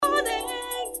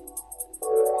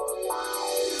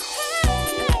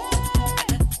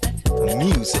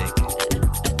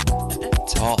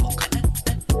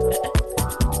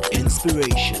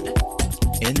Inspiration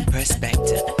in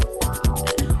perspective.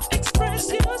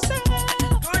 Express yourself.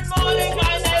 Good morning,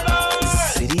 my neighbor.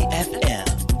 Citi FM,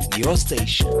 your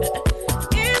station.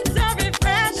 It's a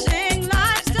refreshing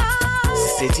lifestyle.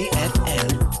 Citi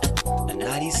FM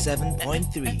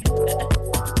 97.3.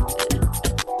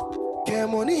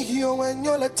 Kemoni hiyo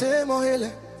wenyo la temo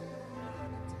hele.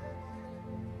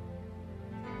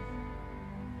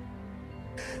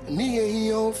 Niye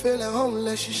hiyo fele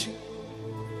homle shishi.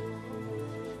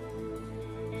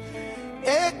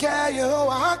 Eke yo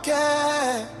wake.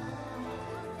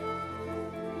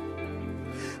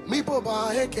 Mi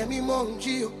boba eke mi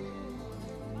monjio.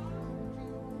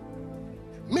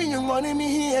 Mi nyumani mi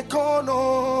hiye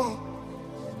kono.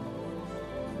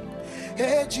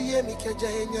 Ejiye mi keja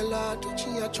enyala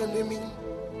tuchiya chone mi.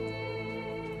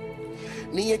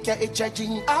 Niye ke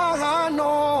echajin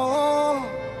ahano.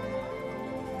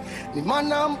 Ni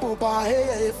manambo ba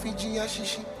hey Fiji ya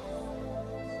shishi.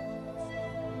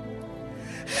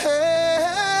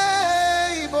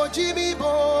 Hey boji mi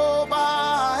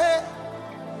boba hey.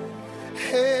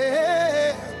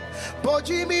 Hey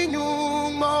boji mi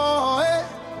nyumo hey.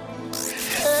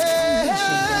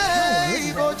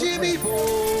 Hey boji mi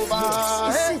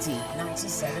boba hey. Citi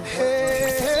 97.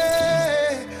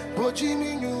 Hey boji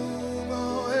mi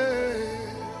nyumo hey.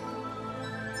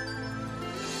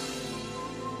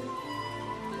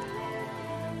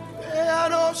 I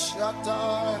don't shut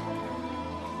up.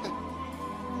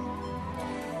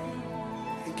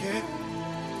 Okay.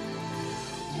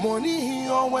 Money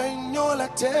when you're la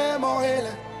temo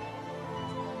hele.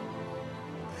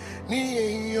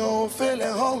 Ni yo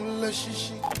fele home la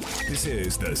shishi. This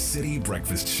is the Citi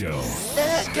Breakfast Show. The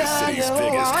Eka city's yo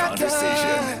biggest wake.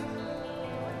 conversation.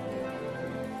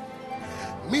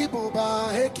 Mi boba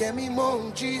heke mi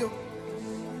monjio.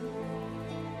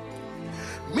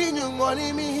 Mi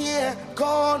nyungoni mi here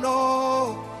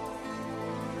kono.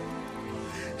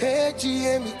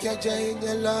 Eji mi keja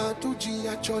enyela tuji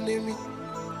achone mi.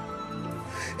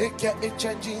 Eke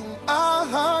echajin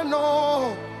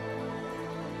ahano.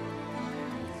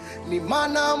 Ni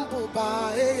manambo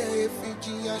ba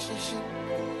Fiji ya shishi.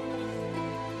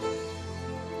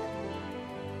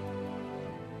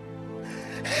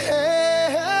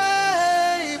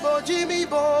 Hey boji mi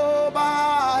boba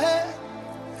hey.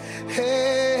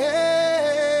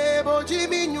 Hey, boji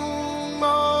mi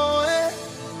nyumo hey.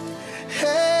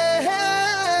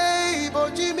 Hey,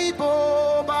 boji mi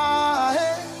boba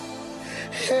hey.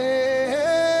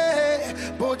 Hey,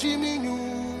 boji mi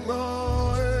nyumo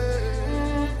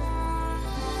hey.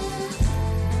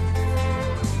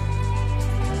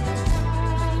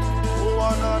 Oh,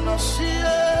 anana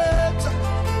sieta.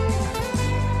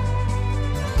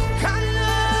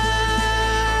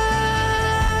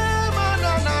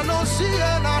 No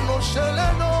siena no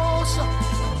selenosa.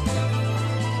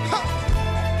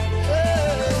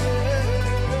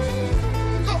 Hey,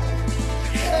 go.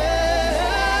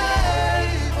 Hey,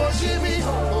 boji mi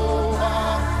boba.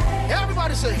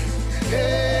 Everybody say,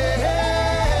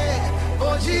 hey,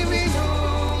 boji mi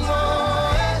boba.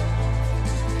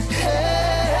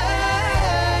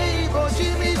 Hey, boji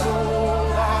mi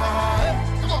boba.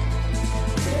 Come on.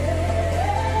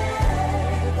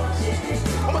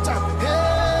 One more time.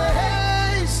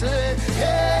 Hey, say,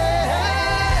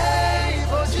 hey,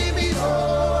 boji mi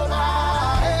boba.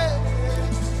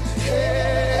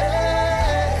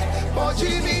 Hey,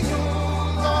 boji mi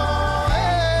boba.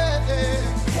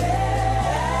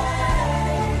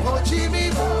 Boji mi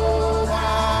boba.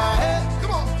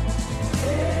 Come on.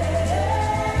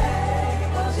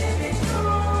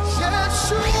 The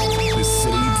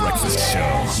Citi Breakfast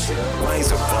Show.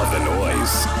 Rise above the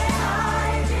noise.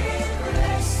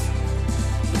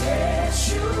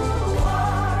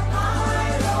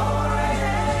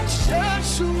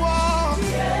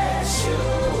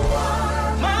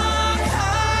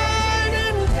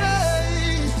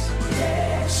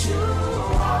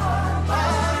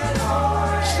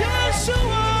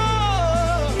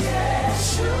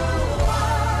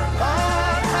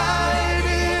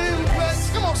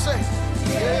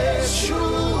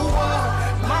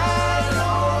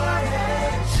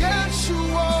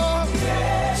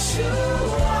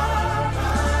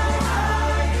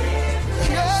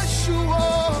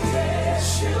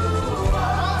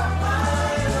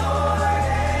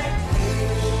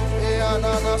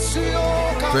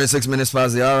 Sioka 26 minutes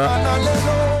past the hour.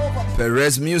 analelova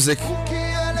Perez Music,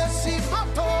 ukiele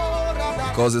sifatora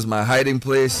because it's my hiding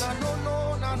place.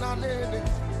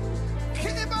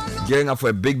 Gearing up for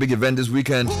a big event this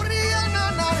weekend. A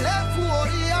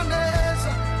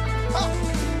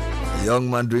young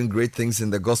man doing great things in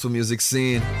the gospel music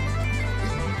scene.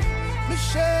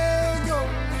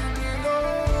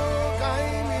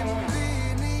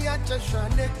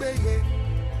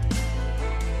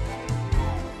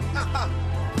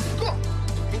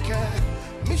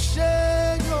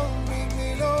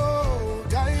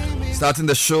 Starting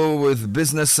the show with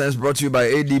Business Sense, brought to you by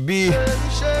ADB.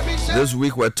 This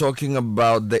week we're talking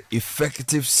about the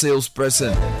effective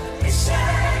salesperson.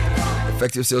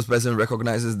 Effective salesperson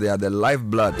recognizes they are the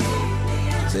lifeblood.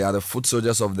 They are the foot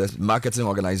soldiers of the marketing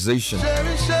organization.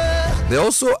 They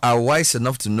also are wise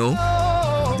enough to know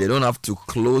they don't have to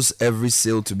close every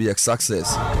sale to be a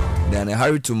success. They're in a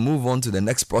hurry to move on to the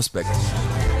next prospect.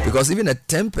 Because even a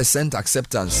 10%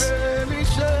 acceptance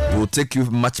will take you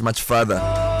much, much further.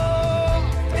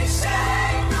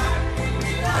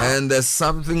 And there's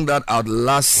something that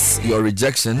outlasts your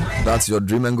rejection. That's your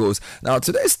dream and goals. Now,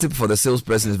 today's tip for the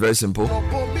salesperson is very simple.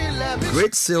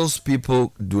 Great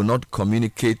salespeople do not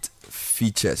communicate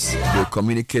features. They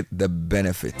communicate the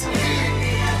benefit.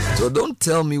 So don't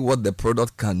tell me what the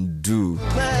product can do,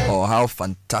 or how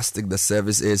fantastic the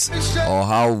service is, or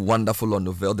how wonderful or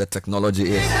novel the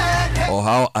technology is, or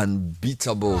how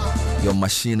unbeatable your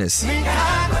machine is.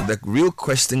 The real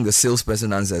question the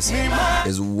salesperson answers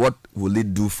is, what will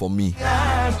it do for me?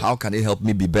 How can it help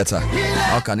me be better?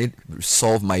 How can it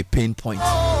solve my pain point?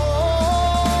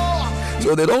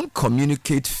 So they don't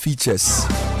communicate features.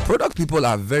 Product people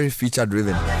are very feature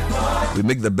driven. We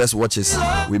make the best watches,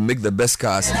 we make the best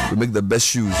cars, we make the best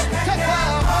shoes.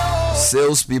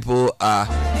 Salespeople are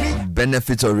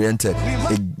benefit oriented.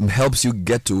 It helps you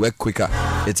get to work quicker.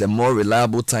 It's a more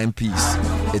reliable timepiece.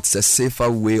 It's a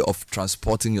safer way of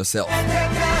transporting yourself.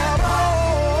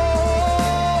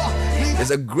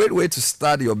 It's a great way to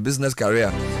start your business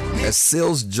career. A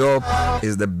sales job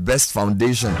is the best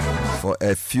foundation for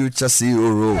a future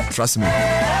CEO role. Trust me.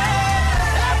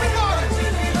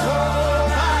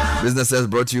 Business Sense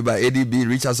brought to you by ADB.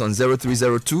 Reach us on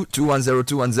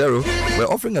 0302-210-210. We're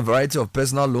offering a variety of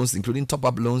personal loans, including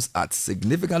top-up loans at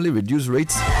significantly reduced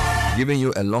rates, giving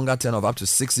you a longer term of up to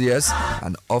 6 years,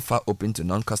 and offer open to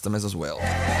non-customers as well.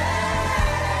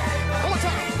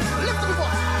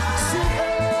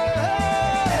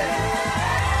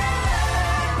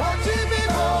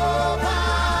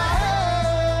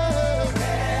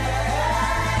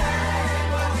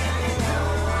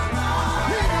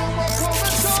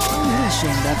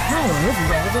 The power of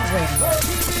relevant radio.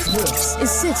 This is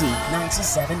Citi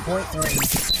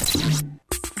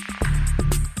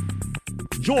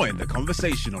 97.3. Join the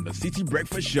conversation on the Citi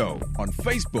Breakfast Show on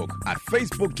Facebook at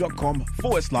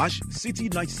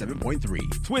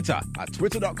facebook.com/Citi97.3, Twitter at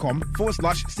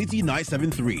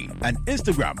twitter.com/Citi973, and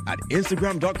Instagram at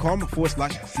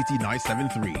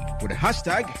instagram.com/Citi973 with the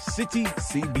hashtag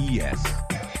CitiCBS.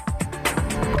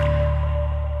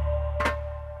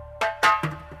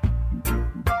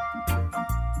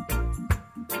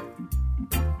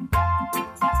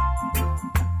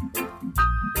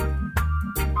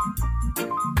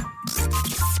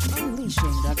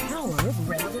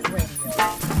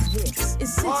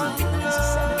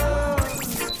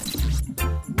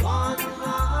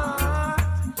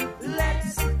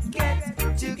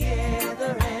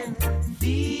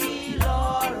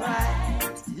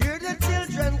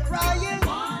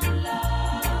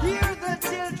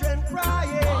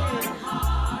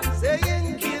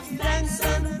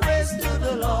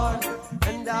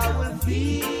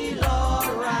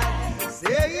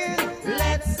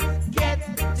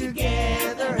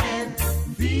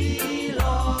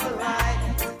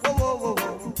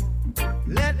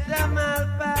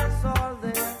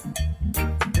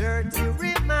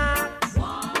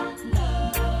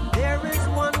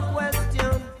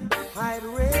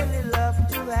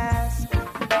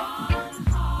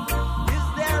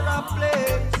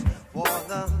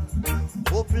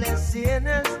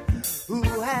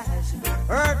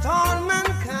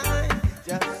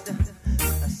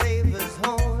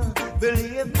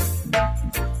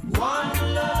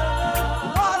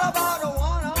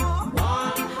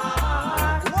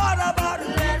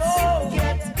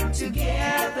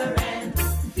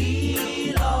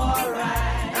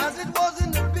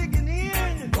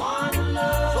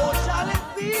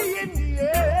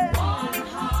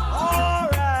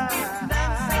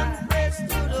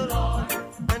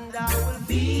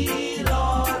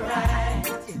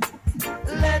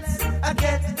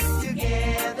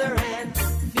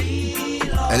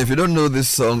 And if you don't know this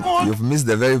song, you've missed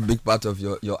a very big part of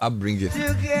your upbringing.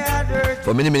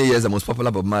 For many, many years, the most popular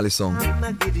Bob Marley song,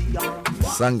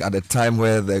 sung at a time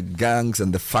where the gangs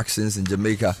and the factions in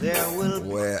Jamaica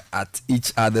were at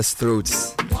each other's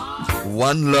throats.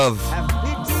 One Love.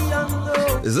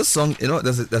 Is this song, you know,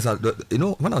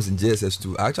 when I was in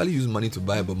JSS2, I actually used money to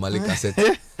buy a Bob Marley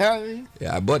cassette.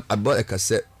 Yeah, I bought a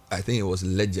cassette I think it was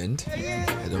Legend.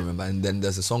 I don't remember. And then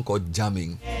there's a song called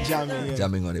Jamming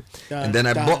on it. And then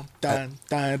I bought and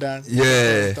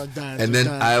then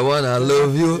I Wanna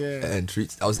Love You and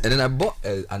Treats. And then I bought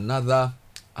another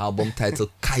album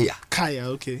titled Kaya.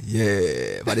 Okay.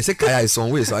 Yeah, but they say Kaya is some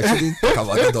way, so I shouldn't talk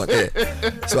about it on air.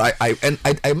 So I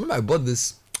remember I bought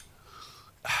this.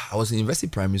 I was in university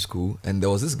primary school, and there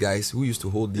was this guys who used to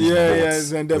hold these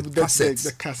boards and with cassettes.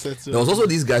 The cassettes. There was also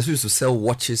these guys who used to sell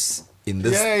watches in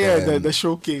this. The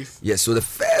showcase. Yes, so the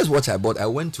first watch I bought, I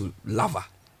went to Lava.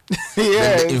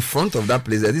 Yeah. In front of that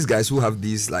place, there are these guys who have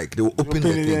these, like, they will open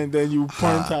the thing. And then you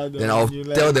point out. Then I'll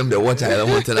tell them the watch I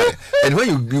want to like. And when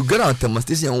you get out of the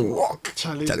station and walk,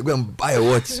 Charlie, go and buy a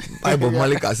watch, buy Bob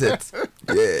Marley cassette.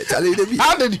 Yeah, Charlie.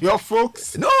 How did your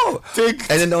folks take?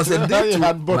 And then there was a day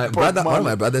one of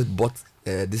my brothers bought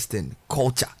this thing,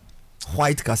 Culture,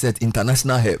 white cassette,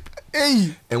 international help.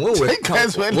 Hey, and when we're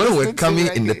coming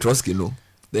in the Troskino,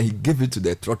 then he gave it to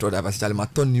the trotro driver. Charlie, my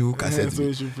turn new cassette. So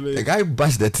the guy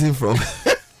bashed the thing from.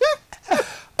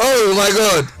 Oh my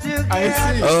God! I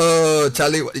see. Oh,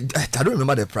 Charlie, I don't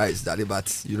remember the price, Daddy,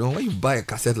 but you know when you buy a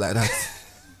cassette like that,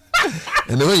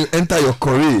 and then when you enter your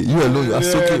Korea, you alone, you are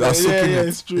soaking. Yeah,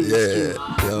 it's true.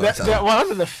 Yeah.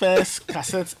 One of the first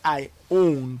cassettes I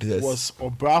owned was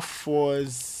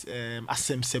Obrafo's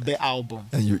Asem Sebe album.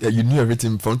 And you knew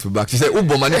everything front to back. She said, "Oh,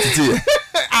 money to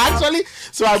Actually,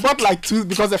 so I bought like two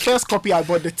because the first copy I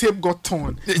bought, the tape got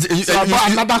torn. So I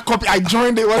bought another copy. I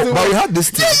joined it. But we had this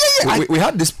thing. We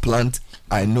had this plant.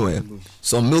 I know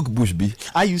some milk bush bee.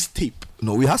 I used tape.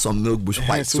 No, we had some milk bush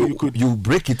white. So you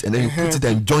break it and then you put it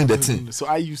and join the thing. So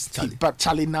I used tape. But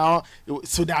Charlie now,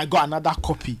 so then I got another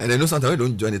copy. And I know sometimes you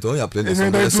don't join it when you're playing the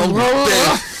song.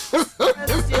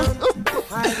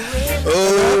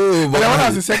 But then when I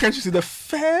was in secondary school, the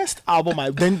first album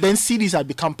then CDs had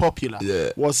become popular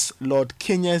was Lord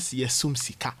Kenya's Yesum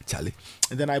Sika. Charlie.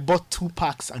 And then I bought 2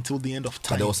 packs until the end of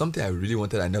time. But there was something I really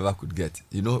wanted I never could get.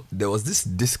 You know, there was this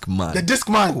Discman. The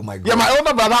Discman. Oh my God. Yeah, my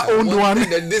older brother owned one.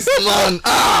 The Discman.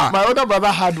 My older brother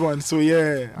had one, so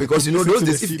yeah. Because you know, those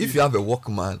days, if you have a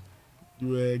Walkman, you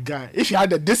were a guy. If you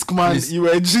had a Discman, please, you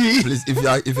were a G. Please, if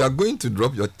you are going to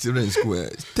drop your children in school,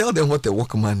 tell them what a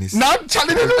Walkman is. Now,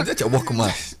 Charlie, that's a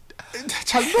Walkman.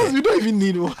 Charlie, you don't even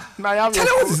need one. Now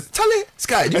Charlie,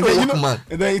 Sky, you know Walkman.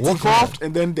 And then it evolved,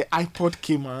 and then the iPod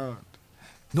came around.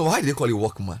 No, why do they call it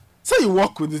Walkman? So you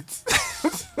walk with it.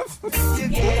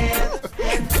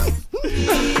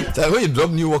 So when you drop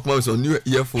new Walkman with some new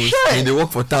earphones and they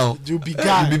walk for town, you'll be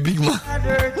guy. You'll be big man.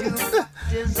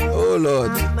 Oh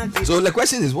Lord. So the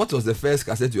question is, what was the first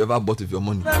cassette you ever bought with your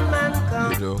money?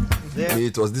 You know,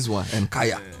 it was this one and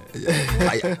Kaya.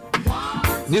 Kaya.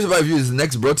 News Overview is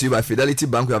next, brought to you by Fidelity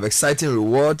Bank. We have exciting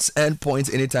rewards and points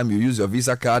anytime you use your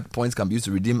Visa card. Points can be used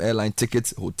to redeem airline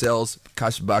tickets, hotels,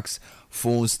 cashbacks,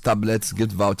 phones, tablets,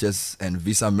 gift vouchers, and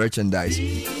Visa merchandise.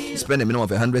 Spend a minimum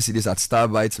of 100 cedis at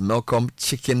Starbites, Malcolm,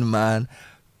 Chicken Man,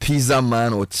 Pizza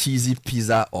Man, or Cheesy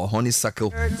Pizza, or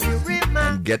Honeysuckle,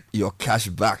 and get your cash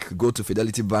back. Go to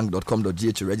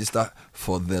fidelitybank.com.gh to register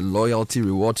for the loyalty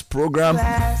rewards program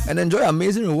and enjoy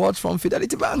amazing rewards from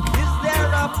Fidelity Bank.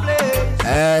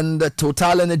 And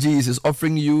Total Energies is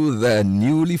offering you the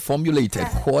newly formulated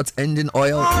quartz engine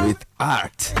oil with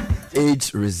ART,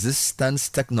 age resistance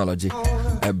technology.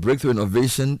 A breakthrough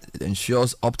innovation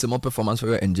ensures optimal performance for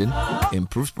your engine,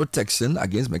 improves protection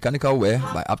against mechanical wear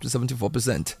by up to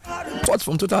 74%. Quartz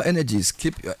from Total Energies,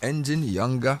 keep your engine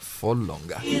younger for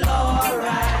longer.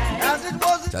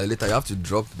 Charlie, later you have to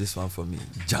drop this one for me.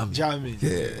 Jamming.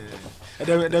 Yeah. And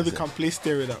then we can play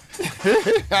Stir It Up.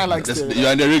 I like Stir It Up. You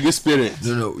are in the reggae spirit.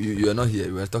 No, you are not here.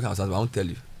 We were talking outside, but I won't tell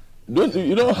you.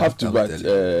 You don't have to, but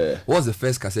what was the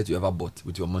first cassette you ever bought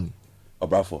with your money?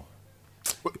 Obrafo.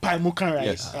 Paimukan, right?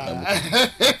 Yes.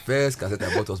 First cassette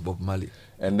I bought was Bob Marley.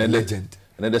 And then Legend.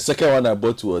 And then the second one I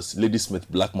bought was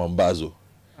Ladysmith Black Mambazo.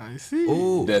 I see.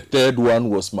 Oh. The third one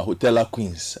was Mahotela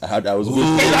Queens. I was good.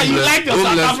 You like the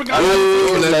South African? I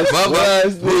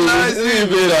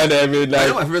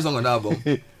know my favorite song on that album.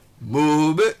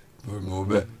 Move it. Very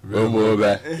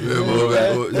nice.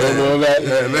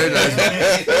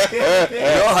 We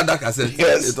all had that cassette.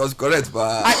 Yes. It was correct,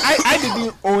 but I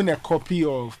didn't own a copy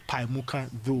of Paimuka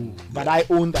though, but I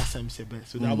owned Asem Sebe,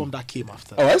 so the album that came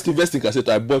after. Oh, I used to invest in cassette.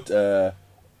 I bought a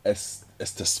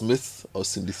Esther Smith or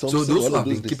Cindy Thompson. So those who all have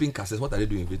of been keeping cassettes, what are they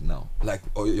doing with it now? Like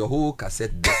your whole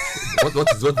cassette deck.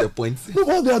 what is the point? No,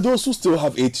 well, there are those who still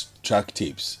have 8-track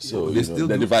tapes. So they you know, still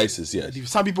the do. devices, yes.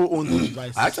 Some people own the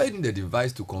devices. I actually need a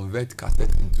device to convert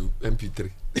cassette into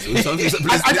MP3. So I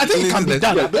think it can be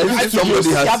done. Somebody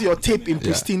You has have your tape in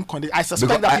pristine condition. I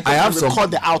suspect because that people can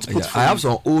record the output. I have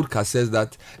some old cassettes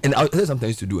that, and I sometimes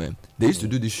used to do. They used to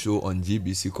do this show on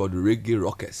GBC called Reggae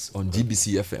Rockers on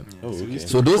GBC FM. Okay.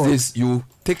 So those days you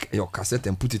take your cassette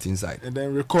and put it inside, And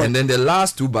then record. and then the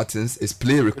last 2 buttons is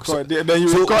play record. Then you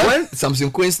So record. when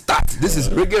Samson Queen starts, this is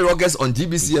Reggae Rockers on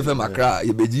GBC FM Accra,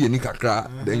 Yebeji and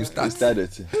Accra. Then you start.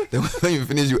 Then when you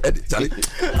finish, you edit. Charlie.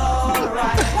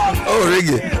 Oh,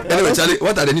 reggae. Anyway, Charlie,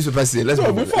 what are the newspapers saying? Let's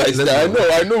move. Before I start,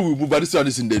 I know we move, but this one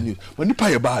is in the news. When you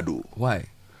pay a bad, Why?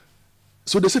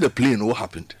 so they say the plane. What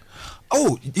happened?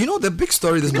 Oh, you know the big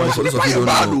story this morning. For those of you who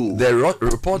don't know, the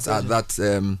reports are that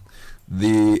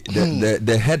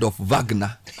the head of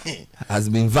Wagner has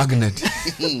been Wagnered.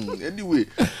 Anyway,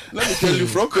 let me tell you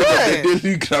from the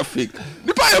Daily Graphic.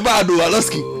 The pay a bad,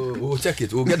 Alaski. We'll check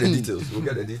it. We'll get the details.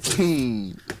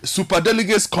 Super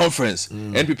Delegates Conference.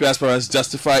 NPP aspirants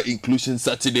justify inclusion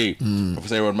Saturday.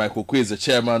 Professor Aaron Michael Quay is the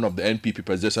chairman of the NPP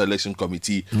Presidential Election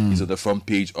Committee. He's on the front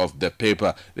page of the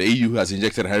paper. The EU has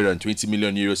injected 120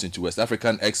 million euros into West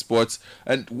African exports.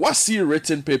 And WASI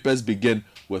written papers begin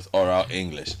with oral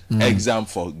English. Exam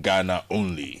for Ghana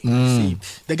only. See,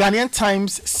 the Ghanaian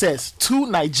Times says 2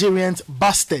 Nigerians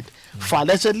busted for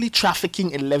allegedly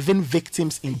trafficking 11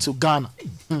 victims into Ghana.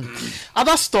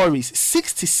 Other stories: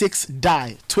 66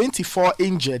 die, 24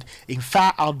 injured in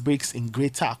fire outbreaks in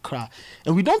Greater Accra.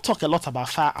 And we don't talk a lot about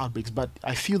fire outbreaks, but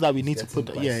I feel that we need to put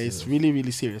it's really,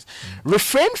 really serious.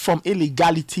 Refrain from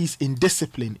illegalities in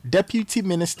discipline. Deputy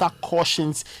Minister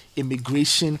cautions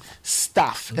immigration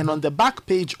staff. And on the back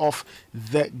page of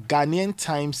the Ghanaian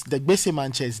Times, the Gbese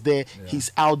Manche is there. He's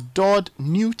outdoored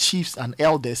new chiefs and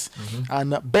elders.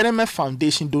 And Beneme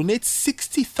Foundation donates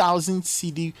 60,000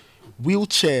 CD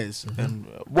wheelchairs and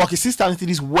walking 6,000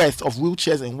 cedis worth of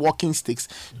wheelchairs and walking sticks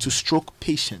to stroke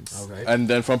patients. And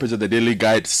then front page of the Daily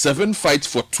Guide, 7 fights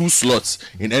for 2 slots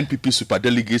in NPP Super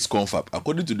Delegates Confab.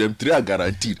 According to them, 3 are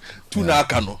guaranteed. 2 now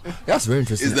cannot. That's very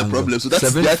interesting. Is the problem. So that's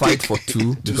 7 their fight take. for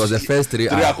 2 because the first 3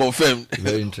 are confirmed.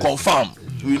 Very interesting.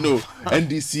 Confirmed. We know.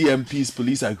 NDC MPs,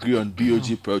 police agree on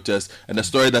BOG protest. And the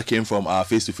story that came from our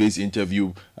face-to-face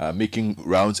interview, making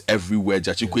rounds everywhere.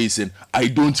 Jachikwe is saying, I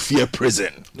don't fear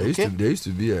prison. There used to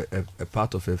be a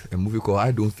part of a movie called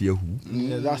I Don't Fear Who.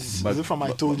 Yeah, that's from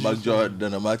I told you.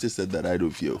 Jordan Amati said that I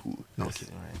don't fear who. Okay,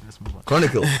 all right, let's move on.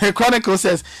 Chronicle. Chronicle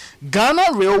says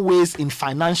Ghana Railways in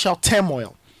financial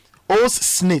turmoil. Owes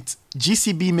SNIT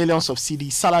GCB millions of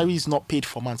cedis. Salary is not paid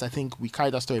for months. I think we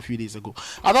carried that story a few days ago.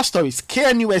 Other stories: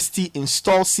 KNUST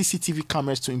installs CCTV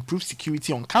cameras to improve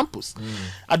security on campus.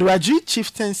 Adoraji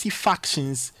chieftaincy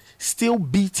factions still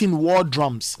beating war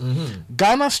drums.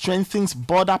 Ghana strengthens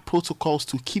border protocols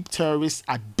to keep terrorists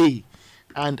at bay.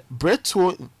 And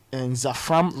Breto and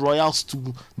Zafram Royal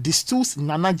Stool distills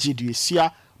Nana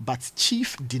Jediesia, but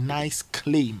chief denies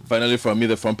claim. Finally, from me,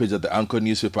 the front page of the Anchor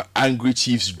newspaper: angry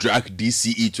chiefs drag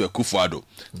DCE to Akufo-Addo.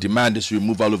 Demand is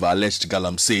removal of alleged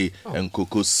galamsey and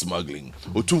cocoa smuggling.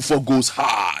 Otumfo goes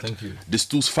hard. Thank you.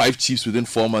 Distills 5 chiefs within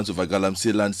 4 months of a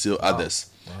galamsey land sale.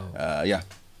 Others. Yeah.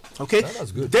 Okay,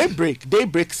 that's good.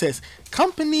 Daybreak says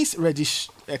company's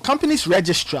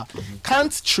registrar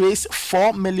can't trace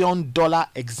 $4 million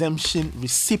exemption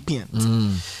recipient.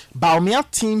 Baumia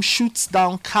team shoots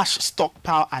down cash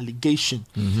stockpile allegation.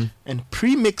 And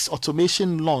premix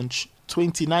automation launch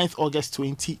 29th August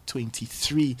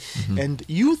 2023. And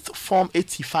youth form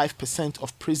 85%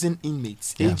 of prison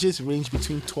inmates. Ages range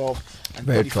between 12 and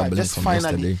Very 35. troubling Just from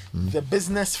finally, yesterday. the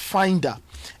business finder.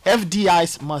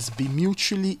 FDIs must be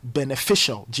mutually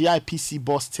beneficial. GIPC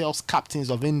boss tells captains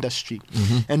of industry.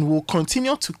 And will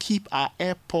continue to keep our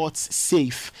airports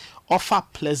safe. Offer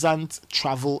pleasant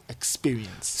travel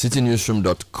experience.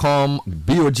 CityNewsroom.com.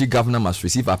 BOG governor must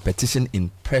receive a petition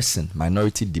in person.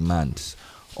 Minority demands.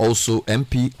 Also,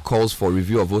 MP calls for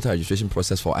review of voter registration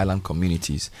process for island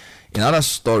communities. In other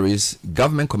stories,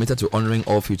 government committed to honoring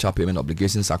all future payment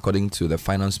obligations according to the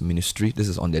Finance Ministry. This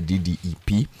is on the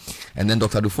DDEP. And then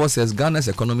Dr. Dufour says Ghana's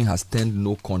economy has turned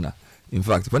no corner. In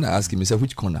fact, when I asked him, he said,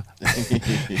 which corner?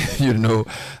 You know.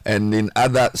 And in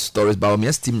other stories,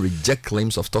 Baumia's team reject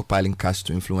claims of stockpiling cash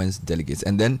to influence delegates.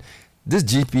 And then this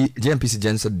GMPC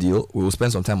Genser deal, we will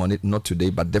spend some time on it, not today,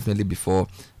 but definitely before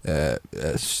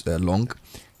long.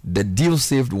 The deal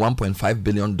saved $1.5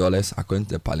 billion according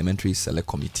to the Parliamentary Select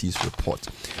Committee's report.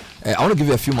 I want to give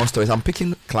you a few more stories. I'm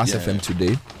picking Class FM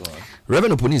today.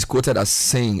 Reverend Oponi is quoted as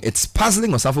saying, it's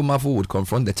puzzling Osafo Mafu would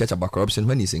confront the church about corruption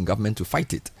when he's in government to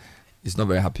fight it. He's not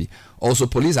very happy. Also,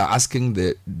 police are asking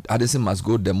the Addison must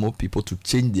go demo people to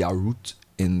change their route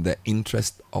in the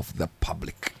interest of the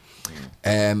public.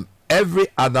 Every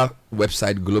other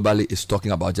website globally is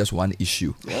talking about just one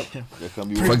issue. Yep.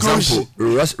 For example,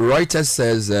 Reuters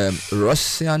says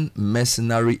Russian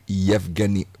mercenary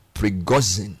Yevgeny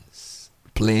Prigozhin's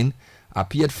plane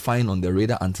appeared fine on the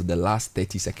radar until the last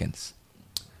 30 seconds.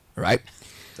 Right?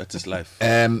 That is life.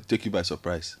 Take you by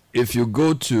surprise. If you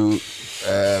go to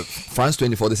France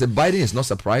 24, they say Biden is not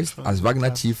surprised as Wagner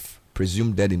chief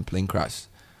presumed dead in plane crash.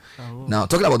 Now,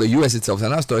 talking about the U.S. itself,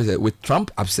 another story is that with Trump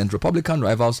absent, Republican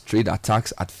rivals trade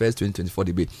attacks at first 2024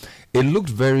 debate. It looked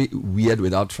very weird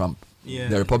without Trump,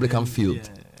 the Republican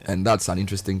field. And that's an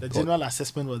interesting The general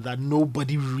assessment was that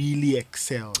nobody really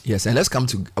excelled. Yes, and let's come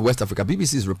to West Africa.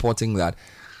 BBC is reporting that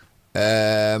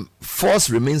force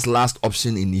remains last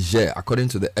option in Niger, according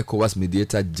to the ECOWAS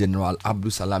mediator General Abdul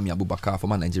Salami Abubakar,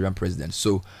 former Nigerian president.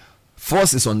 So,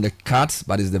 force is on the cards,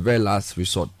 but it's the very last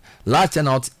resort. Large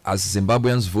turnout as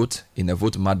Zimbabweans vote in a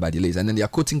vote marred by delays. And then they are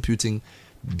quoting Putin,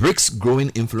 BRICS growing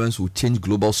influence will change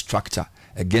global structure.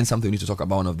 Again, something we need to talk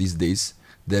about one of these days.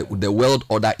 The world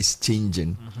order is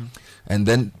changing. And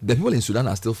then the people in Sudan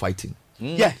are still fighting.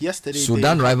 Yeah, yesterday.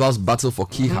 Sudan rivals battle for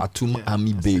key Khartoum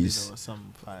army base.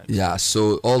 Yeah,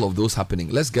 so all of those happening.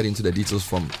 Let's get into the details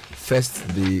from first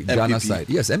the Ghana side.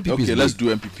 Yes, MPP. Okay, let's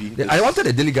do MPP. I wanted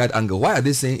a daily guide angle. Why are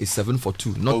they saying it's 7 for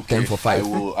 2, not 10 for 5?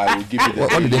 I will give you the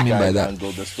what do they mean by that?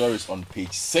 Angle. The story is on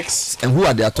page 6. And who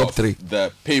are their top 3?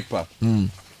 The paper.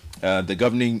 The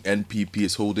governing NPP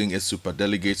is holding its super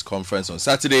delegates conference on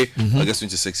Saturday, August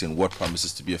 26, in what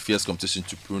promises to be a fierce competition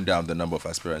to prune down the number of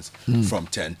aspirants from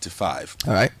 10 to 5.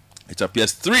 All right. It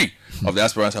appears 3 of the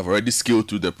aspirants have already scaled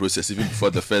through the process even before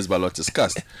the first ballot is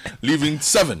cast, leaving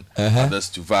 7 others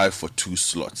to vie for 2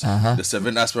 slots. The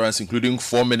 7 aspirants, including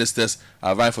 4 ministers,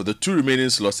 are vying for the 2 remaining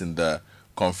slots in the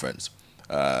conference.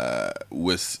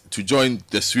 To join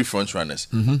the 3 frontrunners,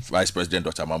 Vice President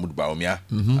Dr. Mahmoud Bawumia,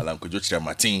 Alam Kojo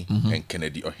Martin, and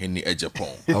Kennedy Ohene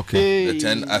Ejapon. Okay. The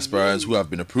 10 aspirants who have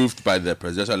been approved by the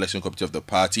Presidential Election Committee of the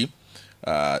party.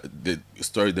 The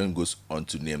story then goes on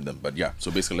to name them, but yeah,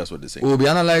 so basically that's what they say. We'll be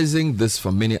analyzing this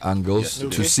from many angles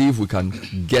to see if we can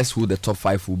guess who the top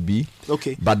 5 will be.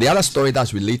 Okay. But the other story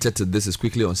that's related to this is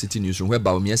quickly on Citi Newsroom, where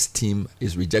Baumia's team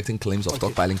is rejecting claims of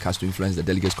stockpiling cash to influence the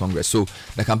Delegates Congress. So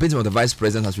the campaign team of the Vice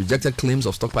President has rejected claims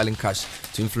of stockpiling cash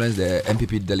to influence the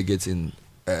MPP delegates in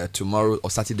tomorrow or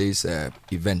Saturday's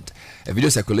event. A video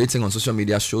circulating on social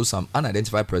media shows some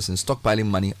unidentified persons stockpiling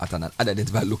money at an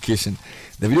unidentified location.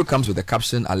 The video comes with a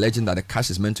caption alleging that the cash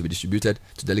is meant to be distributed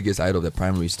to delegates ahead of the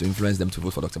primaries to influence them to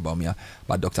vote for Dr. Bawumia.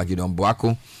 But Dr. Gideon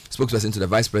Boako, spokesperson to the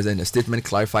Vice President, in a statement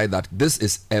clarified that this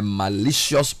is a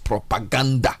malicious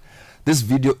propaganda. This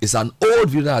video is an old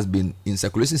video that has been in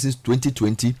circulation since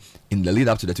 2020 in the lead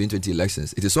up to the 2020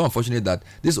 elections. It is so unfortunate that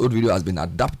this old video has been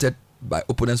adapted by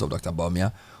opponents of Dr.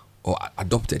 Bawumia, or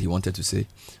adopted, he wanted to say,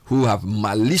 who have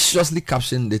maliciously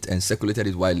captioned it and circulated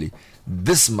it widely.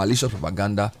 This malicious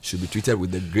propaganda should be treated with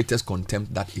the greatest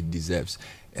contempt that it deserves.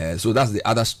 So that's the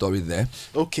other story there.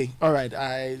 Okay, all right.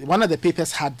 One of the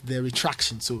papers had the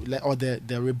retraction, or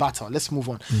the rebuttal. Let's move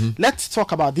on. Let's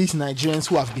talk about these Nigerians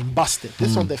who have been busted. This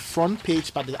is on the front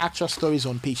page, but the actual story is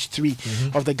on page 3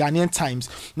 of the Ghanaian Times.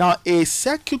 Now, a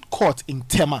circuit court in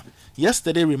Tema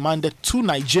yesterday remanded 2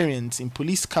 Nigerians in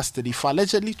police custody for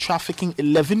allegedly trafficking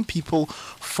 11 people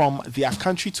from their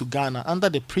country to Ghana under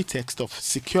the pretext of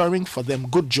securing for them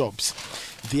good jobs.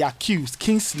 The accused,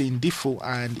 Kingsley Ndifo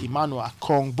and Emmanuel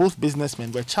Akong, both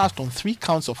businessmen, were charged on 3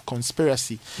 counts of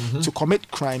conspiracy to commit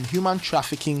crime, human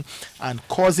trafficking, and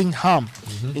causing harm.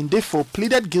 Ndifo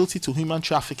pleaded guilty to human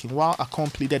trafficking, while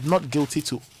Akong pleaded not guilty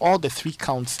to all the 3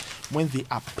 counts when they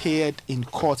appeared in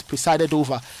court, presided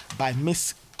over by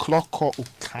Miss Kloko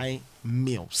Ukai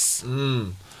Mills.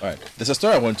 All right, there's a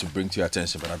story I want to bring to your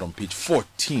attention, but I'm on page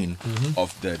 14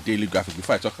 of the Daily Graphic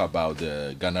before I talk about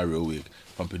the Ghana Railway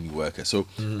Company worker. So,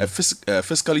 a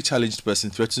fiscally challenged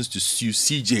person threatens to sue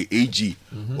CJAG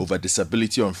over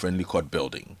disability on friendly court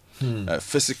building. A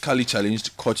physically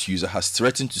challenged court user has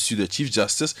threatened to sue the Chief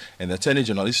Justice, and the Attorney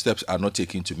General if steps are not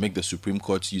taken to make the Supreme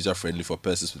Court user-friendly for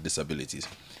persons with disabilities.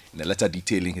 In a letter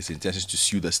detailing his intentions to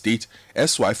sue the state,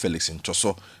 S.Y. Felix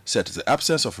Ntoso said the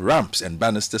absence of ramps and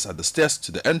banisters at the stairs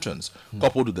to the entrance,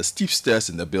 coupled with the steep stairs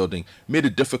in the building, made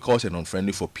it difficult and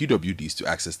unfriendly for PWDs to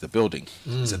access the building.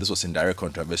 He said this was in direct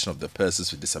contravention of the Persons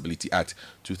with Disability Act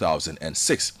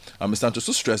 2006. Mr.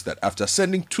 Ntoso stressed that after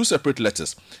sending 2 separate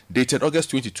letters dated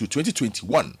August 22,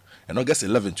 2021, on August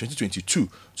 11, 2022,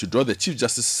 to draw the Chief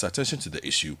Justice's attention to the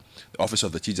issue. The Office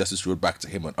of the Chief Justice wrote back to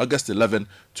him on August 11,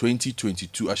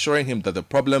 2022, assuring him that the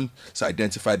problems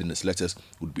identified in his letters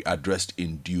would be addressed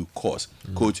in due course.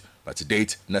 Quote, but to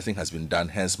date, nothing has been done,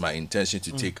 hence my intention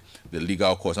to take the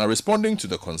legal course. Now, responding to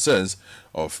the concerns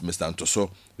of Mr. Antoso,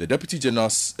 the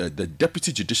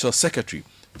Deputy Judicial Secretary,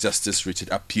 Justice Richard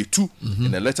Apietu,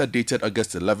 in a letter dated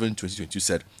August 11, 2022,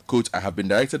 said, quote, I have been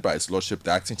directed by His Lordship,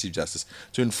 the Acting Chief Justice,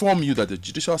 to inform you that the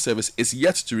Judicial Service is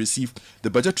yet to receive the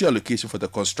budgetary allocation for the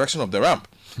construction of the ramp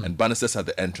and banisters at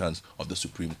the entrance of the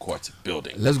Supreme Court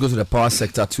building. Let's go to the power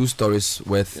sector. Two stories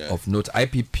worth of note.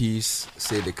 IPPs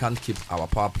say they can't keep our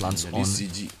power plants on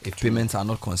if payments are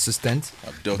not consistent.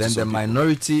 Then the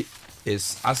minority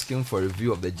is asking for a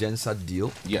review of the Gensa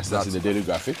deal. Yes, that's in the Daily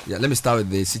Graphic. Yeah, let me start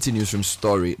with the Citi Newsroom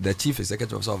story. The Chief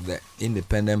Executive Officer of the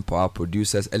Independent Power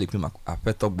Producers, Elikim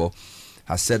Apetogbo,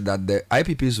 has said that the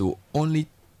IPPs will only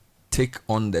take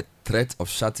on the threat of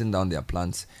shutting down their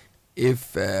plants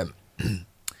if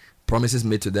promises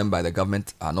made to them by the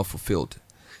government are not fulfilled.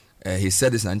 He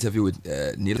said this in an interview with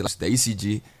Neil. The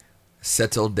ECG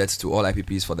settled debts to all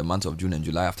IPPs for the months of June and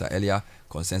July after earlier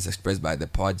concerns expressed by the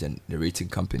power generating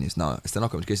companies. Now, External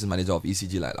Communications Manager of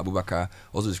ECG, like Abubakar,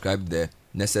 also described the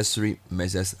necessary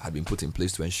measures had been put in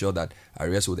place to ensure that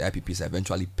arrears with the IPPs are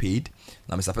eventually paid.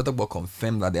 Now, Mr. Petogbo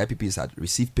confirmed that the IPPs had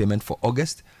received payment for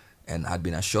August and had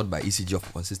been assured by ECG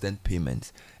of consistent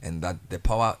payments, and that the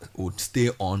power would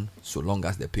stay on so long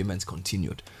as the payments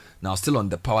continued. Now, still on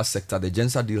the power sector, the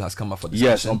Gensa deal has come up for discussion.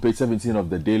 Yes, on page 17 of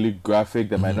the Daily Graphic,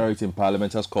 the minority in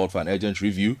Parliament has called for an urgent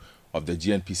review of the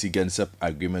GNPC Gensa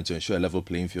agreement to ensure a level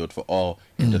playing field for all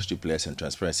industry players and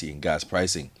transparency in gas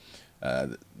pricing.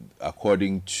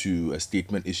 According to a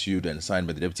statement issued and signed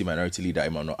by the Deputy Minority Leader,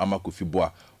 Emmanuel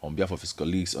Amakufibwa, on behalf of his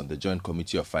colleagues on the Joint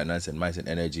Committee of Finance and Mines and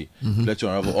Energy, pledged to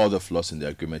unravel all the flaws in the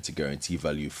agreement to guarantee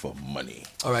value for money.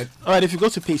 All right, if you go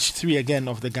to page 3 again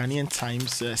of the Ghanaian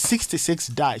Times, 66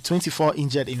 died, 24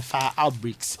 injured in fire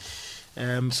outbreaks.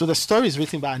 So the story is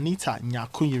written by Anita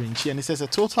Nyakunyirinchi, and it says a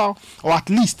total, or at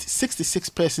least 66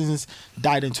 persons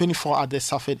died and 24 others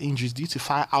suffered injuries due to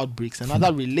fire outbreaks and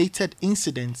other related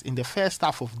incidents in the first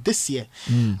half of this year,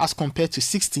 as compared to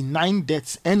 69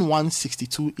 deaths and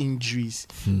 162 injuries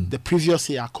the previous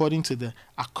year, according to the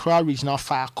Accra Regional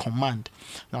Fire Command.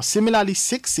 Now, similarly,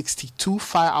 662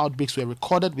 fire outbreaks were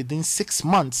recorded within 6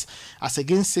 months, as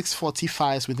against 640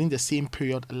 fires within the same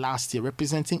period last year,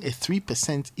 representing a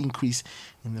 3% increase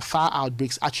in the fire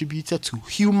outbreaks attributed to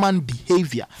human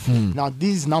behavior. Now,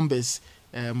 these numbers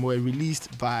were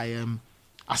released by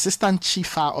Assistant Chief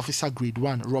Fire Officer Grade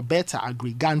 1, Roberta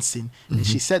Agri-Gansin, and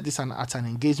she said this at an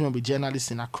engagement with journalists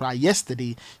in Accra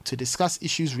yesterday to discuss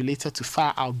issues related to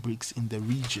fire outbreaks in the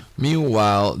region.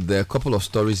 Meanwhile, there are a couple of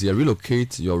stories here.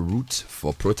 Relocate your route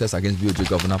for protests against BOJ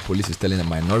Governor. Police is telling a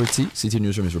minority. Citi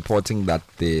Newsroom is reporting that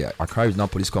the Accra Regional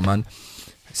Police Command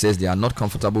says they are not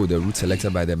comfortable with the route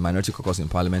selected by the minority caucus in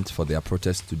Parliament for their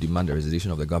protest to demand the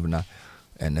resignation of the governor,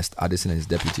 Ernest Addison, and his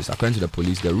deputies. According to the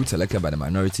police, the route selected by the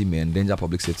minority may endanger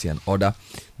public safety and order.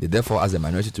 They therefore ask the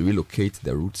minority to relocate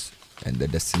the routes and the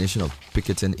destination of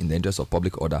picketing in the interest of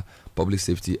public order, public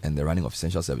safety, and the running of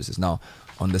essential services. Now,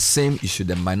 on the same issue,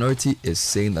 the minority is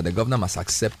saying that the governor must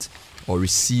accept or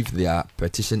receive their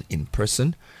petition in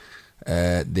person.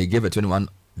 They gave a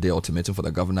 21-day ultimatum for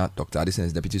the governor, Dr. Addison, and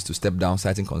his deputies to step down,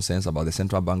 citing concerns about the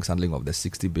central bank's handling of the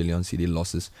 60 billion CD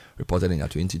losses reported in their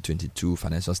 2022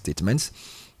 financial statements.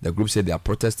 The group said they are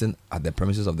protesting at the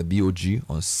premises of the BOG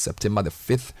on September the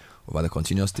 5th over the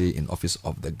continuous stay in office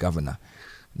of the governor.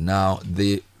 Now,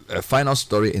 the final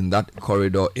story in that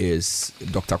corridor is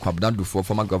Dr. Kwabena Dufo,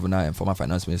 former governor and former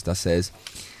finance minister, says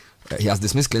he has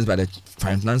dismissed claims by the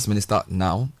finance minister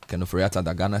now, Ken Ofori-Atta,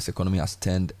 that Ghana's economy has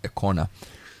turned a corner.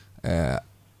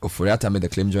 Ofori-Atta made the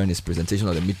claim during his presentation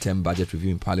of the midterm budget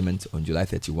review in Parliament on July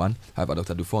 31. However,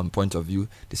 Dr. Dufo, on point of view,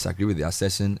 disagreed with the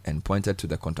assertion and pointed to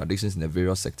the contradictions in the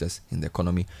various sectors in the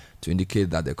economy to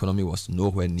indicate that the economy was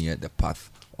nowhere near the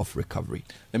path of recovery.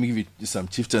 Let me give you some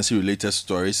chieftaincy-related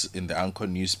stories in the Anchor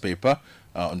newspaper.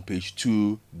 On page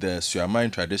 2, the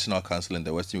Suaman Traditional Council in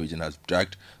the Western Region has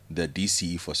dragged the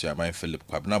DCE for Suaman, Philip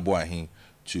Kwabena Boahin,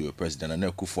 to President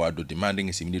Nana Akufo-Addo, demanding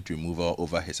his immediate removal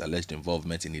over his alleged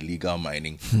involvement in illegal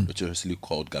mining, notoriously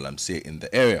called Galamsey, in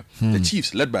the area. The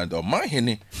chiefs, led by the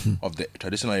Omahene of the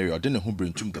traditional area, Odene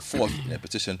Hubrintum IV, in a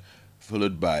petition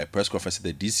followed by a press conference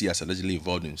that the DC has allegedly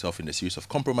involved himself in a series of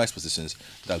compromise positions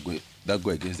that go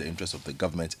against the interests of the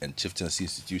government and chieftaincy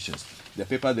institutions. The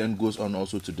paper then goes on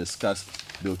also to discuss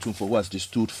Bill Tumfo, who has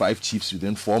destood 5 chiefs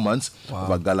within 4 months of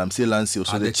a Galamsey land sale.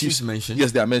 So the chiefs mentioned?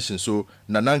 Yes, they are mentioned. So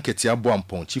Nana Nketia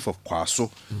Boampong, chief of Kwaso,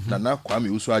 Nana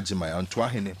Kwame Usu Ajimaya, Antwa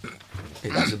Hene. Hey,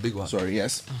 that's a big one. Sorry,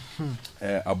 yes.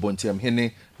 Abontiam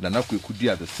Hene, Nana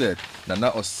Kwekudia the third,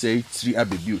 Nana Osei Tri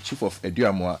Abebiu, chief of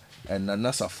Eduamoa, and Nana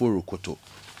Saforo Koto,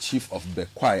 chief of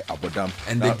Bekwai Abodam.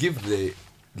 And now, they give the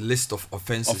list of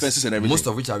offenses and everything, most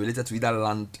of which are related to either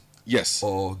land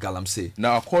or Galamsey.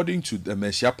 Now, according to the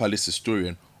Menchia Palace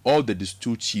historian, all the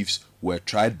 2 chiefs were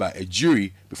tried by a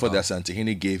jury before the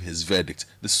Asantehene gave his verdict.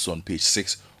 This is on page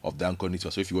 6 of the Anchor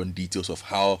Newspaper. So if you want details of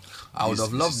how... I would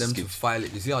have loved them to file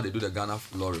it. You see how they do the Ghana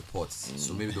law reports.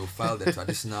 So maybe they'll file the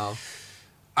traditional...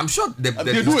 I'm sure the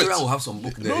historian will have some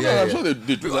book there. I'm sure they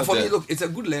do that. For me, look, it's a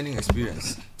good learning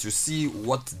experience to see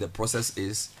what the process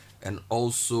is and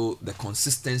also the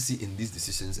consistency in these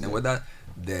decisions and whether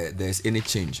there's any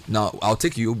change. Now, I'll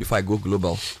take you before I go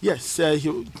global. Yes,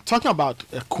 talking about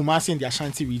Kumasi and the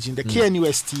Ashanti region, the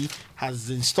KNUST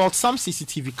has installed some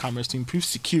CCTV cameras to improve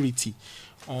security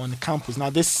on campus. Now,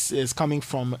 this is coming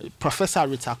from Professor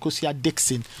Rita Kosia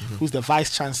Dixon, who's the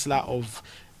Vice Chancellor of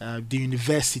the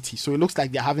university. So it looks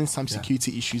like they're having some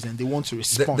security issues and they want to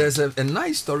respond. There's a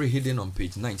nice story hidden on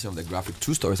page 19 of the graphic.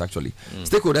 2 stories actually.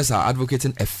 Stakeholders are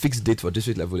advocating a fixed date for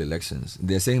district level elections.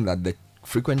 They're saying that the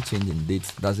frequent change in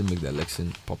dates doesn't make the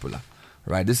election popular.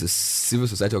 Right? This is civil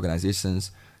society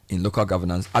organizations in local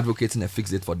governance advocating a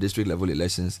fixed date for district level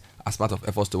elections as part of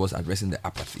efforts towards addressing the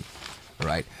apathy.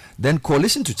 Right. Then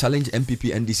coalition to challenge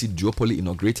MPP NDC duopoly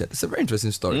inaugurated. It's a very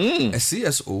interesting story. A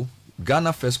CSO,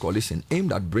 Ghana First Coalition,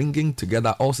 aimed at bringing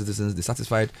together all citizens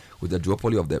dissatisfied with the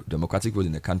duopoly of the democratic rule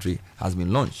in the country, has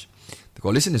been launched. The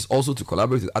coalition is also to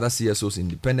collaborate with other CSOs,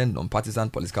 independent, non-partisan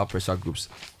political pressure groups,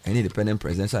 and independent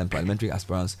presidential and parliamentary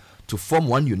aspirants to form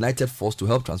one united force to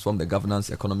help transform the governance,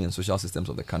 economy, and social systems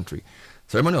of the country.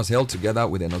 The ceremony was held together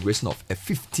with the inauguration of a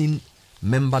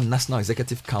 15-member National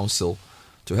Executive Council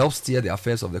to help steer the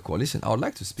affairs of the coalition. I would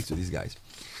like to speak to these guys.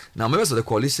 Now, members of the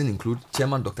coalition include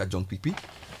Chairman Dr. John Pipi,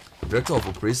 Director of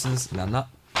Operations Nana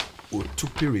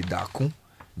Otupiri Daku,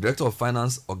 Director of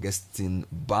Finance Augustine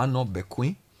Bano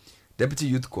Bekwin, Deputy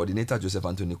Youth Coordinator Joseph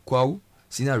Anthony Kwau,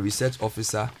 Senior Research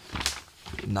Officer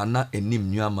Nana Enim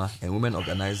Nyama, and Women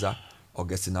Organizer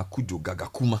Augustina Kujo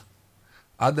Gagakuma.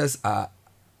 Others are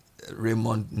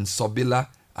Raymond Nsobila,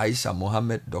 Aisha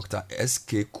Mohammed, Dr.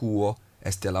 S.K. Kuo,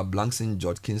 Estella Blankson,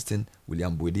 George Kingston,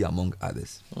 William Boedi, among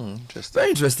others. Very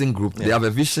interesting group. They have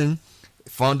a vision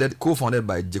co-founded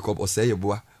by Jacob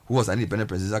Oseyebua, who was an independent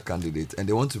presidential candidate, and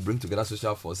they want to bring together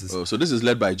social forces. Oh, so this is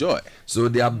led by Joy. So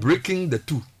they are breaking the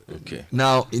two. Okay.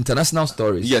 Now, international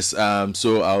stories. Yes.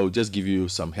 So I'll just give you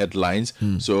some headlines.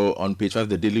 So on page 5,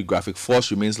 the Daily Graphic,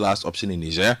 force remains last option in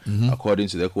Niger, according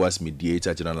to the ECOWAS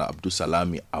mediator General Abdul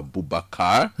Salami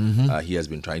Abubakar. He has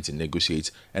been trying to negotiate.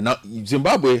 And now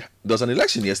Zimbabwe, there was an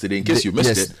election yesterday. In case you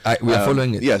missed it, we are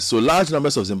following it. Yes. So large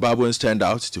numbers of Zimbabweans turned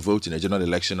out to vote in a general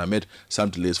election amid some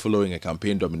delays following a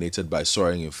campaign dominated by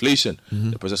soaring inflation.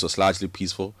 The process was largely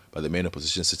peaceful, but the main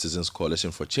opposition Citizens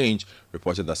Coalition for Change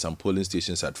reported that some polling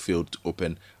stations had failed to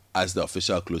open as the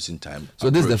official closing time So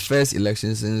approached. this is the first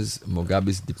election since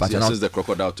Mugabe's departure. Since the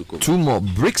crocodile took over. 2 more.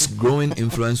 BRICS growing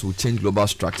influence will change global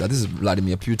structure. This is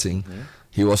Vladimir Putin.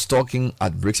 He was talking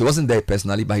at BRICS. He wasn't there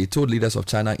personally, but he told leaders of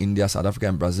China, India, South Africa,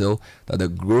 and Brazil that the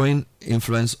growing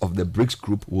influence of the BRICS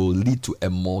group will lead to a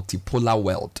multipolar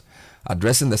world.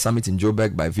 Addressing the summit in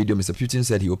Joburg by video, Mr. Putin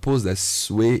said he opposed the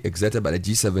sway exerted by the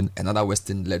G7 and other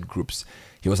Western-led groups.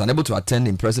 He was unable to attend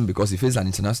in person because he faced an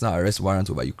international arrest warrant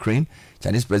over Ukraine.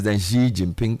 Chinese President Xi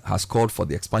Jinping has called for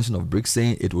the expansion of BRICS,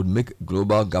 saying it would make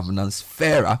global governance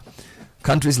fairer.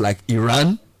 Countries like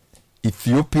Iran,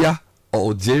 Ethiopia,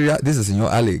 or Algeria, this is in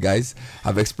your alley, guys,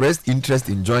 have expressed interest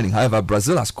in joining. However,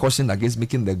 Brazil has cautioned against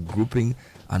making the grouping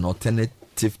an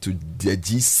alternative to the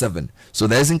G7. So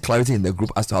there isn't clarity in the group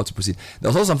as to how to proceed.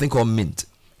 There's also something called MINT.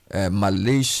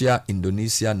 Malaysia,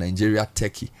 Indonesia, Nigeria,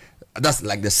 Turkey. That's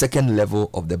like the second level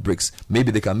of the BRICS.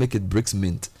 Maybe they can make it BRICS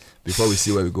Mint before we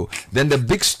see where we go. Then the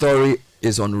big story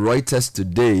is on Reuters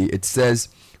today. It says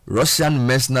Russian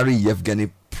mercenary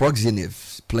Yevgeny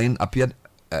Prigozhin's plane appeared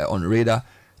on radar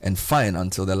and fine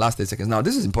until the last 30 seconds. Now,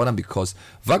 this is important because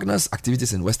Wagner's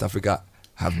activities in West Africa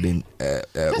have been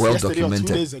well documented.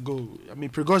 2 days ago, I mean,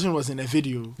 Prigozhin was in a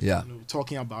video, Yeah.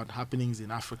 talking about happenings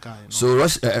in Africa. And So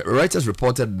Reuters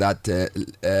reported that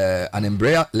an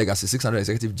Embraer Legacy 600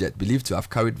 executive jet believed to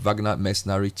have carried Wagner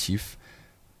mercenary chief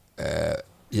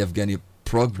Yevgeny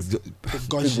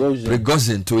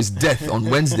Prigozhin to his death on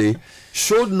Wednesday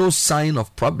showed no sign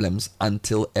of problems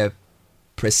until a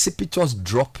precipitous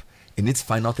drop in its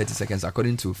final 30 seconds,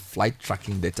 according to flight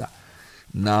tracking data.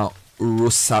 Now,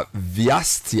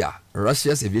 Rosaviastia,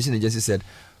 Russia's aviation agency, said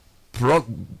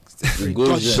Prigozhin,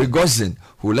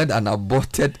 who led an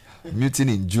aborted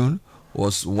mutiny in June,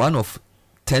 was one of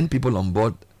 10 people on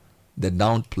board the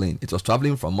downed plane. It was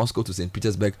traveling from Moscow to St.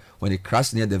 Petersburg when it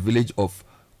crashed near the village of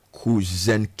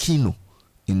Kuzenkino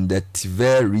in the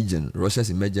Tver region, Russia's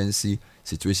emergency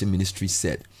situation ministry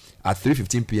said. At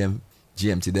 3:15 p.m.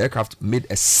 GMT, the aircraft made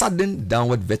a sudden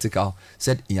downward vertical,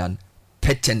 said Ian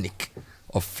Pechenik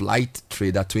of Flight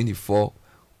Trader 24,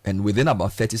 and within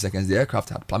about 30 seconds, the aircraft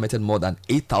had plummeted more than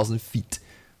 8,000 feet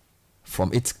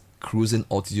from its cruising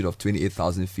altitude of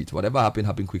 28,000 feet. Whatever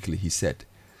happened quickly, he said.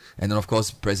 And then, of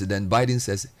course, President Biden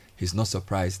says he's not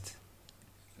surprised.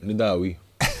 Neither are we.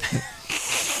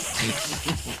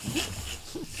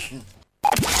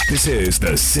 This is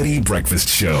the Citi Breakfast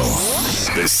Show,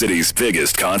 the city's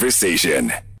biggest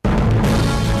conversation.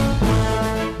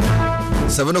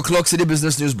 7 o'clock City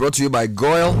Business News brought to you by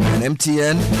Goyle and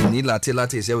MTN. Ni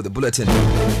Latte is here with the bulletin.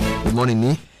 Good morning,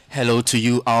 Ni. Hello to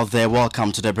you out there.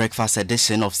 Welcome to the breakfast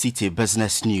edition of City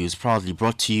Business News, proudly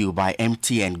brought to you by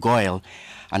MTN Goyle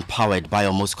and powered by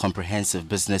our most comprehensive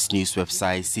business news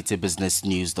website,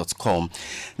 citybusinessnews.com.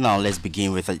 Now, let's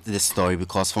begin with this story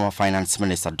because former Finance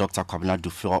Minister Dr. Kwabena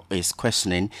Duflo is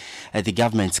questioning the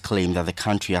government's claim that the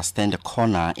country has turned a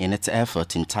corner in its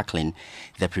effort in tackling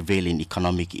the prevailing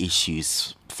economic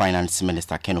issues. Finance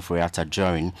Minister Ken Ofori-Atta,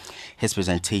 during his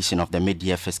presentation of the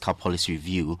mid-year fiscal policy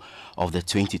review of the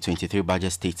 2023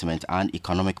 budget statement and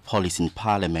economic policy in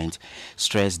Parliament,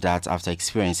 stressed that after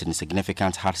experiencing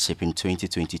significant hardship in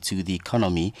 2022, the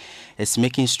economy is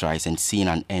making strides and seeing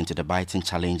an end to the biting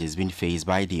challenges being faced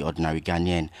by the ordinary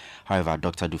Ghanaian. However,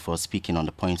 Dr. Duflo, speaking on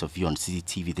the point of view on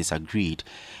CCTV, disagreed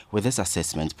with this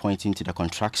assessment, pointing to the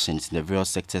contractions in the various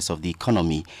sectors of the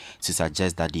economy to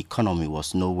suggest that the economy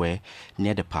was nowhere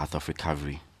near the path of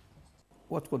recovery.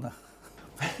 What corner?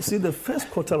 See, the first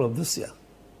quarter of this year,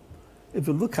 if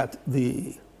you look at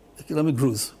the economic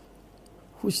growth,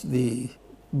 which the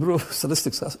Bureau of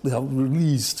Statistics they have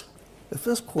released, the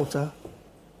first quarter,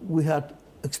 we had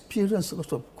experienced a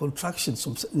lot of contractions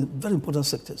in very important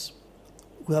sectors.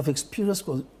 We have experienced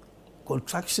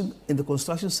contraction in the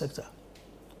construction sector,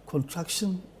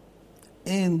 contraction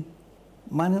in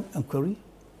mining and quarry,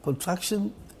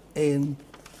 contraction in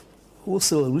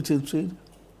wholesale and retail trade,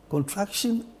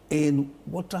 contraction in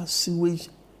water, sewage,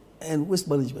 and waste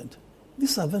management.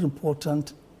 These are very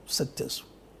important sectors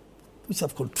which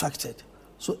have contracted.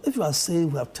 So if you are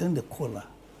saying we have turned the corner,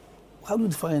 how do you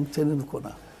define turning the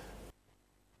corner?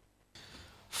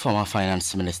 Former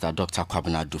Finance Minister Dr.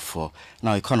 Kwabena Duflo.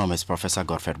 Now, economist Professor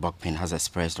Godfred Bokpin has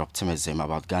expressed optimism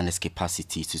about Ghana's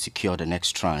capacity to secure the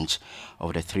next tranche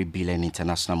of the $3 billion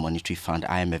International Monetary Fund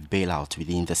IMF bailout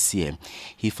within this year.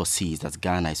 He foresees that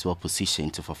Ghana is well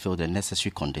positioned to fulfill the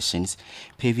necessary conditions,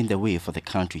 paving the way for the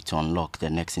country to unlock the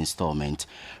next installment.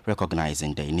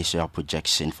 Recognizing the initial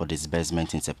projection for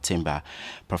disbursement in September,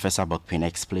 Professor Bokpin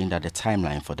explained that the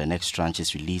timeline for the next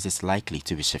tranche's release is likely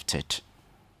to be shifted.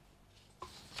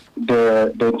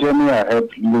 The journey ahead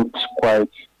looks quite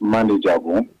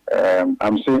manageable.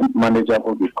 I'm saying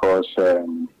manageable because the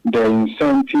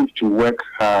incentive to work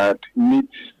hard, meet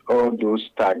all those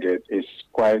targets is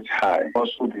quite high.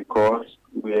 Also because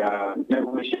we are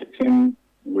negotiating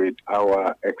with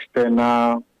our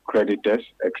external creditors,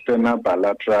 external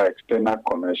bilateral, external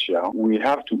commercial. We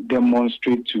have to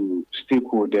demonstrate to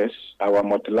stakeholders, our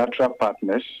multilateral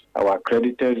partners, our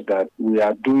creditors, that we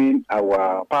are doing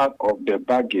our part of the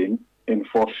bargain in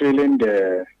fulfilling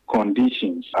the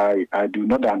conditions. I do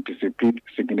not anticipate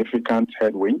significant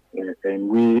headwind in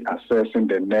we assessing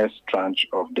the next tranche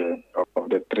of the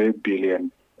 $3 billion.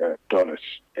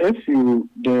 If you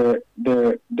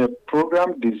the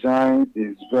program design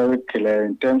is very clear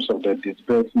in terms of the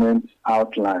disbursement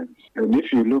outlines, and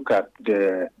if you look at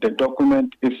the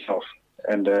document itself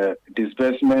and the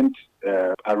disbursement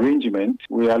arrangement,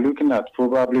 we are looking at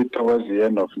probably towards the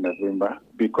end of November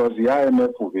because the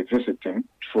IMF will be visiting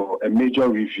for a major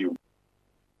review.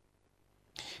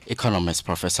 Economist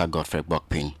Professor Godfred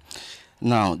Bokpin.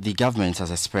 Now, the government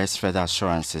has expressed further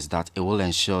assurances that it will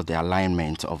ensure the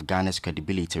alignment of Ghana's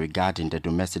credibility regarding the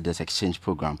domestic debt exchange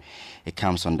program. It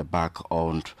comes on the back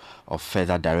of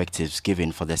further directives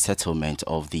given for the settlement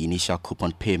of the initial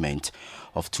coupon payment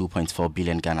of 2.4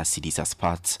 billion Ghana cedis as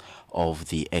part of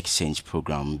the exchange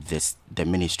program. The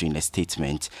ministry in a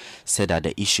statement said that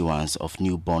the issuance of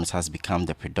new bonds has become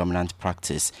the predominant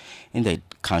practice in the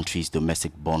country's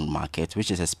domestic bond market,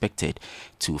 which is expected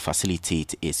to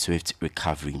facilitate a swift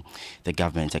recovery. The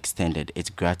government extended its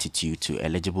gratitude to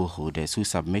eligible holders who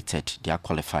submitted their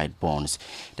qualified bonds.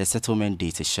 The settlement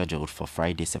date is scheduled for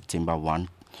Friday, September 1,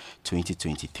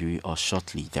 2023, or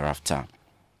shortly thereafter.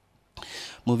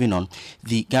 Moving on,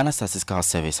 the Ghana Statistical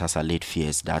Service has allayed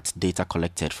fears that data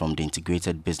collected from the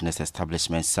Integrated Business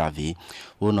Establishment Survey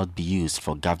will not be used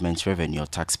for government revenue or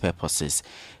tax purposes.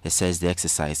 It says the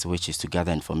exercise, which is to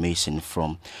gather information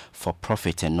from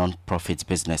for-profit and non-profit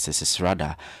businesses, is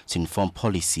rather to inform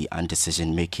policy and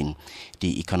decision-making.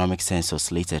 The economic census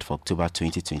slated for October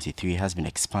 2023 has been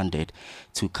expanded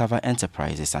to cover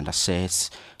enterprises and assets,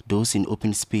 those in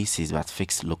open spaces at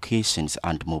fixed locations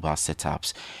and mobile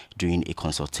setups. During a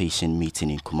consultation meeting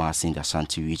in Kumasi in the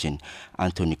Ashanti region,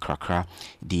 Anthony Krakra,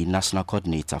 the national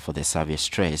coordinator for the survey,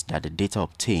 stressed that the data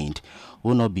obtained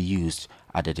will not be used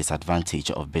at the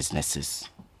disadvantage of businesses.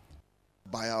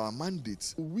 By our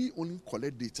mandate, we only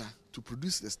collect data to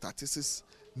produce the statistics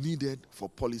needed for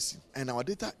policy, and our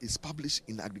data is published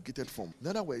in aggregated form. In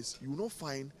other words, you will not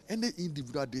find any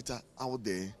individual data out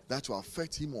there that will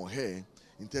affect him or her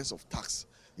in terms of tax,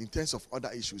 in terms of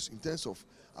other issues, in terms of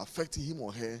affecting him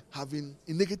or her having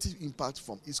a negative impact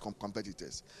from its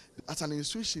competitors. As an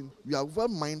institution, we are well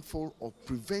mindful of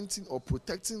preventing or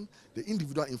protecting the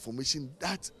individual information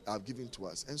that are given to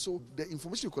us. And so the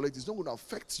information you collect is not going to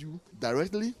affect you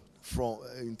directly from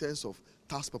in terms of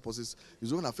tax purposes. It's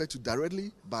not going to affect you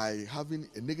directly by having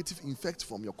a negative effect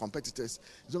from your competitors.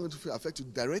 It's not going to affect you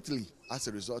directly as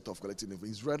a result of collecting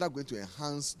information. It's rather going to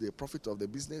enhance the profit of the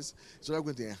business. It's rather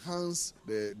going to enhance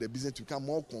the business to become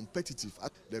more competitive.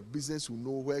 The business will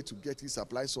know where to get its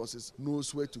supply sources,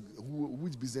 knows which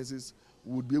businesses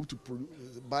would be able to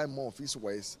buy more of its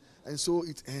wares, and so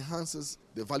it enhances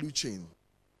the value chain.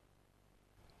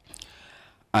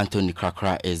 Anthony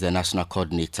Krakra is the national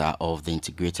coordinator of the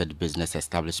Integrated Business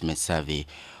Establishment Survey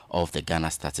of the Ghana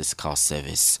Statistical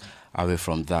Service. Away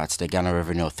from that, the Ghana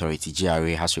Revenue Authority,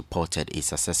 GRA, has reported a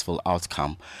successful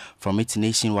outcome from its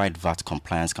nationwide VAT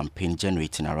compliance campaign,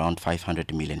 generating around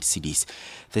 500 million cedis.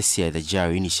 This year, the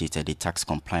GRA initiated a tax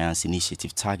compliance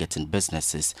initiative targeting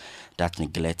businesses that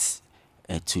neglect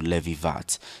to levy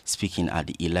VAT. Speaking at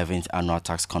the 11th Annual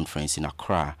Tax Conference in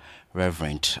Accra,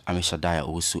 Reverend Amishadaya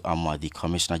Owusu-Amwa, the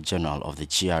Commissioner General of the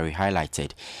GRA,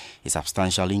 highlighted a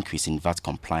substantial increase in VAT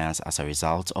compliance as a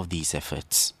result of these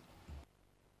efforts.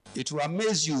 It will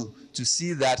amaze you to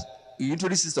see that we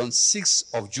introduced this on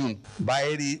 6th of June.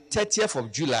 By the 30th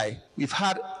of July, we've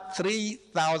had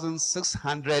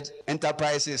 3,600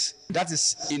 enterprises. That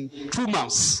is in 2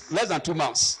 months, less than 2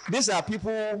 months. These are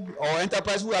people or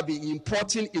enterprises who have been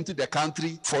importing into the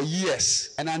country for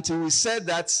years. And until we said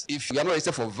that if you are not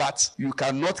registered for VAT, you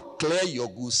cannot clear your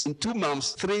goods. In 2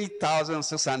 months,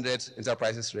 3,600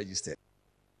 enterprises registered.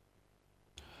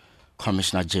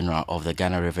 Commissioner General of the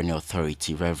Ghana Revenue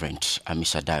Authority, Reverend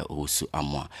Amishadai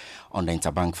Owusu-Amwa. On the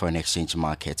interbank foreign exchange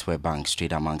market, where banks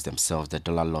trade amongst themselves, the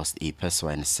dollar lost a peso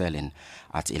and is selling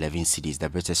at 11 cedis. The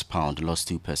British pound lost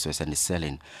 2 pesos and is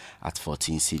selling at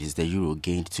 14 cedis. The euro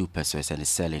gained 2 pesos and is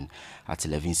selling at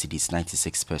 11 cedis,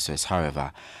 96 pesos.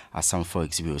 However, as some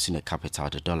forex bureaus in the capital,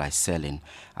 the dollar is selling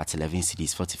at 11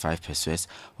 cedis, 45 pesos,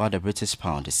 while the British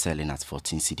pound is selling at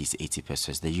 14 cedis, 80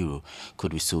 pesos. The euro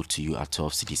could be sold to you at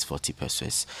 12 cedis, 40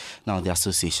 pesos. Now, the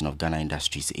Association of Ghana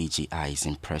Industries, AGI, is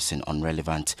impressing on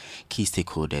relevant key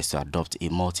stakeholders to adopt a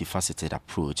multifaceted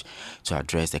approach to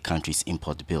address the country's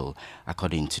import bill.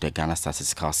 According to the Ghana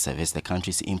Statistical Service, the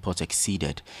country's import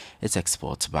exceeded its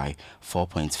exports by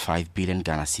 4.5 billion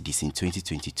Ghana cedis in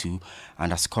 2022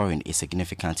 and are scoring a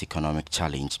significant economic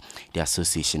challenge. The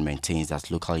association maintains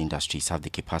that local industries have the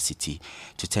capacity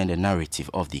to turn the narrative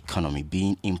of the economy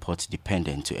being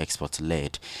import-dependent to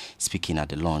export-led. Speaking at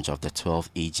the launch of the 12th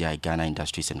AGI Ghana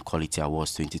Industries and Quality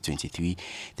Awards 2023,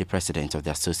 the president of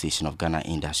the Association of Ghana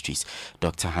Industries,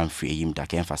 Dr. Humphrey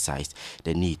Eyimdak, emphasized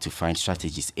the need to find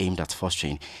strategies aimed at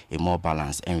fostering a more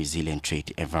balanced and resilient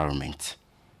trade environment.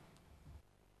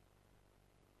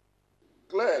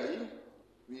 Clearly,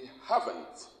 we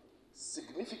haven't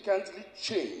significantly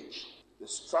changed the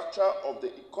structure of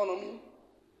the economy,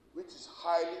 which is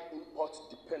highly import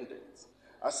dependent,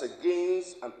 as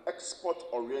against an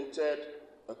export-oriented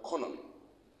economy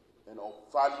and of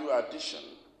value addition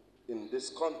in this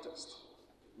context.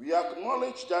 We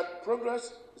acknowledge that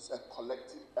progress is a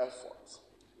collective effort,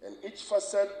 and each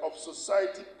facet of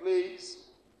society plays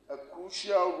a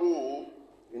crucial role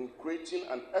in creating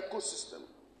an ecosystem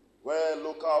where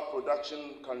local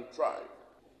production can thrive.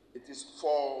 It is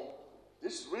for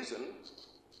this reason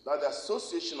that the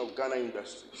Association of Ghana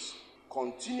Industries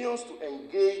continues to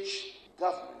engage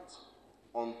government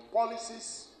on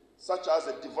policies such as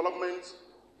the development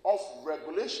of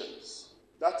regulations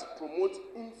that promote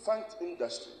infant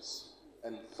industries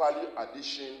and value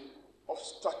addition of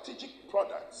strategic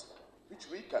products which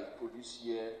we can produce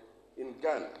here in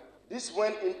Ghana. This,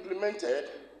 when implemented,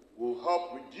 will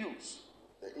help reduce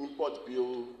the import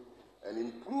bill and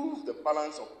improve the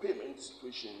balance of payment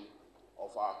situation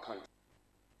of our country.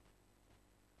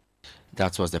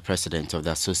 That was the president of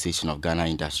the Association of Ghana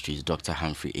Industries, Dr.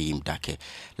 Humphrey Ayim Dake.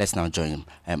 Let's now join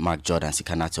Mark Jordan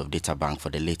Sikanati of Data Bank for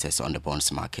the latest on the bonds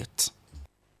market.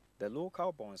 The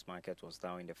local bonds market was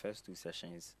down in the first two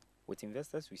sessions, with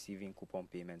investors receiving coupon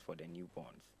payment for the new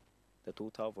bonds. The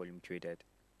total volume traded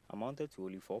amounted to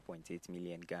only 4.8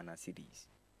 million Ghana cedis.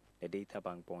 The Data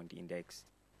Bank bond index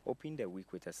opened the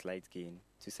week with a slight gain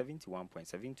to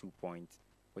 71.72 points,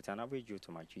 with an average yield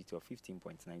to maturity of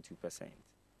 15.92%.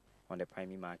 On the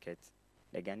primary market,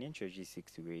 the Ghanaian Treasury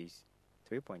seeks to raise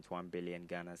 3.1 billion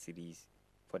Ghana cedis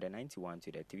for the 91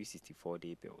 to the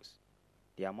 364-day bills.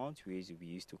 The amount raised will be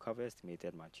used to cover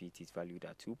estimated maturities valued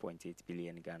at 2.8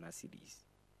 billion Ghana cedis.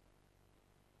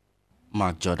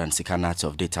 Mark Jordan Sikanati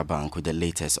of Data Bank with the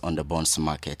latest on the bonds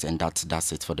market. And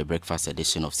that's it for the breakfast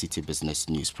edition of Citi Business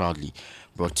News, proudly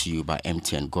brought to you by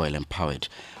MTN Goil, empowered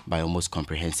by our most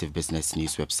comprehensive business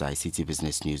news website,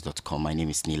 citybusinessnews.com. My name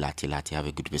is Neela Tilati. Have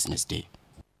a good business day.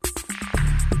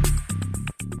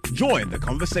 Join the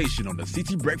conversation on the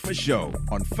Citi Breakfast Show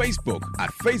on Facebook at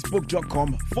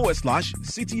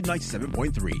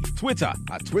facebook.com/Citi97.3, Twitter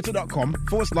at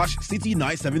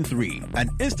twitter.com/Citi973, and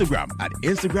Instagram at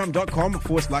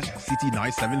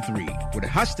instagram.com/Citi973 with the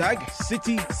hashtag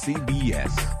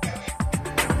CityCBS.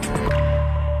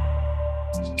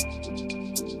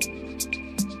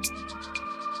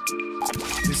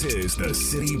 This is the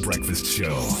Citi Breakfast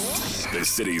Show, the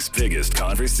city's biggest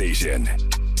conversation.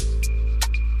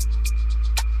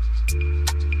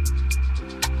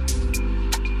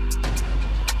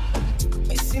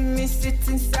 See me sit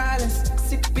in silence,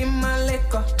 sipping my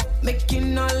liquor,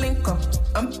 making no link up.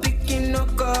 I'm picking no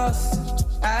course.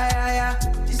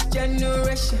 This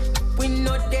generation, we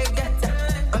know they got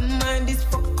that. Our mind is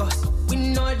focused, we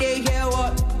know they hear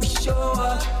what we show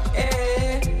up.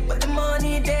 But the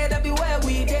money there, that be where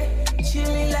we there.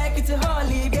 Chilling like it's a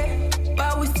holiday,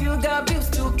 but we still got bills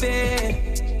to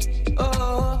pay.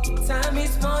 Oh, time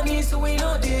is money, so we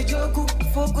know they joke.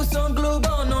 Focus on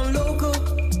global, non local.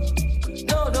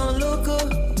 No, don't look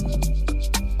up.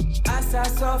 As I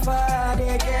suffer,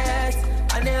 they get.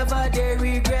 I never they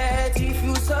regret. If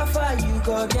you suffer, you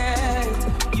go get.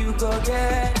 You go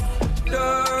get. Do,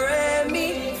 re,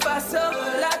 mi, fa, sol,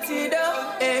 la, ti, do.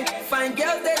 Fine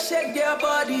girls, they shake their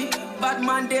body. Bad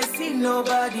man, they see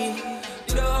nobody.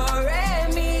 Do, re,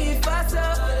 mi, fa,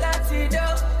 sol, la, ti, do.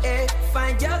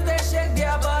 Fine girls, they shake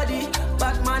their body.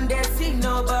 Bad man, they see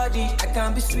nobody. I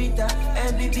can be sweeter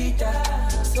and be bitter.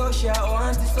 Social or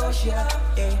antisocial,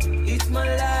 it's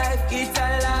my life, it's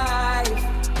alive.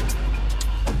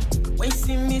 When you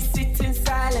see me sit in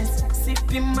silence,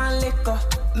 sipping my liquor,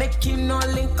 making no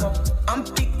link up, I'm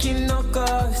picking no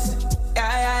girls.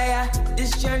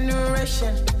 This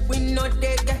generation, we know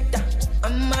they got that.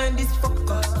 Our mind is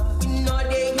focused, we know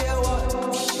they hear what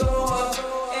we show up.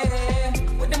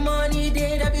 With the money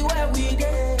there, that be where we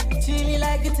there. Chilling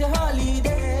like it's a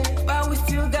holiday, but we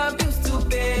still got bills to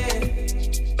pay.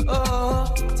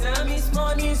 Oh, time is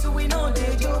money, so we know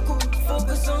they joke.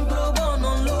 Focus on global,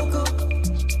 non local.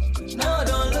 No,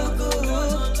 don't look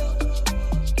good.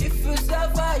 If you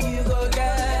suffer, you go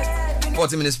get.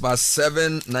 40 minutes past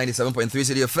 7, 97.3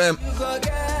 Citi FM.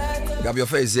 Gabby, your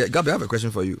face here. Gabby, I have a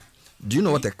question for you. Do you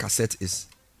know what a cassette is?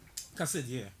 Cassette,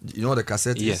 yeah. You know what a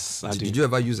cassette is? Yes, I do. Did you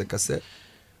ever use a cassette?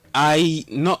 I,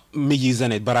 not me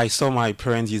using it, but I saw my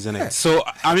parents using it. So,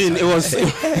 I mean, it was...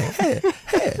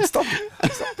 Stop.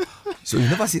 So you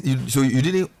never see, so you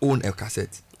didn't own a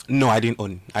cassette? No, I didn't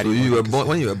own.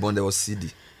 When you were born, there was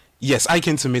CD. Yes, I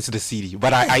came to meet the CD,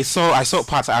 but I saw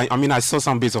parts. I saw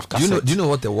some bits of cassette. Do you know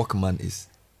what a Walkman is?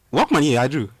 Walkman, yeah, I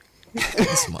do.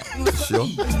 Yes, man. Sure?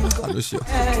 I'm not sure.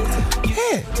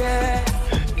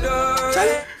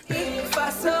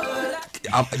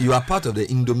 You are part of the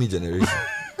Indomie generation.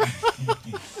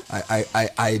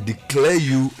 I declare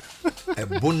you a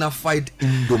bona fide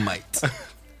Indomite.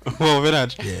 Oh,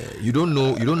 Bernard. Yeah, you don't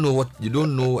know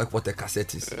what a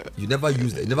cassette is. You never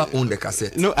used it. You never owned a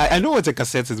cassette. No, I know what a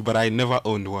cassette is, but I never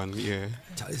owned one. Yeah,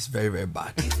 it's very, very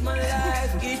bad.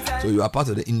 So you are part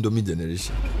of the Indomie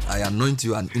generation. I anoint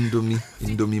you an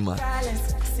Indomie man.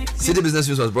 City Business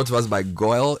News was brought to us by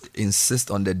Goyle. Insist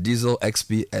on the Diesel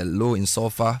XP, a low in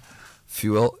sulfur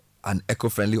fuel, an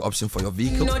eco-friendly option for your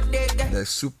vehicle. The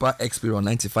Super XP on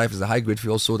 95 is a high-grade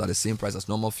fuel sold at the same price as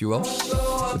normal fuel.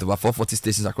 With over 440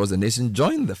 stations across the nation,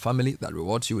 join the family that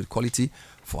rewards you with quality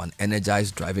for an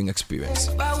energized driving experience.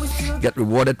 Get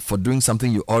rewarded for doing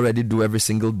something you already do every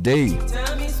single day.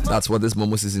 That's what this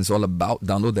Momo season is all about.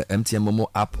 Download the MTN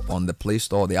Momo app on the Play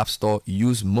Store or the App Store.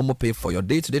 Use Momo Pay for your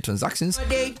day-to-day transactions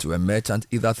to a merchant,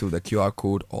 either through the QR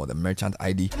code or the merchant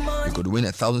ID. You could win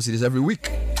 1,000 cedis every week.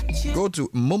 Go to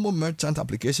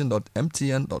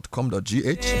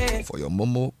momomerchantapplication.mtn.com.gh for your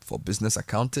Momo for Business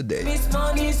account today.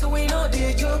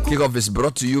 Kickoff is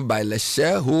brought to you by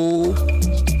Lesheho.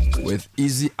 With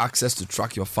easy access to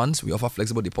track your funds, we offer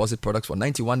flexible deposit products for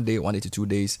 91 days, 182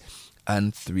 days,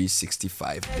 and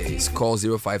 365 days. Call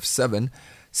 057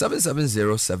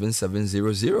 770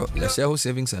 7700. Lesheho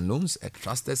Savings and Loans, a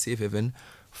trusted safe haven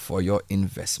for your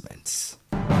investments.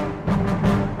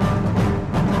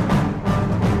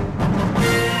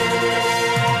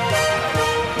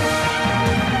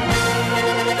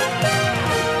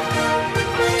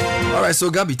 All right, so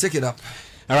Gabby, take it up.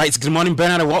 All right, good morning,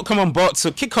 Bernard. Welcome on board.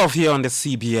 So, kick off here on the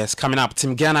CBS. Coming up,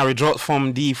 Team Ghana withdraw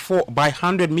from the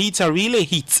 4x100 meter relay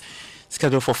heat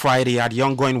scheduled for Friday at the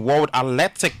ongoing World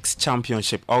Athletics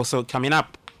Championship. Also coming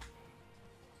up.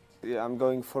 Yeah, I'm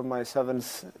going for my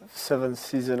seventh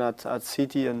season at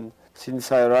Citi, and since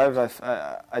I arrived,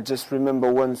 I just remember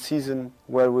one season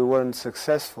where we weren't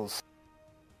successful.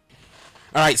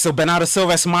 All right, so Bernardo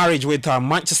Silva's marriage with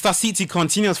Manchester City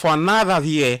continues for another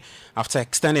year after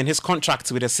extending his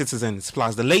contract with the Citizens,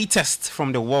 plus the latest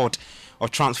from the world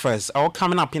of transfers, all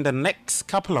coming up in the next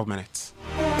couple of minutes.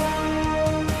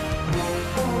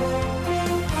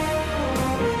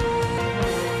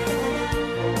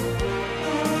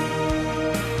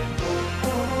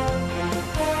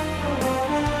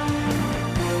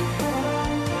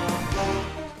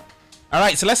 All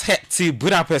right, so let's head to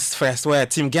Budapest first, where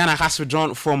Team Ghana has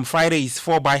withdrawn from Friday's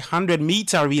 4x100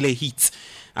 meter relay heat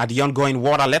at the ongoing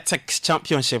World Athletics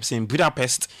Championships in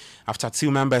Budapest after two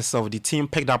members of the team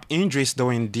picked up injuries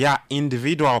during their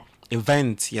individual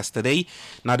event yesterday.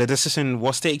 Now, the decision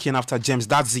was taken after James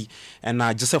Dadzi and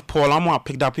Joseph Paul Amwa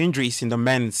picked up injuries in the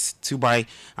men's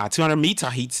 2x200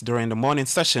 meter heat during the morning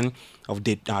session of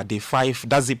day 5.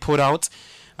 Dadzi pulled out.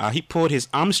 He pulled his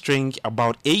hamstring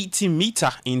about 80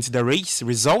 meters into the race,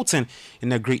 resulting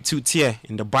in a grade 2 tear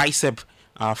in the bicep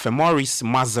femoris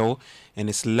muscle in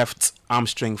his left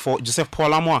hamstring. For Joseph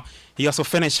Paul Amwa, he also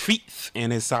finished 5th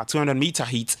in his 200 meter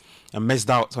heat and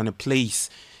missed out on a place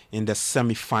in the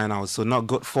semi-finals. So not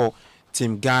good for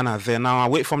Team Ghana there. Now,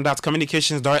 away from that,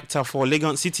 communications director for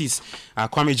Legon Cities,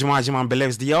 Kwame Jumajiman,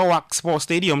 believes the Awak Sports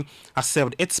Stadium has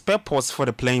served its purpose for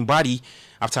the playing body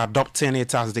after adopting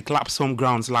it as the club's home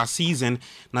grounds last season.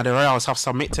 Now, the Royals have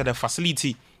submitted a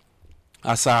facility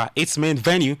as its main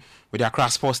venue with the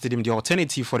Accra Sports Stadium, the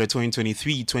alternative for the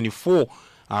 2023-24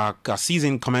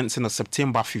 season commencing on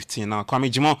September 15. Now,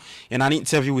 Kwame Jimo, in an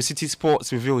interview with City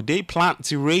Sports, revealed they plan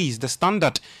to raise the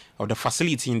standard of the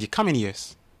facility in the coming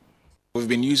years. We've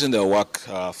been using the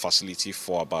WAC facility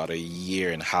for about a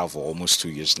year and a half or almost 2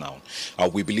 years now.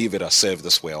 We believe it has served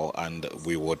us well, and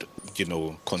we would,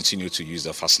 continue to use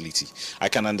the facility. I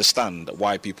can understand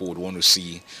why people would want to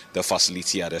see the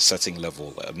facility at a certain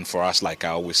level. And for us, like I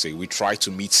always say, we try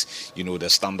to meet, the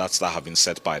standards that have been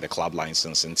set by the club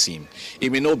licensing team.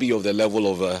 It may not be of the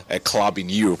level of a club in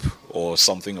Europe or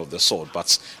something of the sort,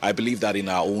 but I believe that in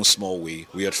our own small way,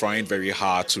 we are trying very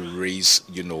hard to raise,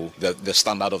 the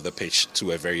standard of the pitch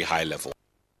to a very high level.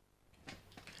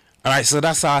 All right, so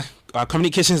that's our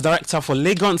communications director for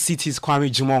Legon City's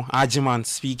Kwame Jumo Ajiman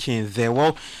speaking there.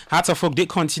 Well, Hearts of Oak did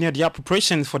continue their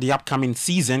preparations for the upcoming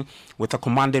season with a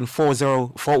commanding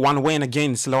 4-1 win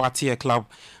against lower tier club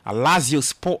Lazio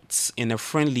Sports in a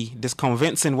friendly. This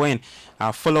convincing win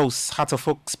follows Hearts of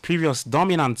Oak's previous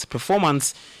dominant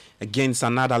performance against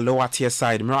another lower tier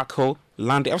side, Miracle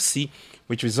Land FC,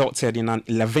 which resulted in an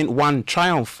 11-1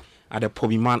 triumph at the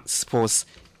Pobiman Sports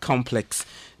Complex.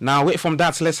 Now, away from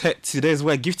that, let's head to this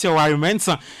where Gifty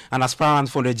Owari-Mensah, an aspirant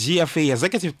for the GFA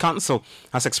Executive Council,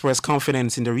 has expressed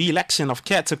confidence in the re-election of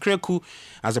Keto Kreku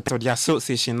as a part of the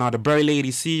association. Now, the Berry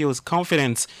Lady CEO's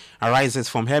confidence arises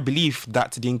from her belief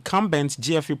that the incumbent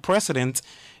GFA president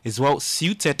is well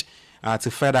suited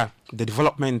to further the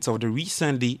development of the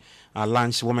recently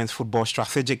launched women's football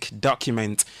strategic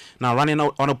document. Now, running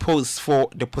out on a post for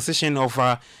the position of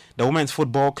the women's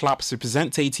football club's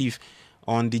representative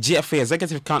on the GFA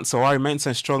Executive Council,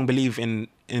 Owari-Mensah's strong belief in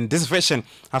this vision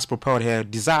has propelled her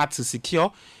desire to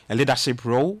secure a leadership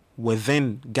role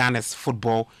within Ghana's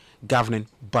football governing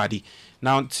body.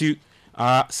 Now to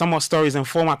some more stories. And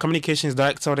former communications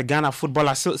director of the Ghana Football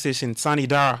Association, Sani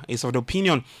Dara, is of the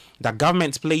opinion that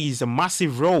government plays a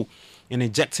massive role in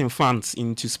injecting funds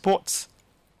into sports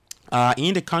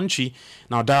in the country.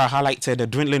 Now, Dara highlighted the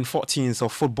dwindling fortunes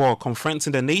of football,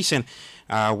 confronting the nation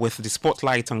with the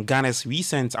spotlight on Ghana's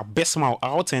recent abysmal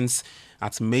outings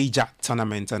at major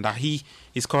tournaments, and that he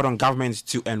is called on government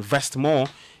to invest more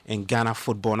in Ghana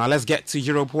football. Now, let's get to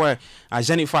Europe, where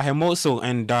Jennifer Hermoso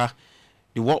and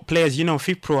the World Players Union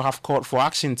FIFPro have called for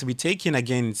action to be taken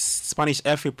against Spanish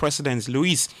FA President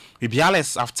Luis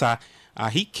Rubiales after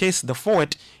he kissed the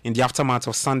forward in the aftermath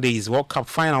of Sunday's World Cup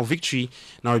final victory.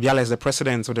 Now, Rubiales, the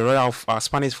president of the Royal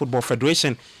Spanish Football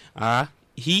Federation,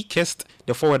 he kissed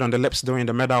the forward on the lips during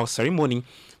the medal ceremony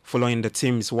following the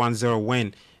team's 1-0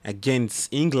 win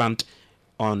against England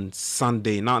on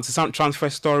Sunday. Now, to some transfer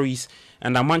stories,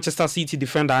 and Manchester City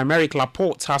defender Aymeric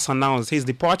Laporte has announced his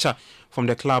departure from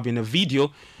the club in a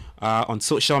video. On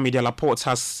social media, Laporte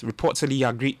has reportedly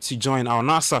agreed to join Al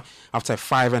Nassr after a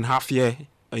 5.5 year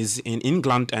is in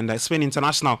England, and the Spain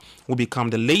international will become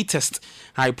the latest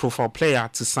high-profile player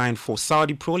to sign for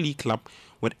Saudi Pro League club,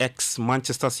 with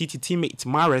ex-Manchester City teammate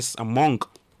Mahrez among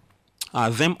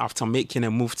them after making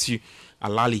a move to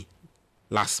Al Ahly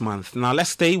last month. Now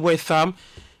let's stay with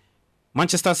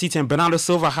Manchester City, and Bernardo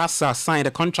Silva has signed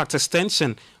a contract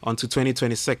extension until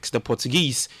 2026. The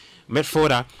Portuguese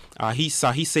midfielder, he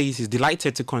says he's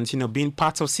delighted to continue being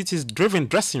part of City's driven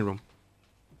dressing room.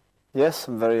 Yes,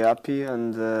 I'm very happy,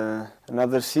 and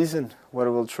another season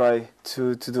where we'll try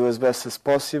to do as best as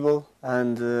possible,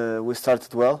 and we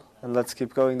started well, and let's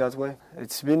keep going that way.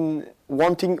 It's been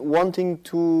wanting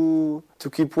to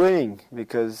keep winning,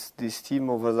 because this team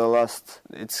over the last,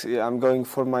 I'm going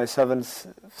for my seventh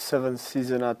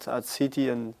season at Citi,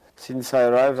 and since I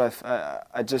arrived,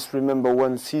 I just remember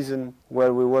one season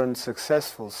where we weren't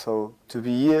successful. So to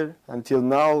be here until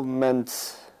now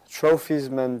meant trophies,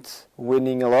 meant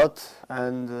winning a lot,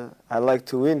 and I like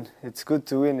to win. It's good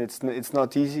to win. It's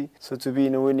not easy. So to be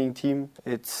in a winning team,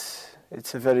 it's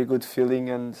a very good feeling,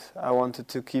 and I wanted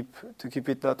to keep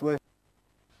it that way.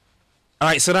 All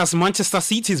right, so that's Manchester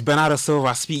City's Bernardo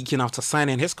Silva speaking after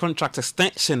signing his contract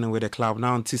extension with the club.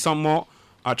 Now to some more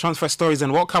transfer stories,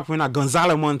 and World Cup winner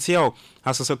Gonzalo Montiel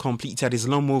has also completed his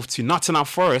loan move to Nottingham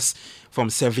Forest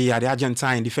from Sevilla. The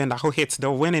Argentine defender who hit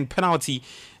the winning penalty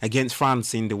against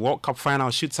France in the World Cup final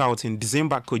shootout in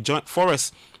December could join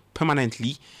Forest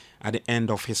permanently at the end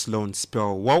of his loan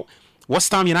spell. Well,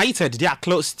 West Ham United, they are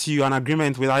close to an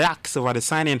agreement with Ajax over the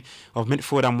signing of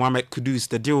midfielder Mohamed Kudus.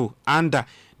 The deal under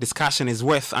discussion is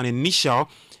worth an initial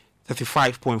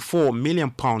 £35.4 million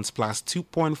plus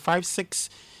 £2.56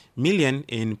 million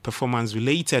in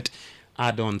performance-related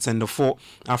add-ons. And the four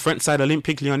French-side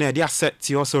Olympic Lyonnais, they are set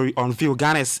to also unveil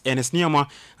Ghana's Ernest Nioma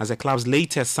as the club's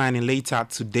latest signing later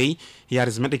today. He had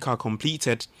his medical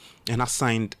completed and has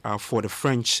signed for the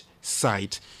French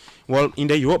side. Well, in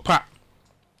the Europa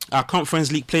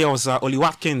Conference League playoffs, Oli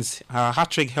Watkins'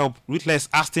 hat-trick helped ruthless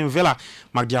Aston Villa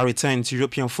mark their return to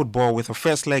European football with a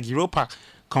first-leg Europa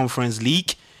Conference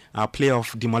League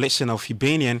playoff demolition of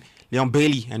Hibernian Leon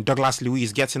Bailey and Douglas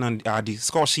Luiz getting on the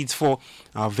score sheets for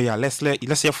Villa. Let's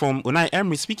hear from Unai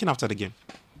Emery speaking after the game.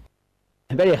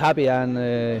 Very happy, and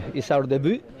it's our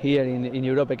debut here in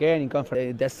Europe again in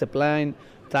conference. That's the plan,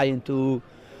 trying to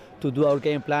do our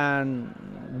game plan,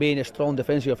 being strong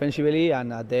offensively,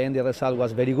 and at the end the result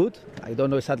was very good. I don't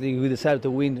know exactly we deserved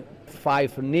to win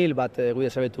 5-0, but we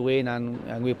deserved to win,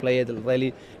 and we played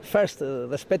really, first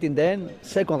respecting them,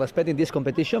 second respecting this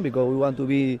competition, because we want to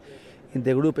be in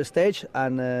the group stage,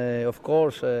 and of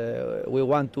course we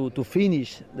want to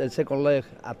finish the second leg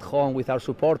at home with our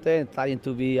supporters, trying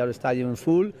to be our stadium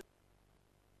full.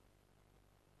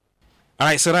 All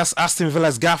right, so that's Aston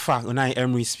Villa's gaffer, Unai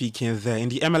Emery, speaking there. In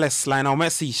the MLS, Lionel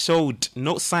Messi showed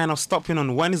no sign of stopping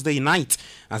on Wednesday night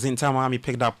as Inter Miami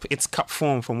picked up its cup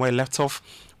form from where it left off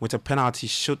with a penalty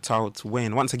shootout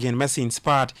win. Once again, Messi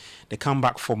inspired the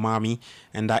comeback for Miami,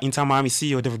 and Inter Miami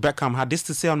CEO David Beckham had this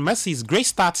to say on Messi's great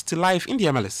start to life in the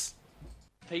MLS.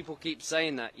 People keep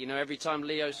saying that, every time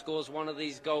Leo scores one of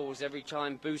these goals, every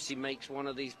time Boosie makes one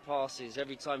of these passes,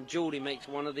 every time Geordie makes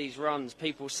one of these runs,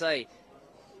 people say,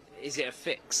 is it a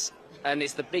fix? And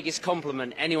it's the biggest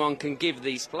compliment anyone can give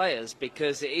these players,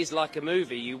 because it is like a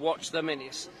movie. You watch them and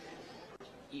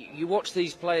you watch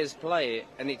these players play,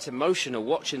 and it's emotional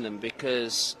watching them,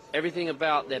 because everything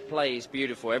about their play is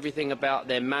beautiful, everything about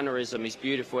their mannerism is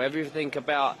beautiful, everything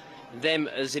about them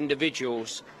as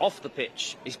individuals off the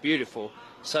pitch is beautiful.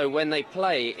 So when they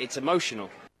play, it's emotional.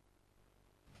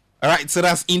 All right, so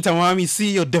that's Inter Miami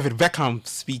CEO David Beckham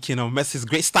speaking of Messi's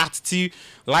great start to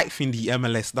life in the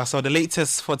MLS. That's all the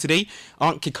latest for today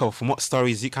on Kickoff. For more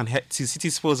stories, you can head to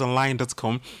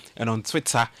citysportsonline.com and on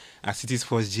Twitter at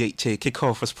citysportsgha.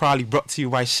 Kickoff was proudly brought to you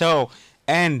by Shell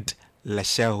and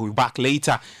Lachelle. We'll be back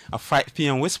later at 5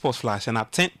 p.m. with Sports Flash and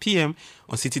at 10 p.m.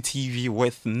 on City TV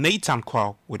with Nathan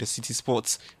Kwao with the City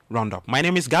Sports Roundup. My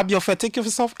name is Gabi Ofe. Take care of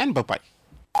yourself and bye-bye.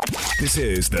 This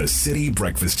is the City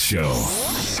Breakfast Show,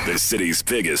 the city's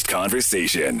biggest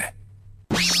conversation.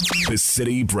 The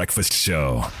City Breakfast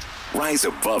Show. Rise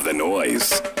above the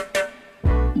noise.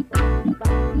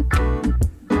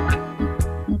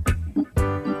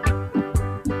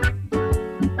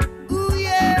 Ooh,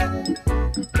 yeah.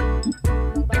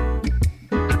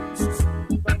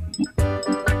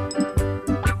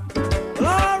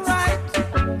 All right,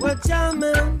 we're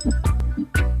jamming.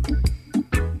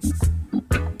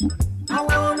 I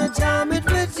wanna jam it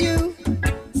with you.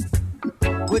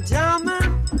 We're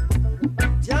jamming,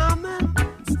 jamming,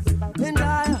 and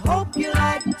I hope you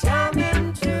like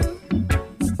jamming too.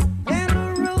 And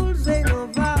the rules ain't no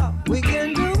vow, we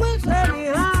can do it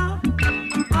anyhow.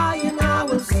 I and I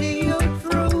will see you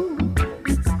through.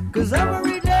 'Cause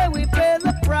every day we pay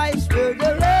the price with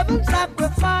the love and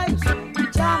sacrifice.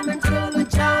 Jamming till the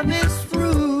jam is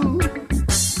through.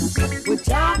 We're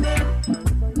jamming.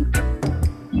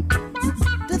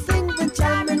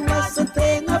 Jamming was a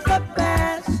thing of the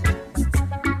past.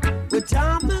 We're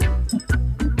jamming,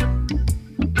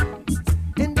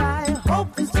 and I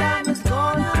hope this jam is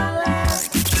gonna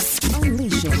last.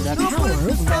 Unleashing the power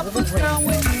of relevant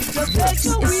radio. This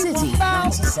is City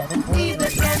 97.3. Neither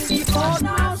can be born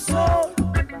our soul.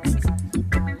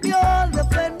 We all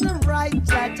defend the right.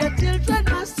 That the children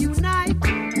must unite.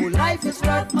 Oh, life is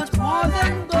worth much more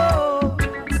than gold.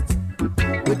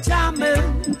 We're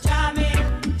jamming, jamming.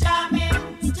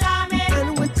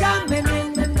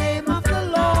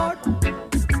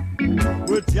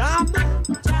 We're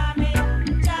jamming,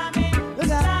 jamming, jamming,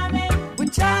 jamming. We're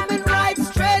jamming right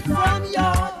straight from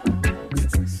your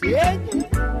singing.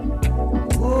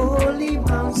 Holy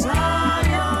Mount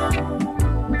Zion,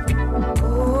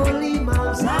 Holy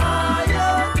Mount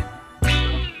Zion,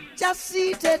 just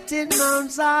seated in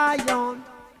Mount Zion,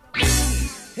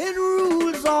 it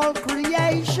rules all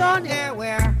creation. Yeah,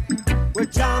 we're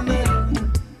jamming,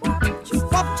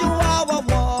 up to our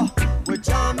war. We're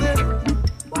jamming.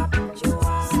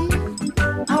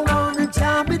 I wanna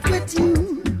jam it with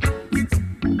you.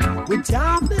 We're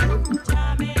jamming,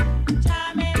 jamming,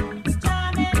 jamming,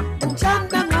 jamming. And John,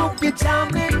 hope you're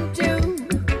jamming too.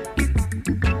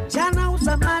 John knows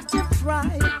I might have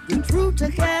tried. The truth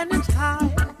again is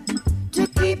high to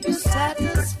keep you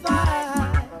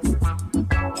satisfied.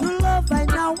 True love I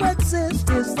know exists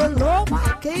is the love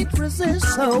I can't resist.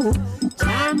 So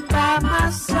jam by my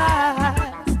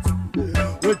side.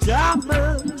 We're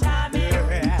jamming,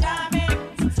 jamming,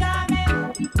 jamming,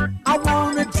 jamming. I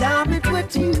wanna jam it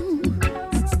with you.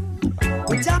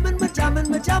 We're jamming, we're jamming,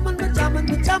 we're jamming, we're jamming,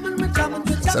 we're jamming, we're jamming,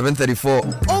 we're jamming. 7:34.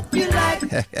 Hope you like.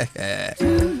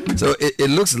 So it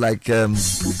looks like We're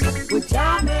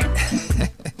jamming.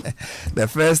 the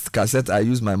first cassette I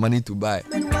used my money to buy.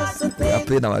 We are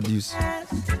playing our dues.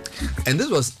 And this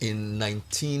was in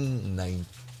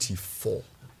 1994.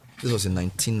 This was in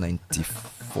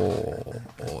 1994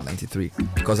 or 93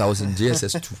 because I was in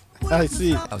JSS 2. I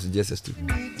see. I was in JSS 2.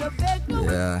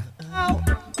 Yeah.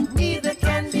 Neither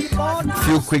can be born.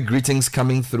 Few quick greetings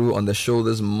coming through on the show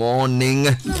this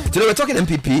morning. Today we're talking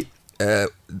MPP.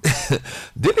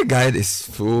 Daily Guide is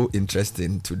so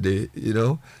interesting today. You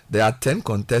know, there are 10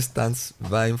 contestants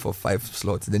vying for 5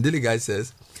 slots. The Daily Guide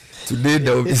says today,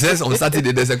 it says on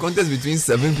Saturday there's a contest between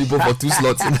 7 people for 2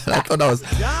 slots. And I thought that was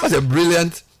such a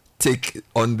brilliant take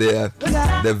on the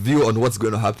view on what's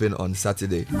going to happen on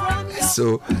Saturday.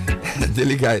 So,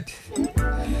 Daily Guide.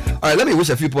 All right, let me wish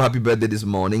a few people happy birthday this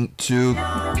morning to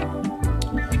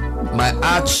my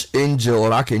archangel,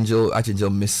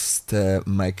 Mr.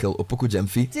 Michael Opoku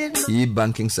Jemfi,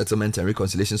 e-banking settlement and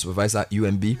reconciliation supervisor,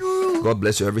 UMB. God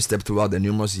bless you every step throughout the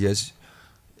numerous years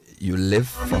you live,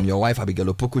 from your wife Abigail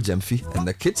Opoku Jemfi and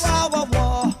the kids. So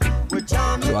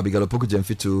Abigail Opoku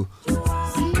Jemfi to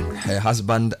her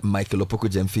husband Michael Opoku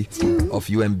Jemfi of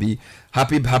UMB.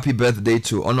 Happy birthday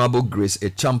to Honorable Grace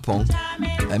Echampong,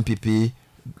 MPP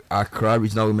Accra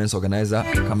Regional Women's Organizer,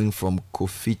 coming from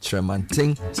Kofi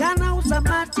Tremanting.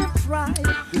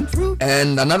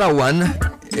 And another one,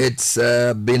 it's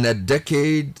been a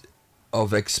decade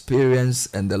of experience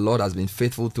and the Lord has been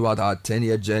faithful throughout our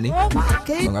 10-year journey.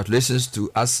 Congratulations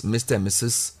to us, Mr. and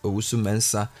Mrs. Owusu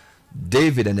Mensah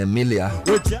David and Emilia,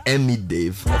 Emmy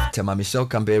Dave of Tema Michelle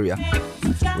Camp area.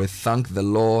 We thank the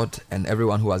Lord and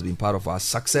everyone who has been part of our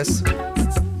success.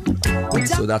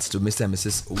 So that's to Mr. and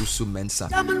Mrs. Usu Mensa.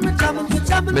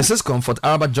 Mrs. Comfort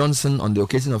Arba Johnson, on the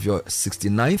occasion of your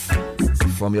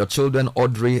 69th, from your children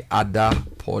Audrey, Ada,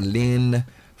 Pauline,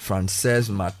 Frances,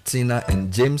 Martina,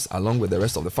 and James, along with the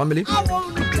rest of the family.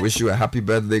 Wish you a happy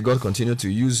birthday. God continue to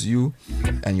use you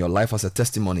and your life as a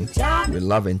testimony. We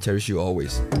love and cherish you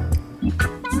always.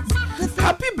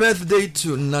 Happy birthday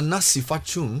to Nana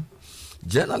Sifachum,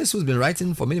 journalist who's been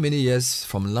writing for many years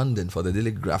from London for the Daily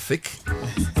Graphic.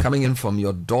 Coming in from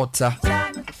your daughter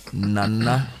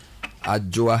Nana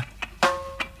Ajoa.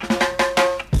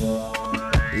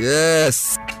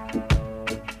 Yes.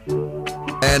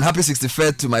 And happy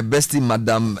 65th to my bestie,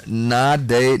 Madam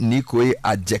Nade Nikwe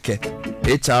Ajeke,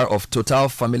 HR of Total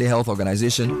Family Health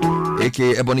Organization,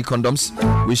 aka Ebony Condoms.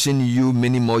 Wishing you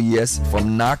many more years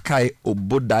from Nakai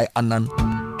Obodai Anan.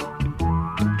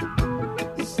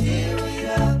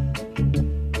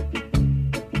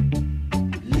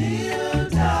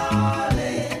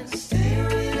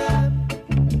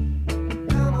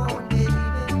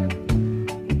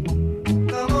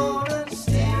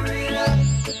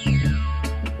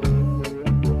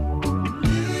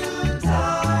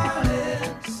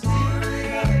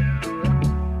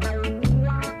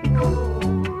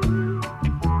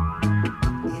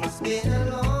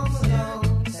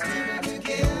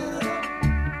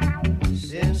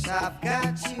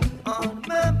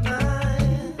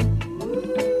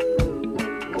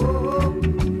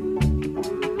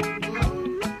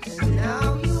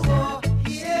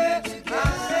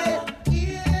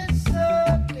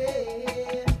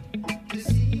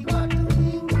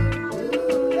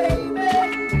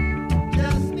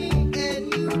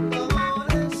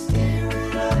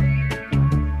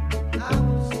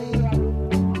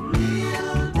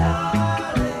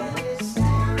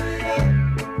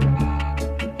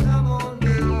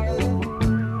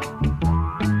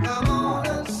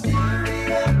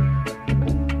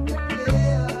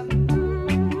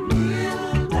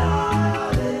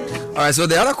 Alright, so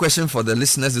the other question for the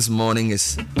listeners this morning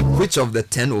is, which of the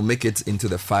 10 will make it into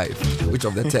the 5? Which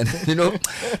of the 10? You know,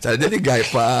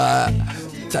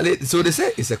 Charlie, so they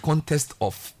say it's a contest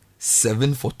of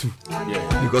 7 for 2.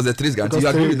 Yeah. Because the 3 is guaranteed. You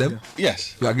agree with them?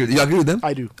 Yes. You agree with them?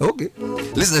 I do. Okay.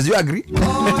 Listeners, you agree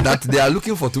that they are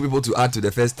looking for 2 people to add to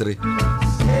the first 3?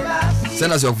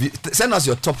 Send us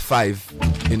your top 5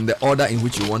 in the order in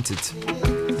which you want it.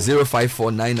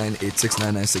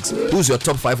 05499869996. Who's your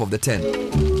top 5 of the 10?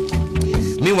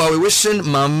 Meanwhile, we're wishing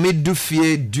Mamidou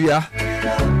Fie Duya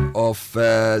of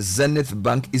Zenith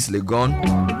Bank East Legon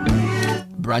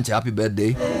branch a happy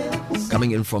birthday.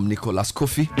 Coming in from Nicholas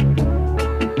Kofi.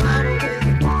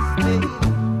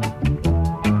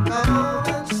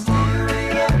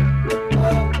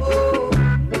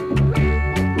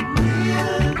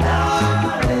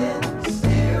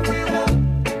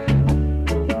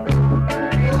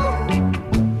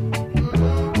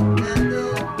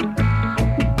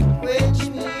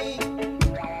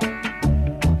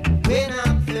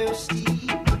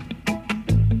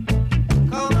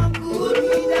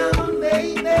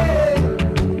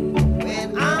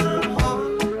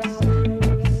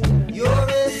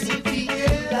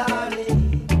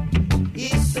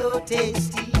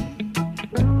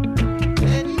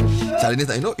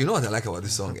 You know what I like about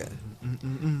this song?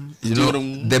 You know,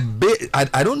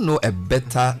 I don't know a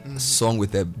better song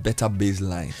with a better bass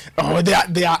line. Oh,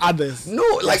 there are others. No,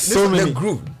 like so this the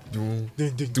groove.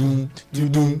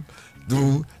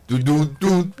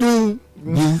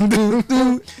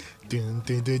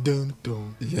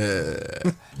 Yeah.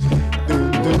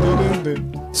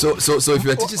 So if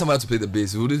you are teaching somebody to play the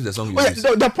bass, who is the song you use?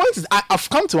 The point is, I've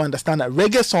come to understand that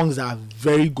reggae songs are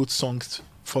very good songs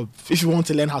for if you want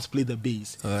to learn how to play the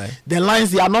bass. Right. The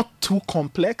lines, they are not too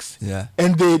complex,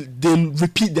 and they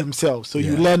repeat themselves, so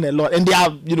you learn a lot, and they are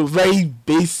very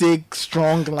basic,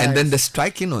 strong lines. And then the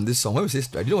striking on this song, when we say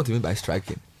strike, you know what I mean by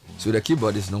striking? So the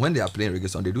keyboardists, when they are playing reggae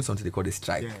song, they do something they call the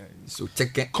strike. Yeah. So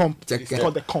check it. It's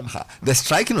called the comp. The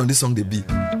striking on this song, they be.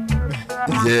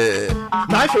 Yeah.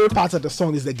 My favorite part of the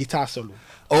song is the guitar solo.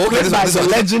 Oh, okay. This by the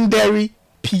legendary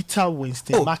Peter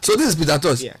Winston. Oh, so this is Peter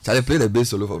Tosh. Yeah. Shall I play the bass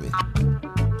solo for me?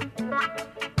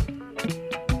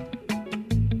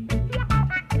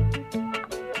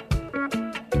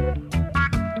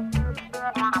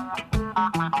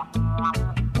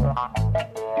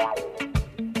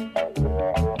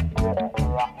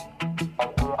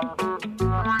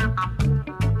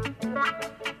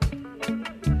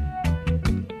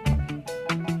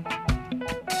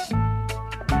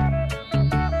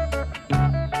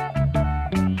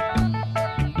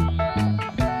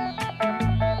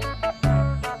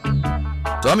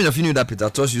 how many of you knew that Peter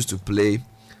Tosh used to play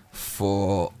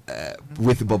for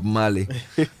with Bob Marley?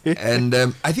 And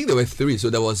I think there were 3. So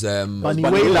there was Bunny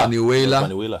Wailer.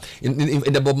 In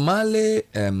the Bob Marley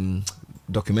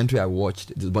documentary I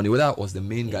watched, Bunny Wailer was the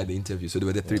main guy they interviewed. So there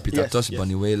were the 3: Peter Tosh,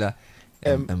 Bunny Wailer,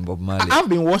 and Bob Marley. I've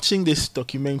been watching this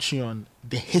documentary on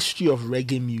the history of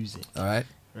reggae music. All right.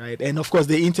 Right, and of course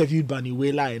they interviewed Bunny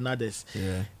Wailer and others.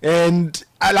 Yeah. And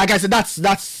like I said, that's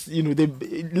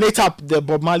later the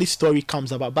Bob Marley story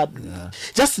comes about. But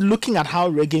just looking at how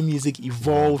reggae music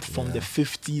evolved from the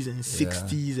 50s and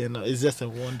 60s, and it's just a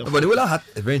wonderful. Bunny Wailer had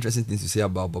a very interesting thing to say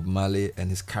about Bob Marley and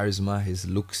his charisma, his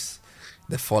looks,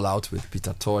 the fallout with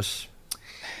Peter Tosh,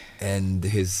 and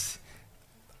his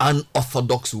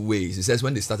unorthodox ways. He says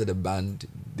when they started the band,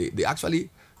 they actually,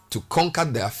 to conquer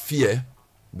their fear,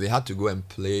 they had to go and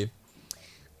play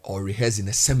or rehearse in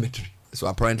a cemetery. So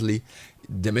apparently,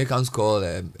 the Americans call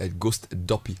a ghost a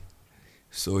doppy.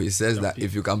 So he says that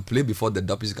if you can play before the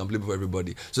doppies, you can play before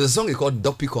everybody. So the song is called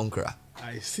Doppy Conqueror.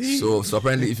 I see. So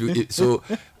apparently,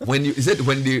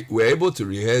 when they were able to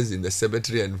rehearse in the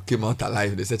cemetery and came out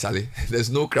alive, they said, "Charlie, there's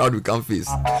no crowd we can't face."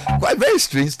 Quite very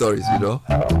strange stories, So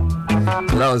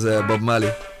that was Bob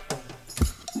Marley.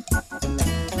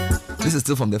 This is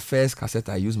still from the first cassette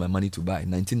I used my money to buy,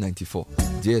 1994,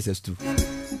 JSS2.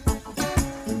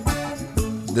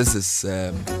 This is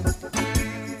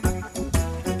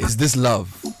This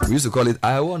Love? We used to call it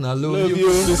I Wanna Love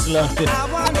You. This Love. I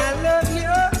wanna love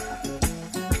you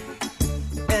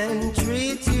and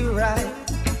treat you right.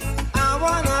 I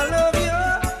wanna love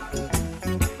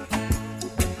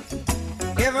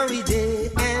you every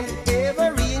day and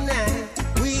every night.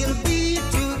 We'll be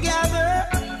together.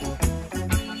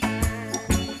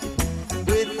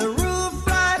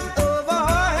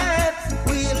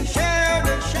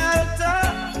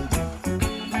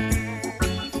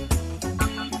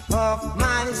 Of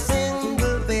my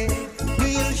single bed,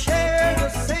 we'll share the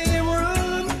same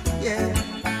room, yeah.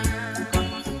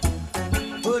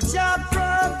 Put your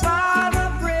provide a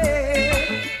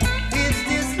bread. It's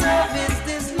this love, it's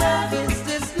this love, it's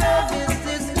this love, it's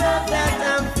this love that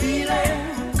I'm feeling.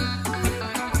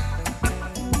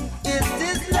 It's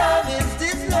this love, it's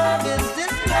this love, it's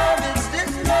this love, it's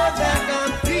this love that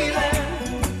I'm feeling.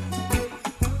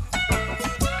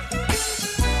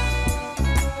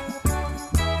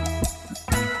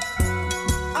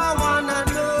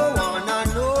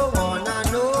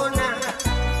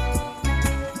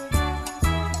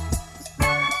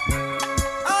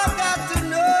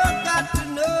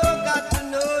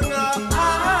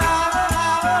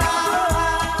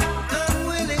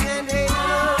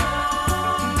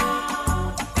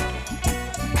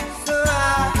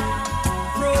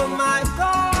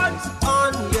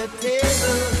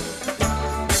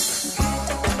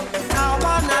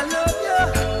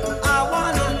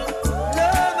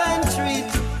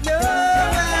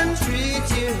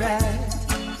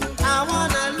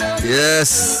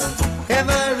 Yes.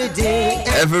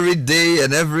 Every day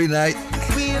and every night.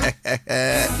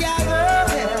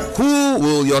 Who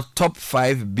will your top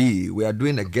 5 be? We are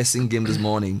doing a guessing game this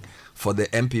morning for the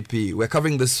MPP. We're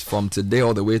covering this from today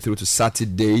all the way through to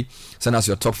Saturday. Send us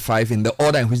your top 5 in the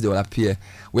order in which they will appear.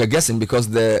 We are guessing because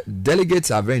the delegates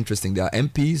are very interesting. They are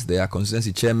MPs, they are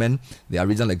constituency chairmen, they are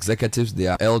regional executives, they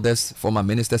are elders, former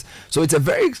ministers. So it's a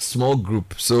very small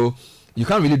group. So you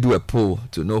can't really do a poll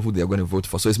to know who they are going to vote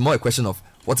for. So it's more a question of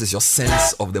what is your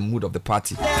sense of the mood of the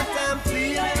party.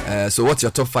 So what's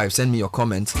your top 5? Send me your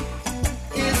comment.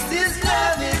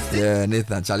 Yeah,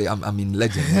 Nathan, Charlie, I'm in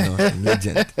Legend. In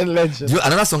Legend. Legend.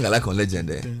 Another song I like on Legend.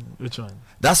 Which one?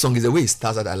 That song is the way it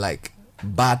starts that I like.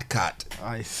 Bad Cat.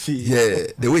 I see. Yeah,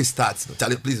 the way it starts.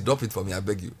 Charlie, please drop it for me, I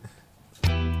beg you.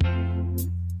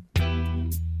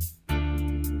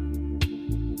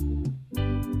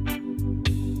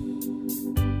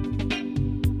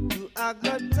 I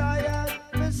got tired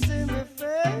of seeing my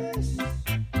face.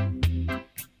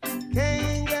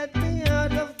 Can't get me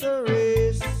out of the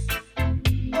race.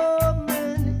 Oh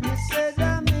man, you said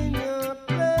I'm in your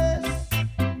place.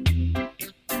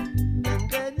 And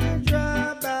then you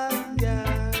draw back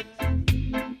yard.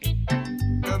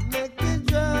 I make you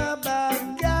draw back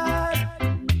yard.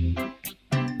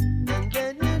 And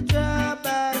then you draw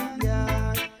back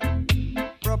yard.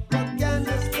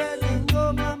 Propaganda spreading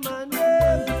over my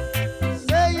name.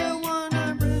 Say you wanna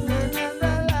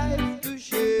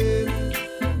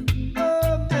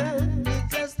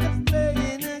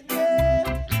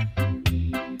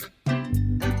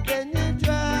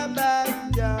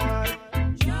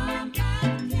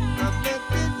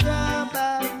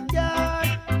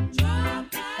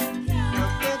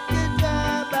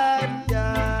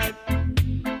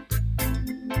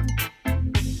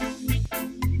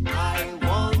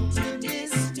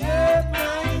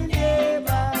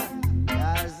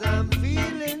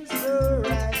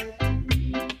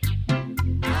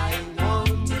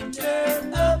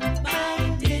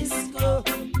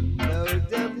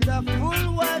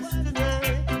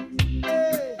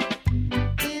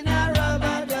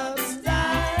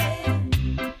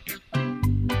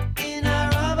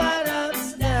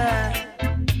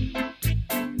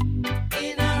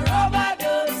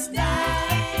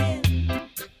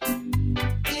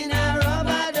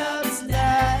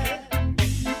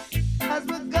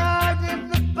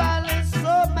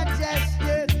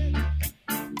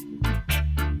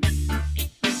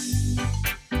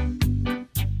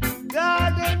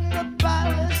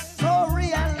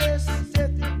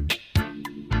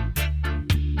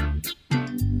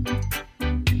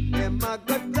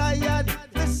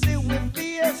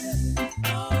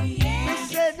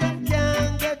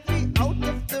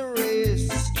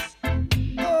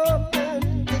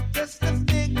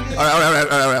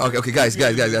Okay, guys.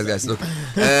 Look,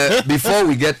 before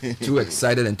we get too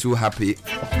excited and too happy,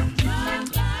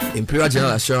 Imperial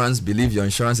General Assurance believe your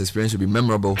insurance experience will be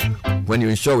memorable. When you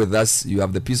insure with us, you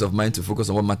have the peace of mind to focus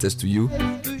on what matters to you,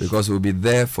 because we'll be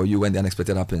there for you when the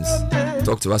unexpected happens.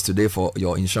 Talk to us today for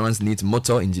your insurance needs: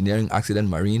 motor, engineering, accident,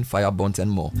 marine, fire, bonds,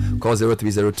 and more. Call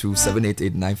 0302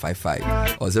 788 955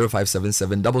 or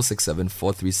 0577 667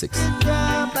 436.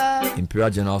 Imperial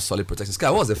General Solid Protection. Sky,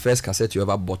 what was the first cassette you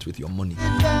ever bought with your money?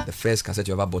 The first cassette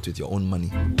you ever bought with your own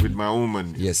money? With my own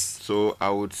money? Yes. So I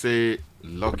would say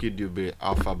Lucky Dube,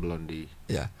 Alpha Blondie.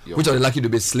 Yeah. Which of the Lucky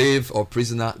Dube, slave or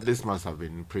prisoner? This must have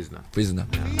been prisoner. Prisoner.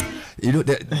 Yeah. You know,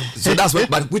 so that's what.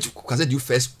 But which cassette do you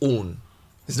first own?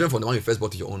 It's different from the one you first bought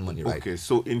with your own money, right? Okay,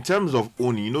 so in terms of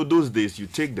owning, you know, those days you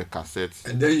take the cassettes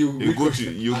and then you go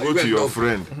to your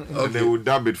friend and they will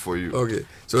dab it for you. Okay,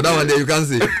 so that one there you can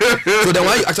see. So the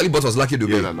one you actually bought was Lucky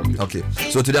Dube. Yeah, Lucky. Okay,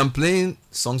 so today I'm playing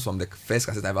songs from the first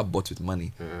cassette I ever bought with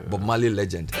money. Bob Marley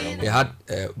Legend. It had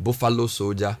Buffalo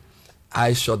Soldier,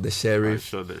 I Shot the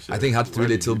Sheriff. I think it had Three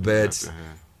Little Birds.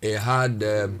 It had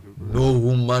No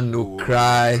Woman, No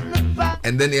Cry,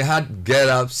 and then it had Get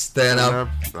Up, Stand Up,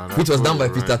 which was done by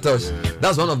Peter Tosh.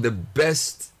 That's one of the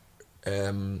best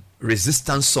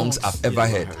resistance songs I've ever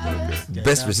heard.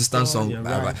 Best resistance song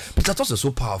ever. Peter Tosh was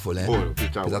so powerful, eh?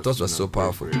 Peter Tosh was so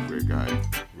powerful. Great guy.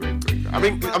 I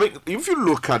mean, if you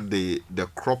look at the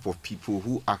crop of people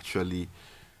who actually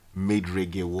made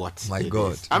reggae what my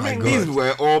God is. I mean, these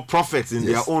were all prophets in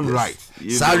their own right.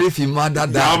 Sorry if you murder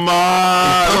that.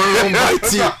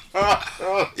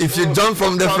 If you jump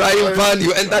from the frying pan,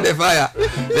 you enter the fire.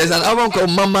 There's an album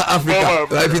called Mama Africa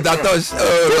by Peter Tosh.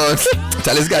 Oh Lord,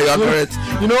 Charles guy, you are correct.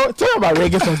 You know, talking about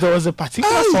reggae songs, there was a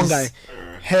particular song I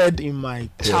heard in my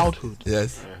childhood.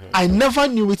 Yes. I never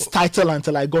knew its title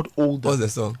until I got older. What's the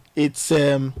song? It's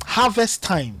Harvest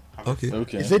Time. Okay.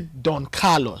 Is it Don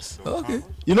Carlos? Okay.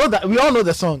 You know that we all know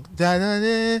the song. I never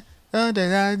knew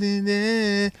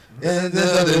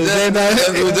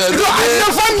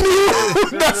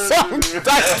the song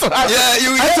title. I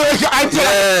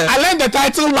learned the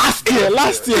title last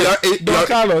year. Don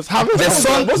Carlos. The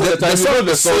song. The song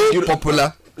is so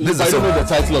popular. I don't know the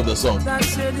title of the song.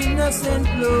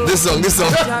 This song.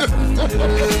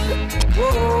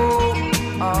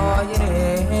 Oh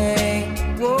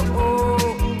yeah. Whoa.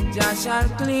 Just shall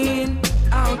clean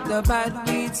out the bad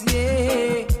weeds,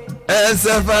 yeah. And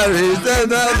separate the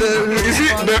You see,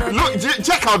 look,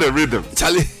 check out the rhythm,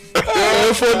 Charlie.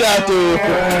 For that,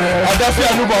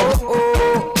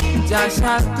 just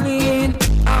shall clean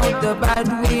out the bad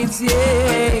weeds,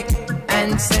 yeah.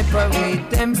 And separate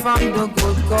them from the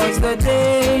good, cause the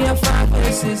day of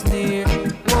harvest is near.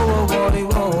 Whoa.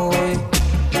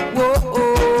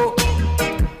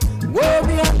 Woe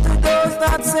be unto those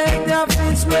that say their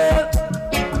feet well,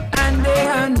 and they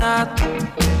are not.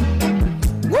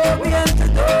 Woe be unto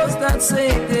those that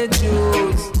say they're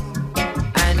Jews,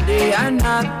 and they are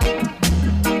not.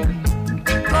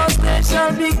 Cause they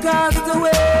shall be cast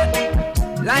away,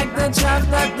 like the chaff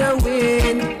that the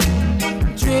wind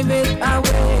driven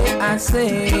away. I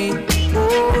say, oh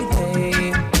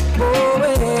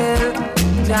well,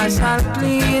 Jah shall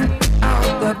clean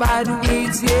out the bad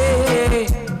weeds, yeah.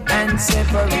 And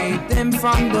separate them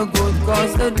from the good,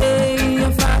 cause the day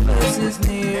of harvest is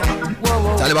near.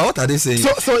 Whoa. Taliban, what are they saying?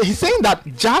 So he's saying that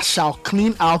Jah shall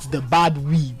clean out the bad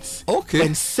weeds,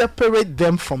 and separate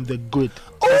them from the good,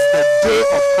 because the day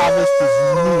of harvest is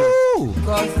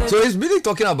near. So he's really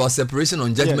talking about separation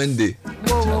on Judgment Day.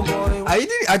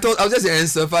 I thought I was just saying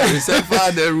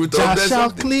separate the root of Jah the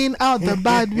shall clean out the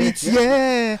bad weeds,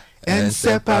 yeah, and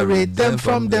separate them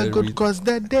from the good, cause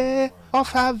the day of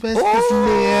harvest is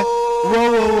near.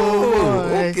 Whoa.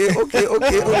 Okay.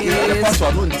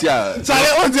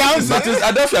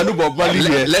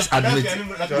 Let's admit,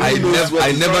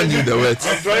 I never knew the words.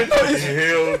 I'm trying to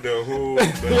inhale the whole.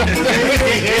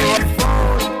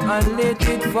 And let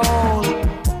it fall.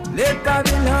 Let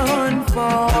Babylon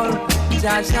fall.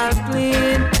 Jah shall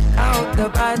clean out the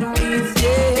bad weeds,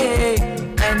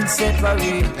 yeah, and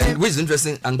separate. And which is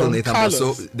interesting, Uncle Nathan.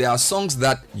 So there are songs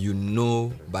that you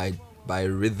know by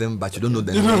rhythm, but you don't know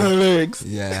the lyrics.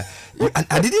 Yeah, and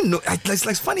I didn't know. It's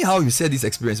like funny how you said this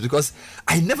experience, because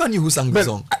I never knew who sang the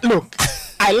song. Look,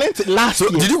 I learned it last year.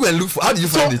 Did you go and look for? How did you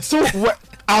find it? So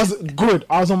I was good.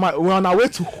 We're on our way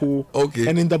to Ho. Okay.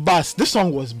 And in the bus, this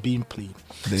song was being played.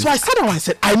 So I sat down and I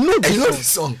said, I know this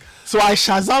song. So I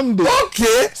Shazammed it.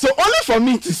 Okay. So only for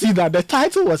me to see that the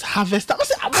title was Harvest. I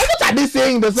was like, what are they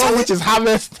saying? The song which is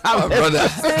Harvest. Oh, brother.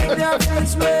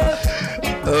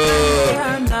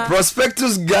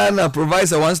 Prospectus Ghana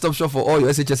provides a one-stop shop for all your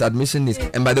SHS admission needs.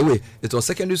 And by the way, it was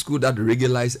secondary school that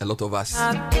regularized a lot of us.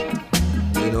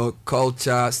 You know,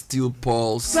 culture, steel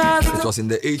pulse. It was in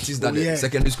the 80s that the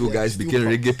secondary school guys became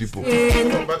reggae people.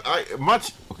 But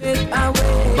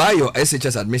Buy your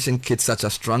SHS admission kits such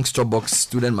as trunks, chop box,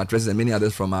 student mattresses, and many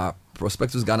others from our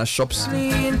Prospectus Ghana shops.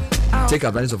 Take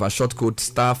advantage of our short code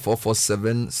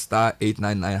 *447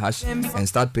 *899 hash and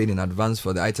start paying in advance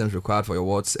for the items required for your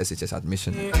wards SHS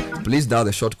admission. Please dial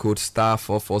the short code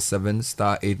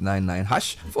 *447 *899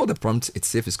 hash for the prompt. It's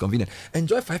safe, it's convenient.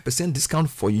 Enjoy 5%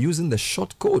 discount for using the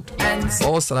short code.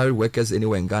 All salaried workers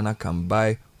anywhere in Ghana can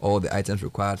buy all the items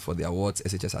required for the awards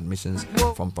SHS admissions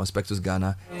from Prospectus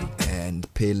Ghana and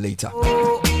pay later.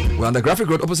 We're on the Graphic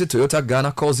Road opposite Toyota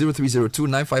Ghana. Call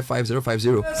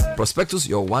 0302-955-050. Prospectus,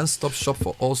 your one-stop shop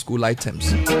for all school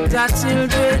items. And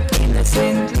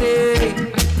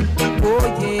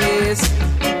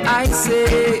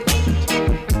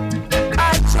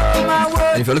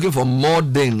if you're looking for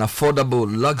modern, affordable,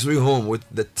 luxury home with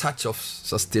the touch of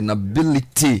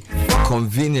sustainability,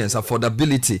 convenience,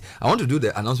 affordability, I want to do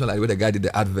the announcement like where the guy did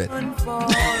the advert.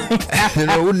 You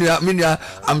know,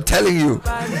 I'm telling you,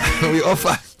 we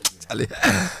offer.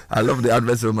 I love the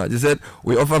advert so much. He said,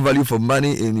 we offer value for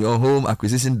money in your home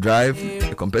acquisition drive,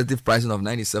 a competitive pricing of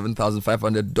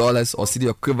 $97,500 or city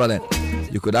equivalent.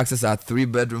 You could access our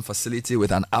 3-bedroom facility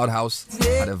with an outhouse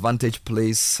at a vantage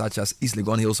place such as East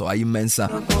Legon Hills or Ayi Mensa.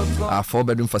 Our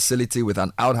 4-bedroom facility with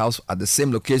an outhouse at the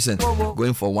same location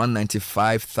going for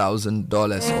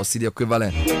 $195,000 or city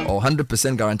equivalent, or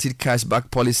 100% guaranteed cash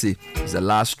back policy is the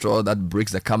last straw that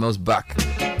breaks the camel's back.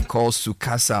 Call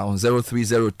Sukasa on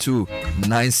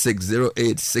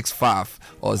 0302-960865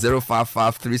 or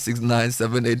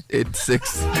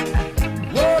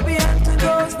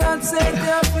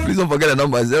 055-369-7886. Please don't forget the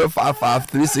number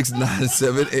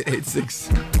 055-369-7886.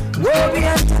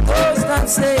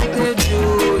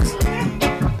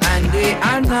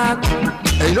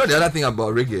 And you know the other thing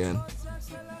about reggae?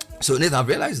 So Nathan, I've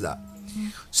realized that.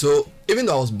 So even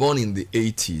though I was born in the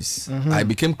 80s, I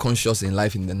became conscious in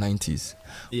life in the 90s.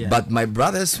 Yeah. But my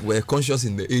brothers were conscious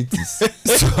in the 80s.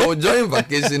 So during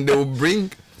vacation, they will bring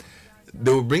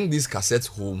these cassettes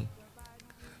home.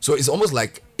 So it's almost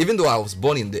like, even though I was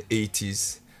born in the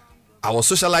 80s, I was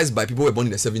socialized by people who were born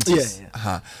in the 70s.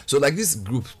 So like this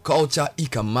group, Culture,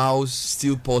 Ika Mouse,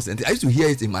 Steel Pulse, and I used to hear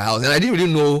it in my house, and I didn't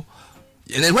really know.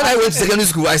 And then when I went to secondary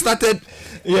school, I started,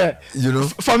 you know.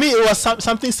 For me, it was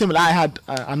something similar. I had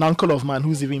an uncle of mine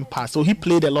who's even passed. So he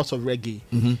played a lot of reggae.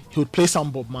 He would play some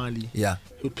Bob Marley. Yeah.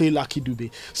 He would play Lucky Dube.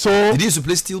 So did he used to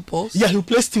play Steel Pulse? Yeah, he would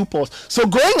play Steel Pulse. So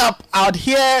growing up, I would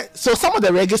hear. So some of the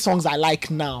reggae songs I like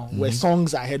now were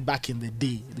songs I heard back in the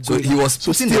day. So he was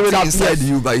putting the thing inside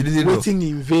you, but you didn't know. Waiting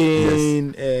in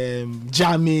Vain,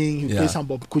 Jamming. He would play some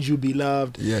Bob Could You Be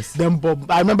Loved? Yes. Then Bob.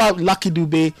 I remember Lucky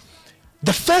Dube.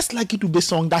 The first Lucky Dube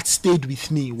song that stayed with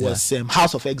me was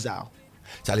House of Exile.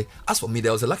 Charlie, as for me,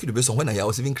 there was a Lucky Dube song when I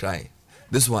was even crying.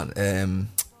 This one,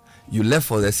 You Left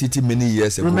for the City many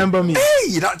years ago. Remember Me?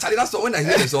 Hey, Charlie, that's when I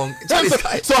hear the song.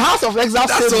 So House of Exile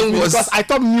stayed with me because I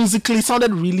thought musically it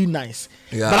sounded really nice.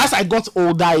 Yeah. But as I got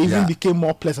older, it even became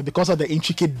more pleasant because of the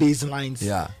intricate bass lines.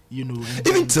 Yeah. You know.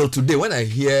 Even till today, when I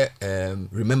hear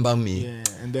Remember Me. Yeah.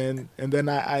 And then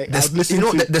I listen. You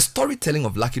know, the storytelling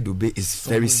of Lucky Dube is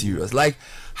very serious. Like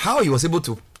how he was able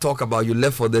to talk about you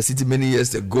left for the city many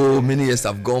years ago, many years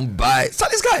have gone by. So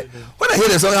this guy, when I hear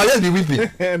the song, I'll just be weeping.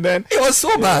 And then it was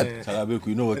so bad.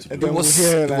 You know what to do. It was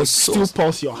so Still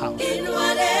Pulse Your House.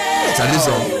 Charlie,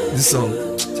 this song,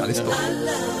 Charlie, stop.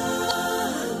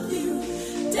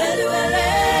 Tell you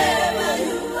wherever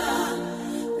you are,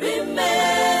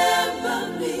 remember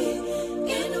me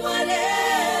in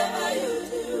whatever you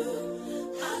do.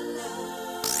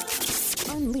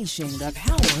 Unleashing the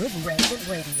power of Redwood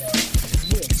Radio.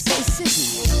 This is Citi.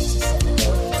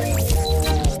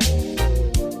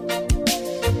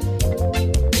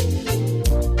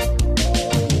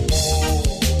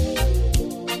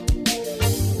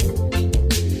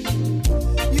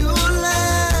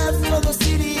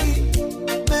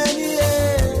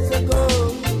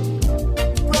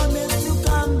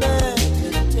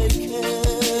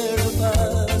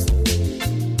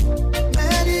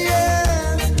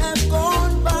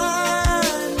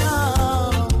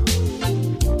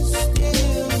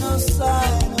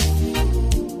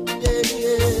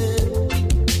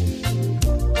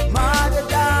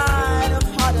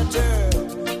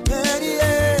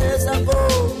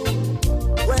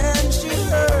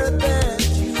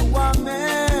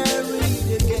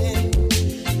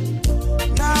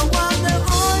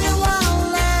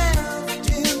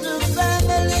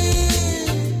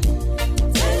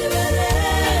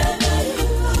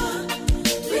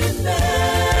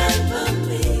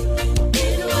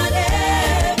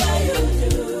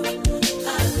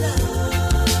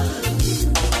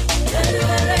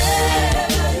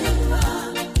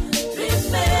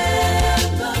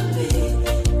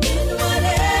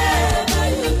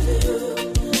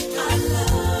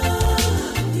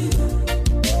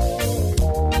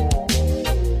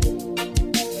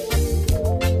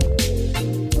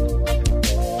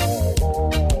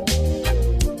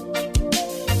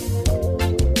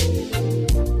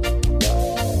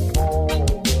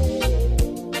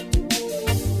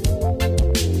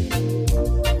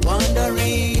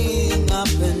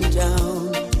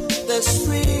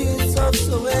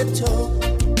 ghetto,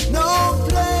 no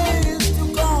place to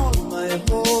call my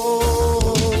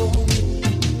home.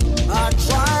 I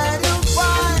tried to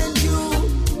find you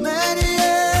many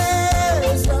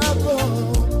years ago,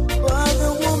 but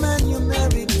the woman you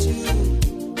married to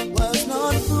was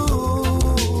not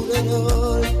good at all.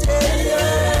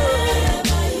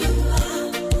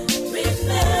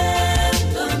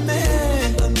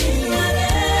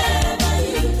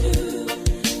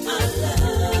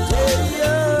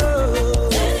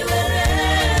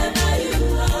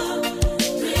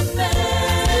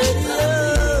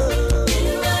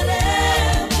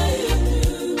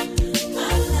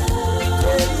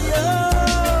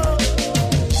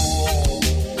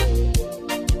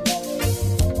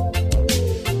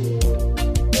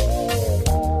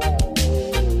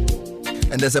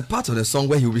 And there's a part of the song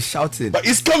where he'll be shouting. But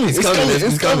it's coming. It's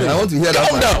coming. I want to hear that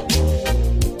Calm part. down.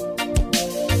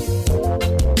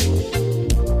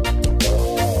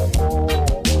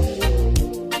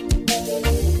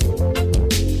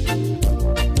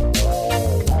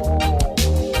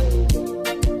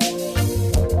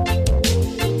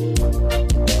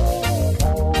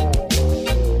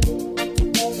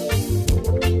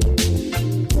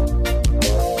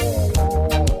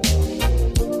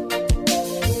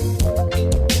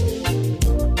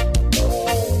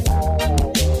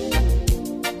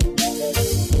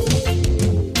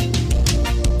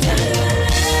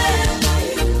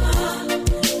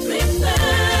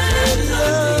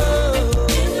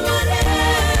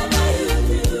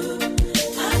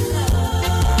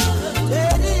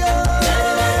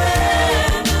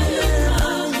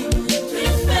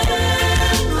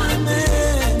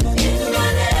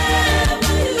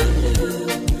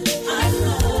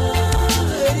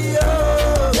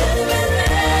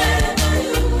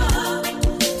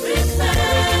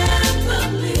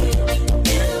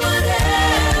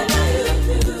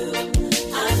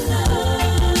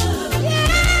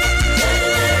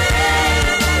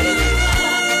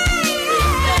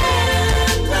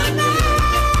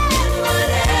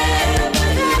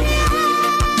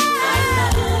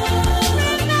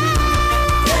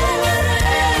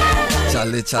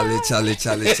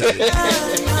 Charlie.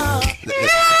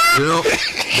 You know,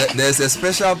 there's a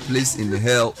special place in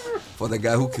hell for the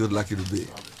guy who killed Lucky Dube.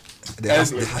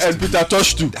 And Peter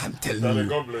Tosh too. I'm telling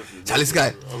you, Charlie's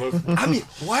guy. I mean,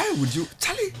 why would you,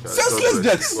 Charlie? Senseless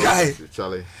death, guy.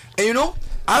 Charlie. And you know,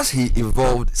 as he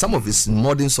evolved, some of his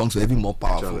modern songs were even more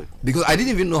powerful. Charlie. Because I didn't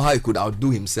even know how he could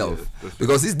outdo himself.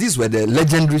 Because these were the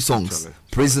legendary songs: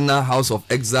 Prisoner, House of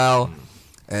Exile,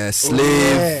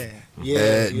 Slave.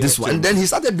 This one, and then he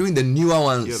started doing the newer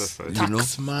ones. Yeah, that's right. You know,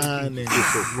 Taxman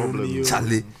and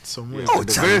Charlie.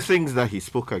 The very things that he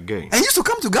spoke against. And he used to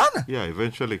come to Ghana. Yeah,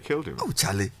 eventually killed him. Oh,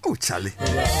 Charlie. But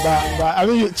I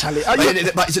mean, Charlie. But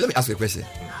let me ask you a question: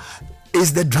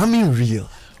 is the drumming real?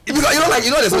 Because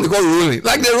there's something called rolling.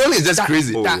 Like the rolling is just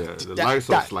crazy. The likes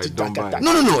of like Dumba.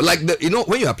 No. Like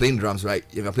when you are playing drums, right?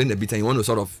 If you're playing the beat and you want to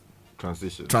sort of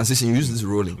transition, you use this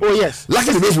rolling. Oh yes.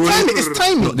 Lucky Dube's rolling. It's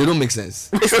timing. No, they don't make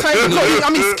sense. It's timing. I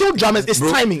mean, skilled drummers. It's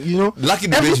timing. You know. Lucky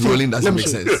Dube's rolling doesn't make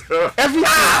sense. Everything.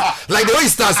 Like the way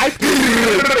it starts.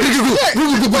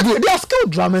 There are skilled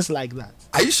drummers like that.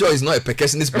 Are you sure it's not a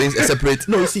percussionist playing a separate?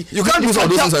 No, you see, you can't do some of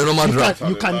those things on a normal drum.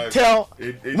 You can tell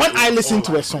when I listen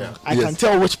to a song, I can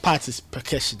tell which part is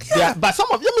percussion. Yeah, but some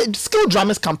of them skilled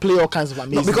drummers can play all kinds of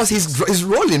amazing. No, because he's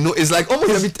rolling. No, it's like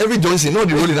almost every Johnson. No,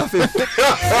 the rolling.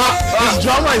 His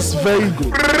drummer is very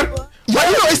good. But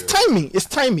you know, it's timing. It's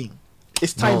timing.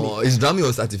 No, his drumming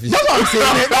was artificial. That's what I'm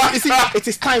saying. You see, it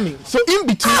is timing. So in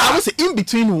between, I would say in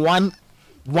between one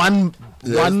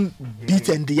beat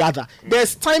and the other,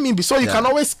 there's timing, so you can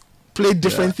always play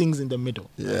different things in the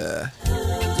middle.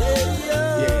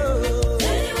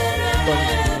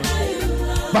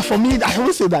 But for me, I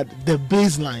always say that the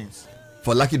bass lines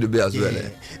for Lucky Dube as well.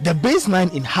 The bass line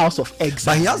in House of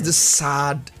Exile. But he has this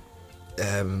sad,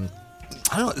 I don't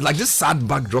know, like this sad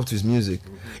backdrop to his music.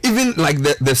 Even like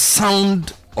the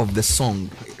sound of the song.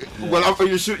 Well,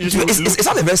 it's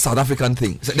not a very South African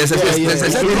thing. So there's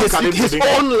his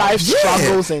own life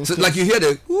struggles and so like you hear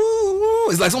the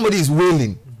it's like somebody is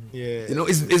wailing. Yeah, you know,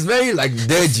 it's very like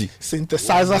dirgy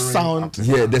synthesizer sound.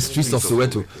 Yeah, the streets of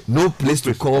Soweto, no place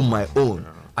to call my own.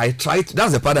 I tried.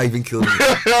 That's the part that even killed me.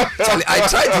 Charlie, I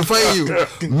tried to find you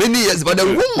many years, but the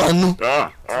woman,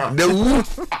 the woman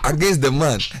against the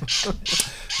man.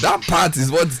 That part is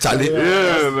what Charlie.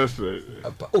 Yeah, that's right.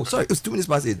 Oh, sorry, it's 2 minutes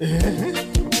past 8.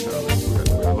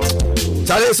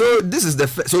 Charlie, so this is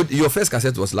so your first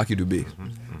cassette was Lucky Dube.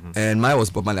 And mine was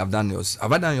Bob Marley. I've done yours.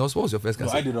 Have I done yours? What was your first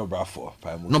cassette? No, I did not Bra 4.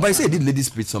 No, but you said you did Lady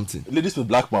Spirit something. Lady Spirit,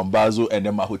 Black Mambazo, and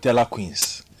then my Hotela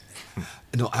Queens.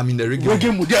 No, I'm in the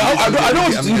reggae mood. Yeah, I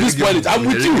don't want to spoil it. I'm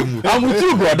with you. I'm with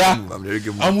you, brother.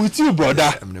 I'm with you,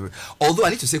 brother. Although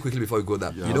I need to say quickly before we go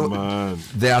that,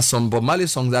 there are some Bob Marley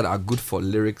songs that are good for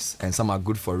lyrics and some are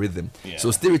good for rhythm. Yeah.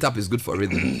 So Stir It Up is good for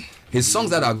rhythm. His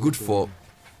songs that are good for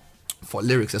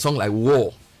lyrics, a song like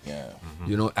War. Yeah.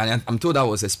 And I'm told that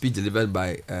was a speech delivered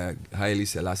by Haile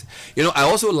Selassie. I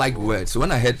also like words. So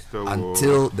when I heard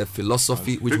until the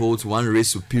philosophy which holds one race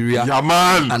superior,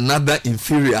 another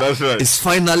inferior, is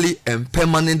finally and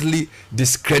permanently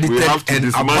discredited and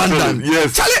abandoned.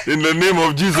 Yes, Charlie, in the name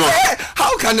of Jesus.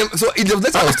 How can they? So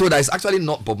that's I was told that it's actually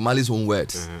not Bob Marley's own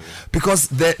words, because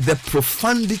the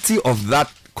profundity of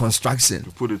that construction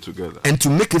to put it together and to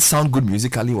make it sound good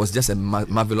musically was just a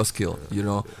marvelous skill,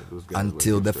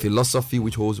 until the philosophy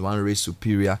which holds one race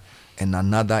superior and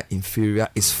another inferior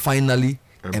is finally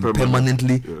and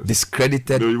permanently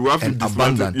discredited and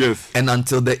abandoned, and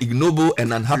until the ignoble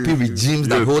and unhappy regimes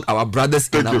that hold our brothers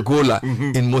in Angola,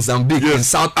 in Mozambique, in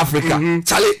South Africa,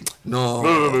 Charlie,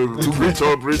 too good,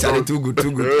 Charlie, too good.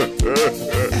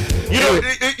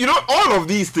 All of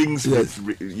these things,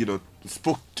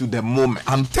 spoke to the moment.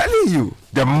 I'm telling you,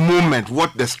 the moment,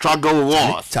 what the struggle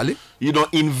was. Charlie.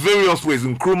 In various ways.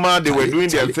 In Nkrumah, they were doing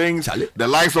their things. The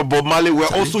likes of Bob Marley were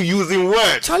also using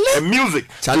words and music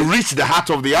to reach the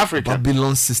heart of the African.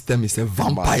 Babylon system is a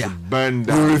vampire. We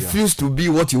refuse to be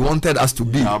what you wanted us to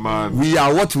be. We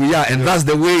are what we are, and that's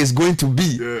the way it's going to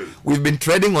be. We've been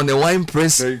treading on the wine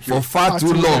press for far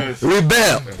too long.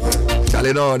 Rebel.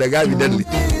 Charlie, no, the guy be deadly.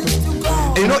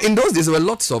 In those days, there were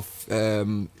lots of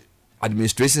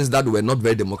administrations that were not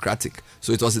very democratic.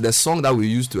 So it was the song that we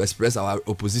used to express our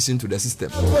opposition to the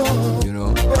system.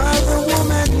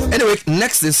 Anyway,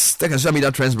 next is Tech and Social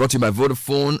Media Trends, brought to you by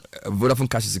Vodafone. Vodafone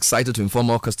Cash is excited to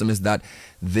inform all customers that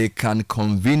they can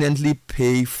conveniently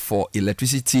pay for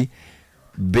electricity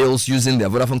bills using their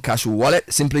Vodafone Cash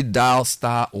wallet. Simply dial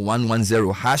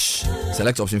 *110#.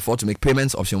 Select option 4 to make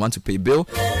payments, option 1 to pay bill,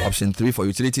 option 3 for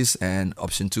utilities, and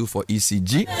option 2 for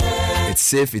ECG. It's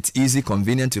safe, it's easy,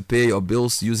 convenient to pay your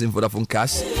bills using Vodafone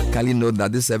Cash. Kindly note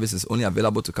that this service is only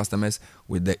available to customers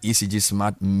with the ECG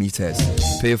smart meters.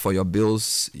 Pay for your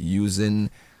bills using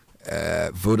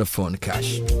Vodafone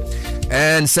Cash.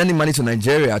 And sending money to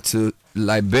Nigeria, to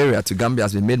Liberia, to Gambia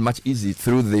has been made much easy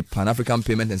through the Pan-African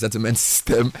Payment and Settlement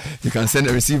System. You can send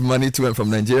and receive money to and from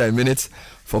Nigeria in minutes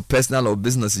for personal or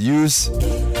business use.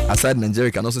 Aside Nigeria,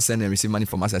 you can also send and receive money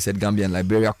from, as I said, Gambia and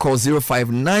Liberia. Call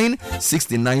 059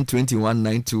 69 21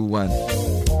 921.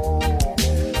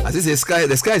 As I say,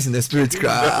 the sky is in the spirit.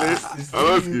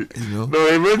 No,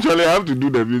 eventually I have to do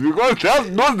the music, because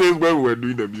those days when we were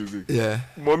doing the music,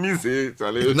 mommy say,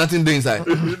 Charlie, nothing doing inside.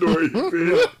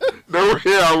 The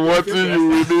way I'm watching you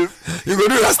with this, you go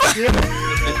do that.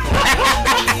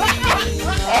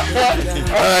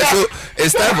 Alright, so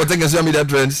it's time for Tech and Social Media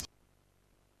Trends.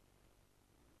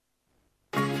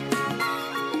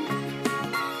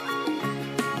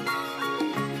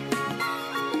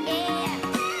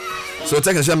 So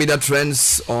Tech and Social Media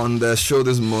Trends on the show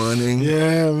this morning.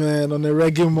 Yeah, man, on a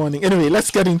reggae morning. Anyway,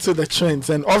 let's get into the trends.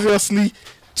 And obviously,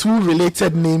 two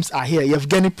related names are here.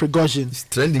 Yevgeny Prigozhin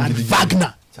and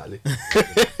Wagner. Charlie.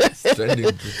 trending.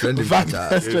 It's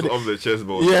off the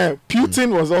chessboard. Yeah,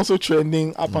 Putin was also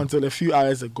trending up until a few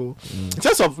hours ago. In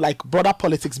terms of like broader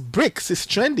politics, BRICS is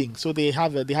trending. So they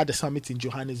had a summit in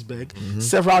Johannesburg.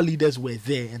 Several leaders were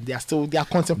there, and they are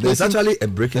contemplating. There's actually a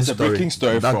breaking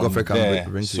story. That from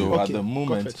there. So at the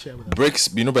moment,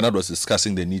 BRICS, Bernard was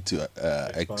discussing the need to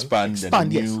expand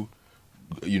the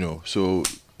new, so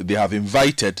they have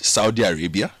invited Saudi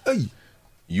Arabia,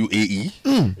 UAE,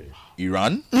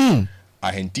 Iran,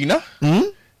 Argentina,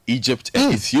 Egypt,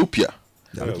 and Ethiopia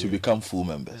to become full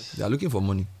members. They are looking for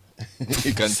money.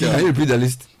 You can tell. Can you repeat the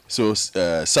list? So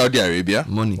Saudi Arabia,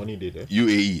 money.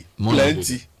 UAE, money.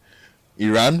 Plenty.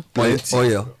 Iran, plenty.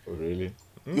 Oil. Oh, really?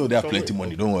 Yo, they have plenty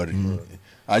money. Don't worry.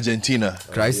 Argentina,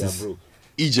 crisis.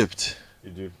 Egypt,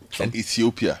 and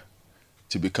Ethiopia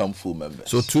to become full members.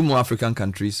 So 2 more African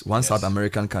countries, 1 South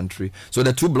American country. So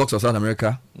the 2 blocks of South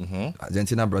America,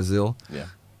 Argentina, Brazil. Yeah.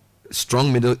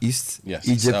 Strong Middle East,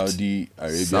 Egypt, Saudi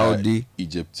Arabia,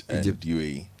 Egypt, and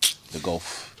UAE, the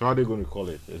Gulf. So how are they going to call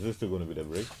it? Is this still going to be the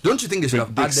break? Don't you think they should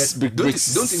have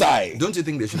added? Don't you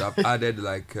think they should have added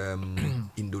like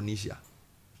Indonesia?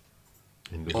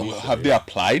 Have they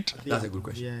applied? That's a good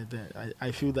question. Yeah,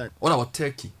 I feel that. What about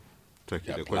Turkey?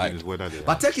 The question is whether they.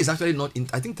 But Turkey is actually not.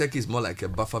 I think Turkey is more like a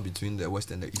buffer between the West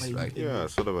and the East, right? Yeah,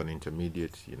 sort of an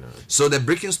intermediate, So the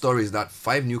breaking story is that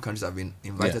 5 new countries have been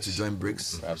invited to join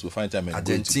BRICS. Perhaps we'll find time and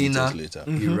Argentina, later.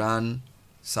 Iran,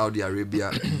 Saudi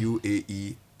Arabia,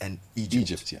 UAE, and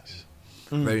Egypt. Yes.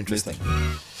 Very interesting.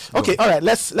 Okay, all right.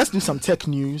 Let's do some tech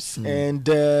news. And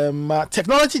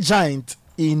technology giant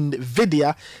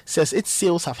Nvidia says its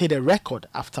sales have hit a record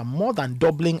after more than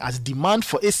doubling as demand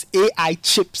for its AI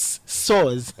chips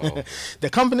soars. The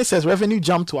company says revenue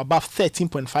jumped to above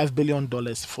 $13.5 billion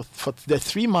for the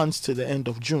 3 months to the end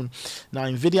of June. Now,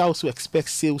 Nvidia also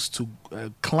expects sales to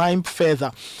climb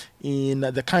further in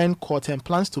the current quarter and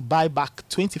plans to buy back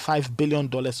 $25 billion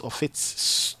of its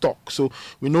stock. So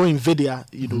we know Nvidia,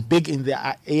 big in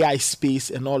the AI space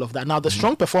and all of that. Now, the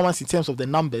strong performance in terms of the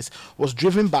numbers was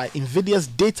driven by Nvidia's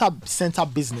data center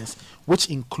business, which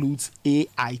includes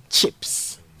AI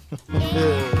chips.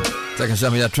 Second, show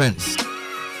me your trends.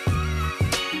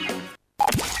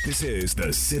 This is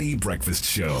the City Breakfast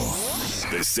Show,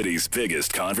 the city's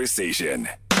biggest conversation.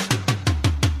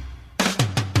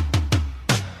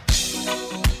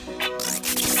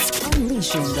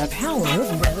 Unleashing the power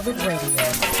of relevant radio.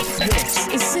 This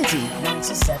is City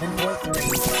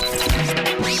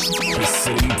 97.3. The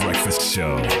City Breakfast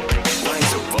Show.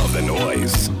 Rise above the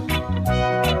noise.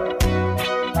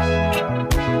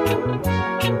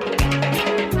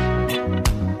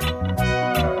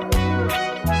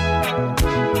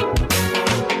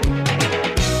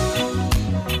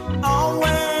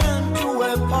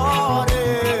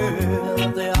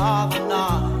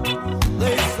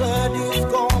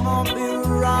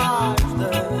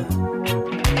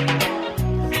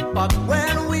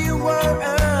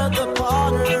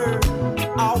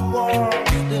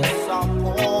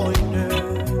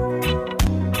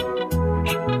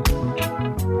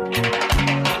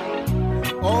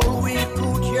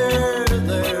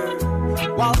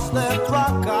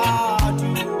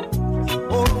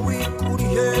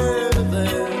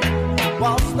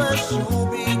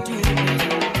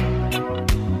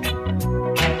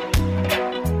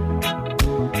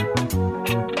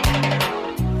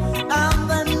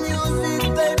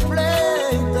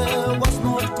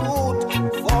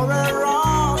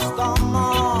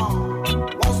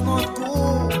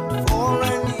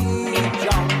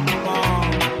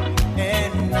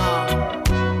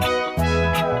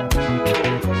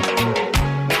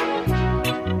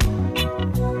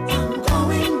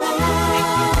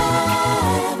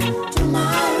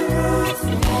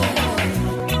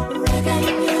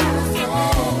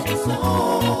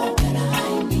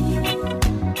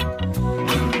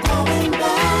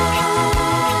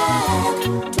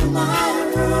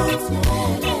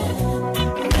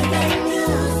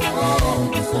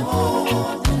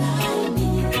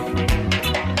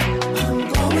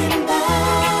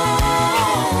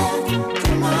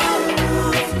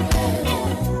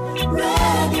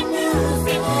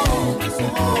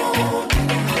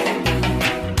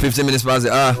 Minutes past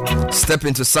the hour. Step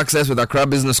into success with Accra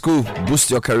Business School.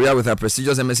 Boost your career with our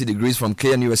prestigious MSc degrees from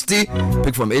KNUST.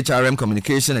 Pick from HRM,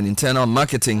 Communication and Internal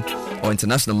Marketing, or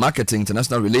International Marketing,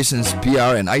 International Relations,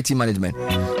 PR and IT Management.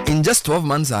 In just 12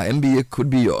 months, our MBA could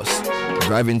be yours.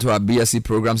 Dive into our BSc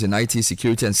programs in IT,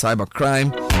 Security and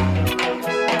Cybercrime,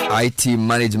 IT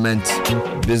Management,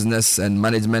 Business and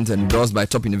Management, endorsed by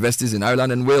top universities in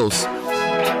Ireland and Wales.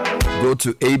 Go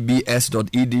to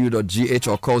abs.edu.gh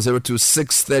or call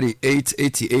 026 38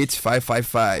 88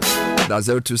 555. That's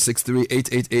 026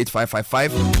 38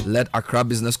 555. Let Accra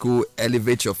Business School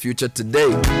elevate your future today.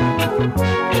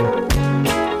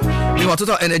 Meanwhile,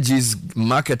 Total Energies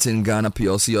Marketing Ghana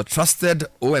PLC, your trusted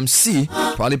OMC,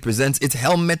 proudly presents its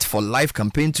Helmet for Life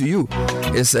campaign to you.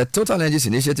 It's a Total Energies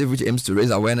initiative which aims to raise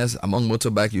awareness among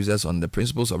motorbike users on the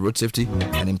principles of road safety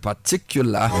and in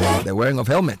particular the wearing of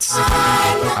helmets.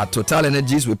 At Total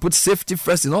Energies, we put safety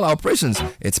first in all our operations.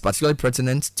 It's particularly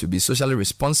pertinent to be socially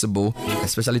responsible,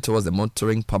 especially towards the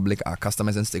motoring public, our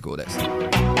customers and stakeholders.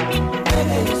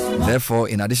 Therefore,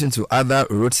 in addition to other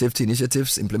road safety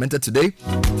initiatives implemented today,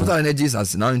 Total Energies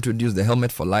has now introduced the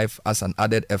Helmet for Life as an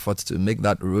added effort to make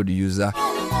that road user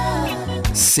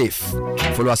safe.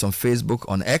 Follow us on Facebook,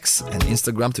 on X, and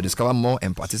Instagram to discover more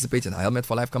and participate in our Helmet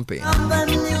for Life campaign. And the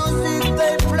music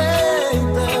they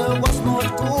played was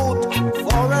not good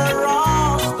for a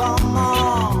Rasta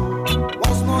man,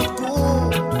 was not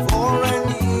good for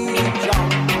any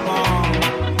jump man.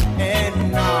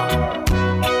 And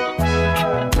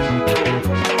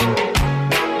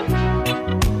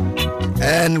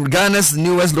And Ghana's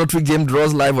newest lottery game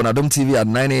draws live on Adom TV at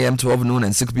 9 a.m., 12 noon,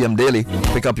 and 6 p.m. daily.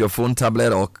 Pick up your phone,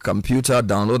 tablet, or computer.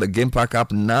 Download the Game Park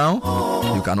app now.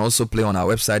 You can also play on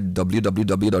our website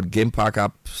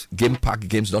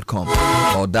www.gameparkgames.com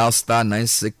or dial star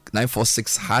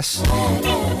 946 hash.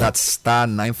 That's star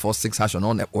 946 hash on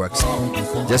all networks.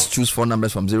 Just choose 4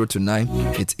 numbers from 0 to 9.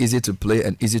 It's easy to play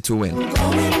and easy to win.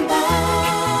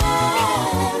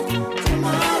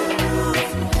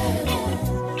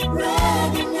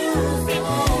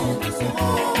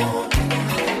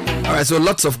 right, so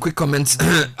lots of quick comments.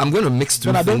 I'm going to mix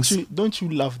two things. Don't you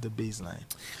love the bass line?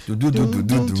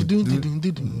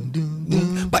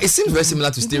 But it seems very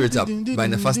similar to Steer It Up, but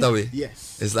in a faster way.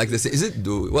 Yes. It's like this. Is it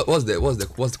do? What So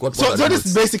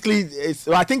this basically is.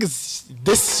 I think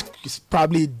this is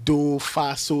probably do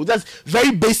fa. So that's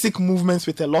very basic movements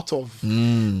with a lot of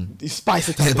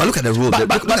spice. But look at the roll.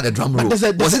 Look at the drum roll. Was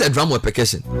it a drum or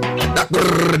percussion?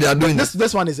 They are doing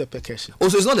this one is a percussion.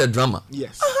 Also, it's not a drummer.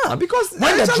 Yes. Because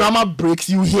when the drummer breaks,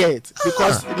 you hear it.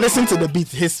 Because listen to the beat.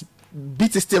 His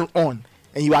beat is still on.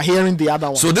 And you are hearing the other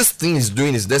one. So this thing is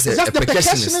doing is this a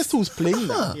percussionist who's playing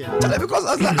that. Yeah. Because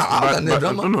I was like,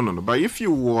 no. But if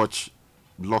you watch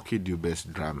Lucky Dube's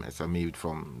drummers, I mean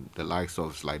from the likes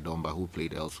of Sly Dunbar who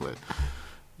played elsewhere,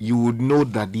 you would know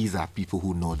that these are people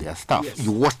who know their stuff. Yes.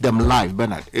 You watch them live,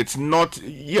 Bernard. It's not.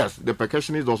 Yes, the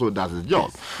percussionist also does his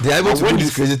job. They are able to do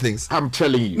these crazy things. I'm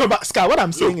telling you. No, but Sky, what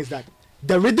I'm saying is that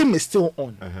the rhythm is still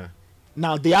on.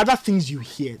 Now the other things you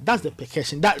hear, that's the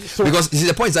percussion. Because you see,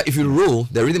 the point is that if you roll,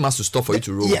 the rhythm has to stop for you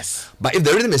to roll. Yes. But if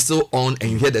the rhythm is still on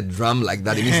and you hear the drum like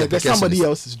that, it means the somebody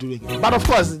else is doing it. But of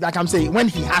course, like I'm saying, when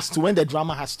the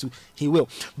drummer has to, he will.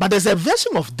 But there's a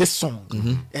version of this song,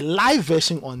 a live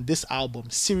version on this album,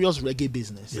 Serious Reggae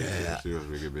Business. Yeah. Serious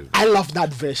Reggae Business. I love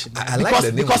that version. I like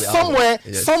the name because of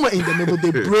the somewhere in the middle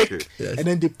they break and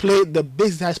then they play, the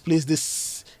bass guys plays this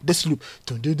loop.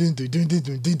 Wow.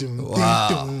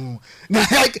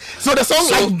 So the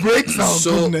song breaks out.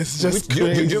 Goodness, just do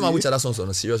you remember which other songs on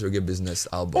a Serious Reggae Business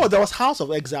album? Oh, there was House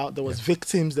of Exile, there was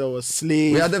Victims, there was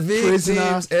Slave. We are the victims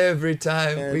Prisoners. every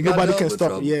time. Nobody can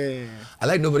stop. Yeah. I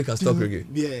like Nobody Can Stop Reggae.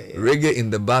 Yeah. Reggae in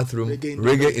the bathroom,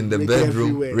 reggae in the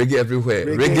bedroom, reggae everywhere,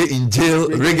 reggae in jail,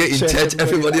 reggae in church.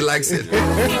 Everybody likes it.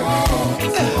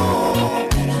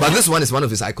 But this one is one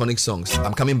of his iconic songs.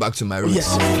 I'm coming back to my roots.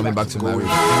 Yes. Going back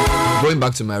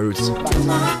to my roots.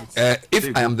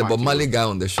 If I am the Bob Marley guy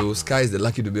on the show, Sky is the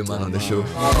Lucky Dube man on the show.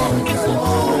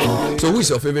 So who is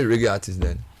your favorite reggae artist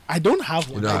then? I don't have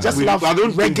one. I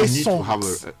don't reggae think songs. To have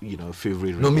a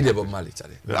favorite. No, me the Bob Marley,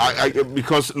 Charlie.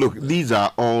 Because look, these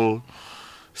are all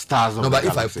stars of the but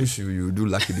galaxy. If I push you, you do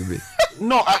Lucky Dube.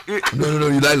 No,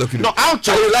 you like Lucky Dube. No, I'll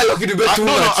try. You like Lucky Dube too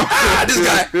much. This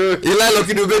guy, you like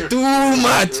Lucky Dube too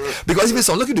much. Because if it's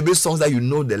on Lucky Dube songs that you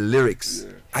know the lyrics,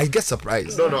 I get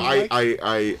surprised. No,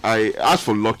 I as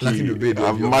for Lucky Dube,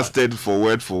 I've mastered for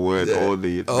word all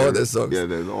the songs.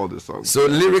 Yeah, all the songs. So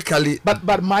lyrically,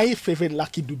 but my favorite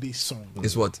Lucky Dube song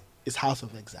is what? Is House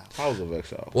of Exile. House of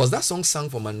Exile. Was that song sung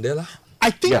for Mandela? I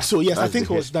think so, yes. I think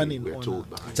it was done in so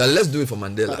let's do it for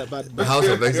Mandela. The House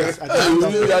of Exile.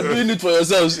 You are doing it for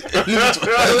yourselves. Let's do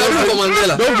it for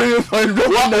Mandela. Don't bring it for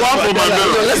Mandela.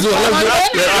 Let's do one for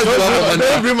Mandela.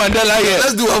 Don't bring Mandela here.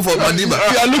 Let's do one for Madiba.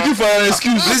 You are looking for an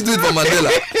excuse. Let's do it for Mandela.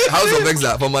 House of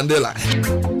Exile for Mandela.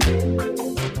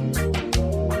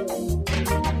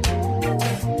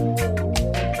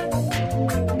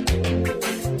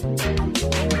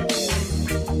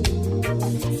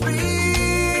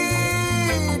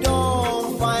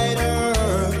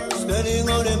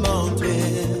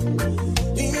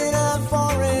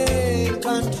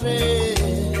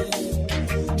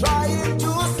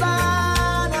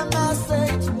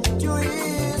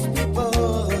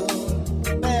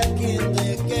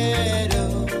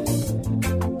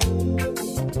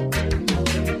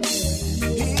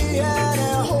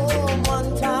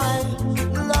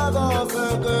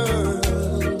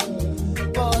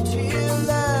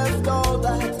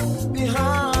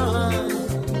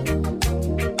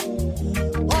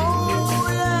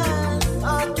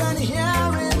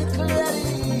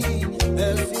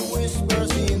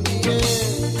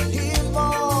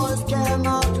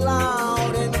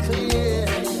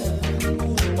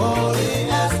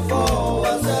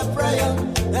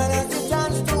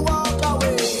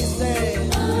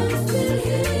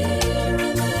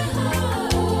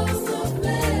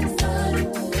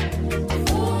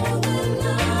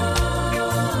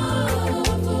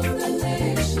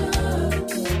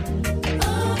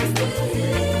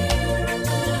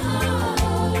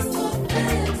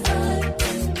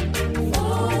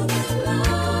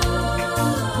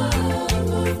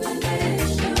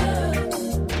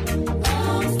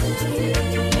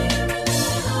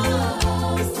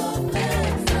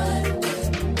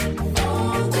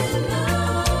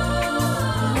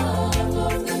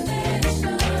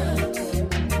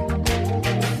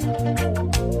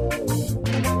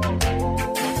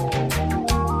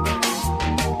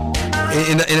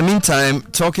 In the meantime,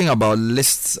 talking about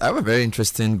lists, I have a very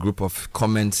interesting group of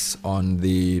comments on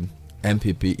the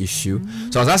MPP issue.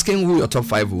 So I was asking who your top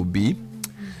 5 will be.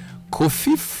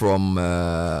 Kofi from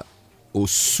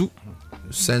Osu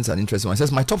sends an interesting one. It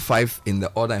says my top 5 in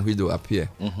the order in which they will appear.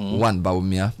 1,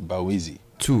 Bawumia. Bawizi.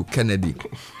 2, Kennedy.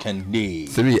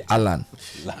 3, Alan.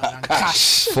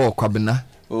 Cash. 4, Kwabena.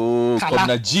 Oh,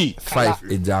 Kwabena G. 5,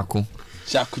 Ejaku.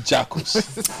 Jakus.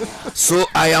 So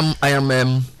I'm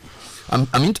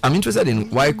interested in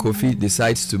why Kofi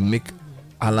decides to make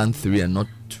Alan 3 and not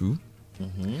 2,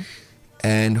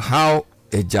 and how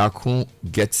Ejaku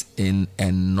gets in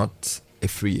and not a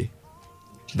free.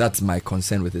 That's my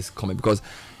concern with this comment, because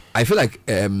I feel like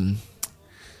a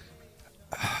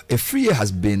free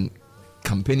has been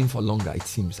campaigning for longer. It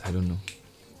seems, I don't know.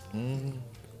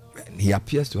 He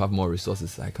appears to have more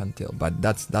resources. I can't tell, but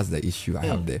that's the issue I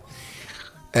have there.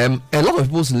 A lot of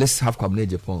people's lists have Kwabena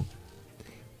Japan,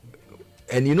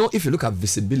 and if you look at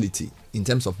visibility in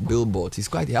terms of billboards, he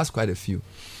has quite a few.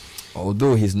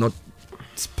 Although he's not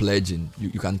splurging,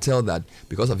 you can tell that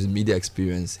because of his media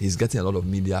experience, he's getting a lot of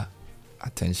media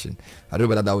attention. I don't know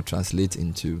whether that would translate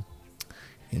into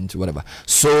whatever.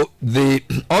 So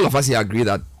all of us here agree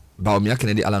that Bawumia,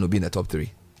 Kennedy, Alan will be in the top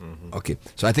 3. Okay,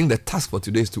 so I think the task for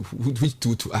today is to which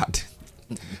 2 to add.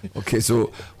 Okay,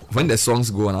 so when the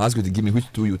songs go on, I'll ask you to give me which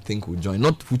 2 you think will join,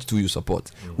 not which 2 you support,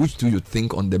 which 2 you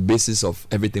think on the basis of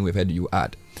everything we've heard you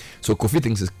add. So Kofi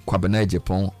thinks it's Kwabena,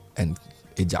 Japan, and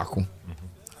Ejaku.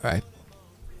 Right.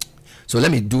 So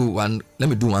let me do one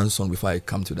song before I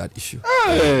come to that issue.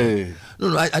 Hey.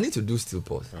 No, I need to do still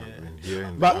pause.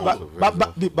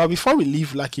 But before we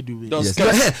leave Lucky Dube,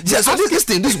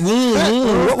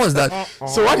 what was that?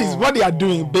 So what they are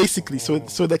doing basically? So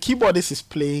the keyboardist is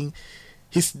playing.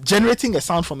 He's generating a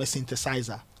sound from a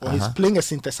synthesizer, or he's playing a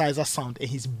synthesizer sound, and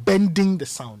he's bending the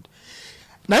sound.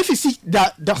 Now, if you see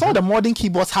that some of the modern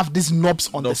keyboards have these knobs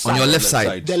on the side. On your left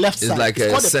side. The left side. It's like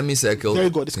a semicircle. Very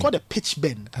good. It's called a pitch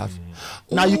bend.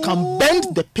 Now, you can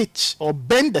bend the pitch or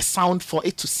bend the sound for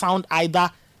it to sound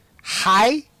either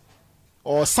high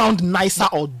or sound nicer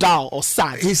or dull or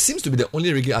sad. He seems to be the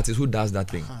only reggae artist who does that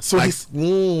thing. So he's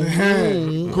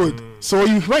good. So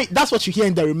that's what you hear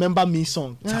in the Remember Me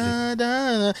song.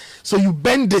 So you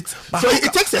bend it. But so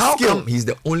it takes a how skill. Come he's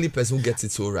the only person who gets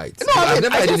it so right? No, I've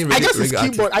never heard any reggae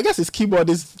artist. I guess his keyboard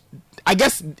is. I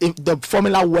guess if the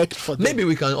formula worked for them. Maybe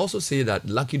we can also say that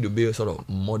Lucky Dube sort of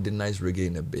modernized reggae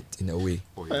in a way.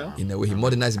 In a way, he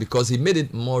modernized because he made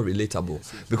it more relatable.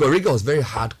 Because reggae was very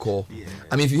hardcore.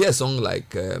 I mean, if you hear a song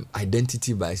like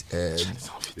Identity by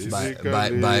you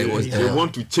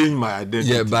want to change my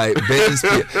identity. Yeah, by Ben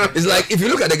Spear. It's like if you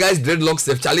look at the guy's dreadlocks,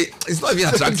 Charlie, it's not even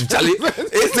attractive, Charlie.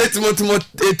 It's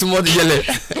too much yellow.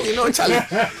 Charlie.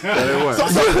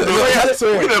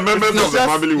 We the members of the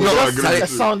family will agree.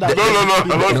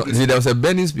 See, there was a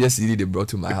Burning Spear CD they brought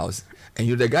to my house, and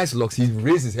the guy's locks, he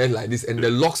raised his head like this, and the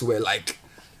locks were like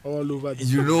all over,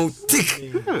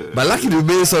 thick. But Lucky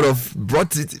Dube sort of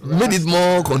made it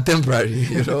more contemporary,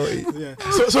 Yeah. So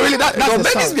really, that's the Burning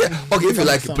sound. Spear. Okay, if you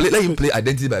like, let him play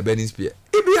Identity by Burning Spear.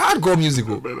 It'd be hardcore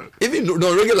musical. Even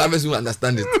the regular lovers will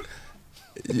understand it.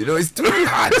 It's too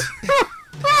hard.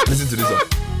 Listen to this one.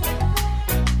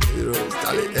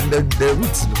 And the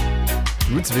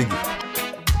roots big.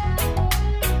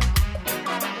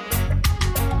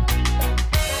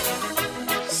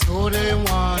 So they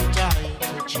want I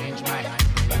to change my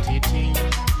identity.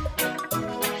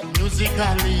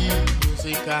 Musically.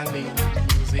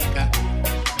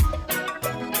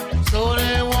 So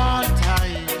they want I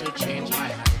to change my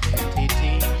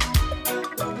identity.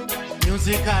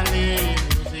 Musically.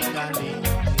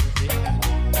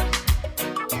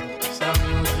 Some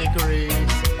music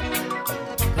race,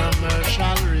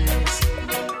 commercial race,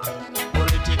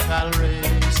 political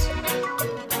race.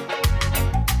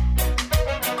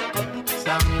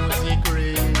 Some music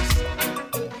race,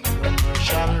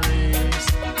 commercial race,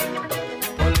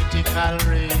 political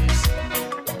race.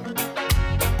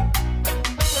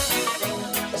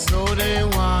 So they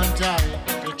want I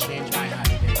to change my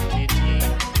identity.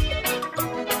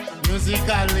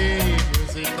 Musically.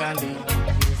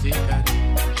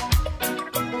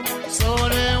 So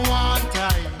they want I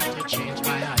to change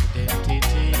my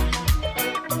identity.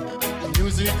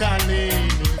 Musically.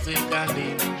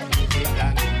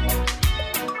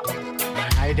 My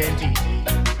identity.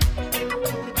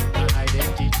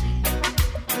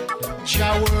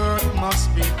 Your work must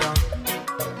be done.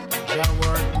 Your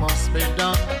work must be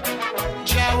done.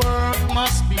 Your work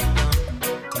must be done.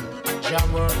 Your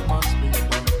work must be done.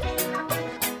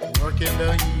 Work in the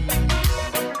east,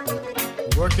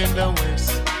 work in the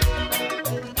west,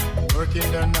 work in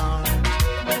the north,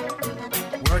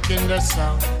 work in the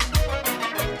south,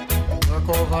 work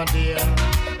over there,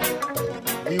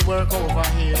 we work over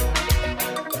here,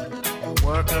 we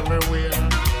work everywhere.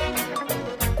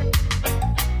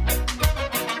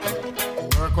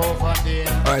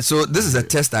 All right, so this is a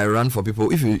test I run for people.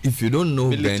 If you don't know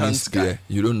Militant Benny Spear,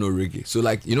 you don't know reggae. So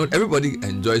like everybody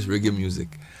enjoys reggae music,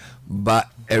 but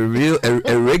a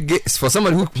reggae for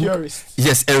somebody who purist.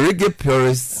 Yes, a reggae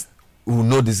purist who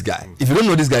know this guy. If you don't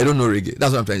know this guy, you don't know reggae.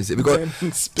 That's what I'm trying to say.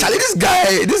 Because Charlie,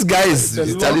 this guy is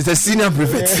a senior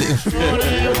prefect.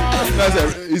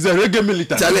 He's a reggae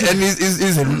militant. Charlie, and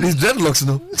his dreadlocks,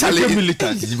 no. Charlie,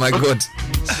 militant. My God,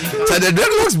 Charlie, the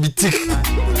dreadlocks be thick.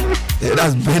 Yeah,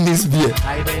 that's Benny's beer.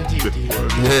 Identity.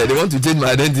 Yeah, they want to change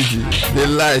my identity. They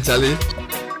lie, Charlie.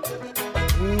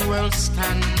 Who will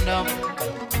stand up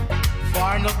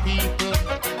for the people?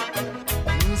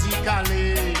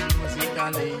 Musically.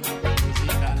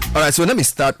 All right, so let me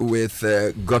start with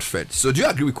Godfred. So do you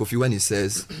agree with Kofi when he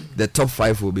says the top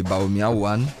 5 will be Bawumia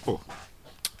 1,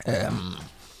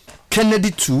 Kennedy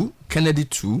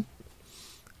 2,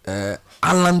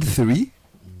 Alan 3,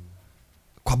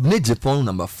 Kwabena Japan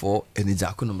number 4, and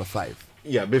Ejako number 5?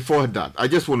 Yeah, before that, I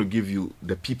just want to give you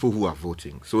the people who are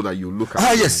voting so that you look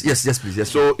at yes, please.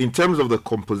 Yes. So, in terms of the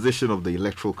composition of the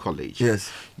Electoral College,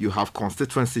 yes, you have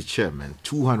constituency chairman,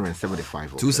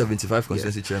 275 of 275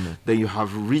 constituency chairman. Then you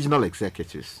have regional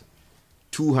executives,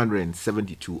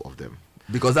 272 of them.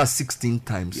 Because that's 16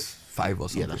 times 5 or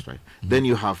something. Yeah, that's right. Mm-hmm. Then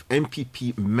you have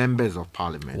MPP members of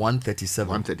parliament,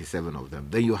 137 of them.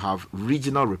 Then you have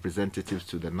regional representatives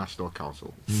to the National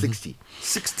Council, 60.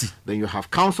 Then you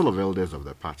have council of elders of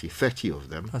the party, 30 of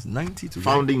them. That's 90 to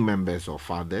founding members or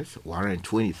fathers,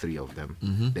 123 of them.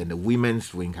 Mm-hmm. Then the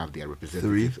women's wing have their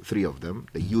representatives, 3 of them.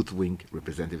 The youth wing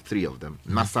representative, 3 of them.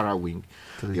 Nasara wing,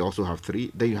 3. They also have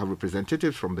 3. Then you have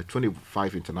representatives from the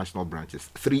 25 international branches,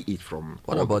 3 each from.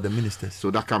 What about the ministers?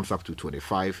 So that comes up to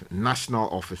 25. National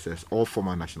officers, all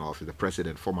former national officers, the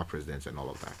president, former presidents, and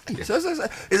all of that. Yes. So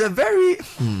it's a very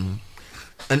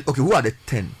and okay, who are the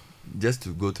 10? Just to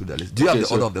go through the list. Do you have the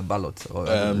order of the ballot?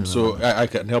 So I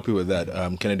can help you with that.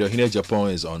 Kennedy Ohine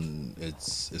Japan is on.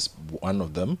 It's one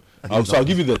of them. So I'll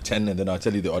give you the 10 and then I'll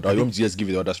tell you the order. I won't just give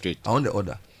you the order straight. I want the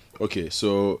order. Okay,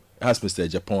 so it has Mr.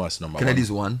 Japan as number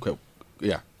Kennedy's 1.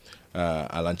 Yeah.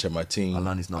 Alan Chematin.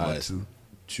 Alan is number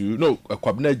 2. No,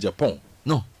 Kwabena Japan.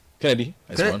 No. Kennedy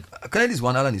is 1. Kennedy is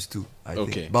 1, Alan is 2. I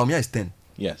think. Bawumia is 10.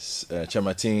 Yes.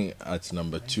 Chematin at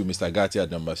number 2, Mr. Gatti at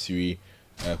number 3,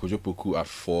 Kojo Poku at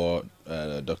 4,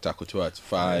 Dr. Koto at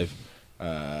 5.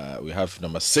 We have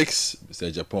number 6,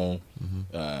 Mr. Japan.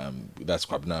 That's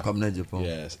Kwabena. Kwabena Japan.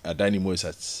 Yes. Adanimo is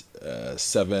at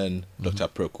 7, Dr.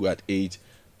 Proku at 8,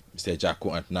 Mr.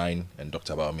 Jako at 9, and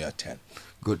Dr. Bawumia at 10.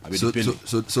 Good.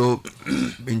 So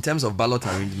in terms of ballot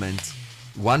arrangement,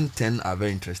 1, 10 are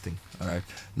very interesting. All right.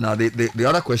 Now the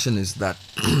other question is that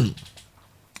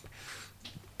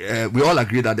we all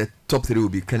agree that the top 3 will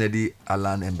be Kennedy,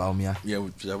 Alan, and Bawumia. Yeah,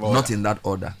 not in that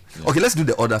order. Yeah. Okay, let's do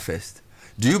the order first.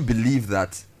 Do you believe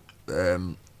that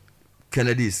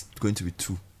Kennedy is going to be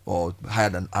 2 or higher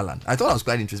than Alan? I thought it was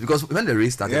quite interesting because when the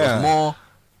race started, it was more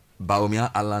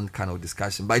Bawumia, Alan kind of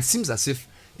discussion. But it seems as if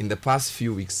in the past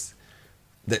few weeks,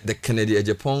 the Kennedy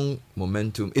Japan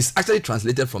momentum is actually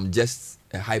translated from just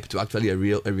a hype to actually a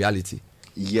reality.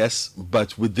 Yes,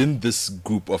 but within this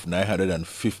group of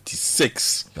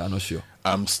 956, I'm not sure.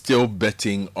 I'm still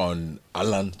betting on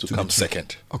Alan to come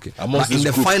second. Okay, but in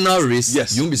the final race,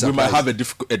 yes, you won't be surprised. We might have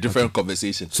a different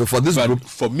conversation. So for this group,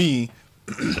 for me,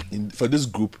 for this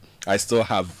group, I still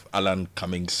have Alan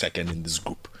coming second in this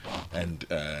group, and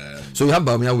so you have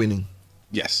Bawumia winning.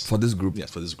 Yes, for this group.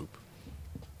 Yes, for this group.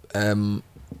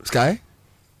 Sky,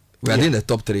 we are in the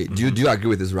top 3. Do you agree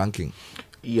with this ranking?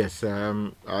 Yes, we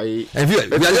are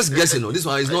just guessing. This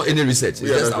one is not any research.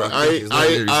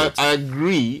 I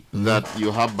agree that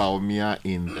you have Bawumia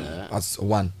in there as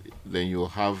 1. Then you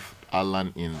have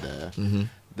Alan in there.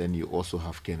 Then you also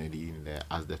have Kennedy in there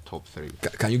as the top 3.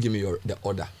 Can you give me the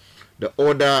order? The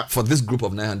order for this group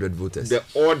of 900 voters. The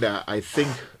order, I think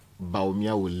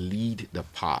Bawumia will lead the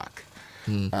pack.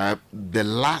 The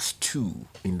last 2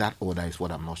 in that order is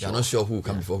what I'm not sure. You're not sure who will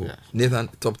come before who. Yes. Nathan,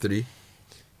 top 3.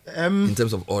 In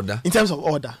terms of order.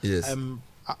 Yes.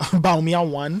 Bawumia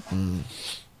 1.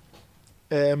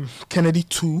 Kennedy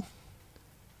 2.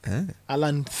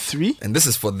 Alan 3. And this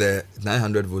is for the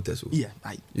 900 voters. Yeah.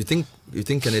 You think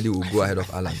Kennedy will go ahead of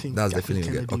Alan? That's the feeling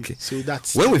you get. Okay. So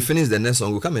that's when we finish the next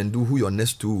one, we'll come and do who your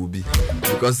next 2 will be.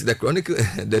 Because the Chronicle,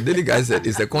 the Daily Guy said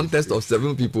it's a contest of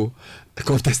 7 people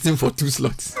contesting for 2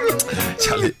 slots.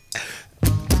 Charlie.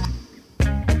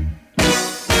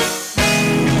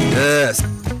 Yes.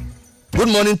 Good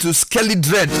morning to Skelly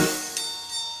Dread.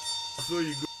 So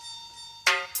you go.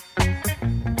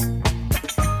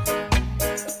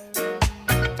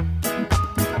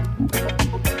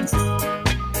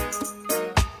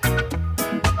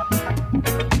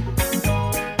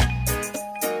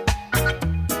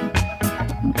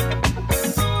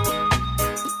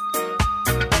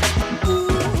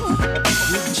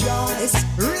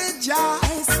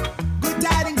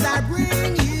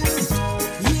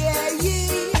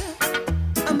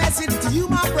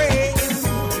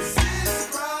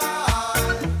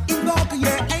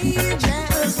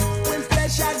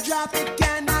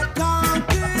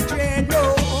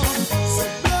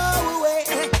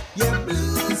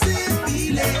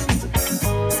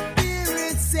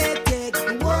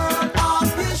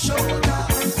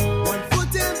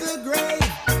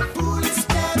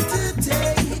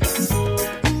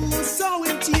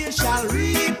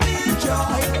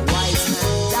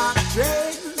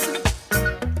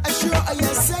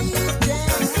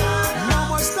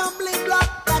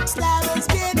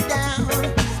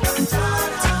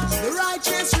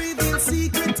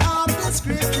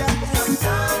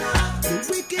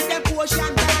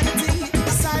 ocean vanity,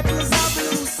 disciples of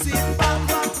Lucifer.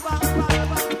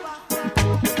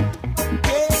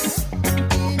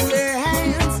 In your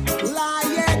hands lie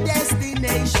your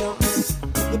destination.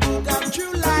 The book of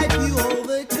true life you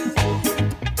overtook.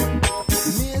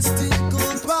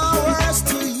 Mystical powers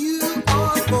to you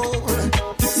unfold.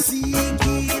 Seek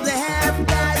ye the half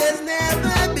that has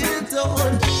never been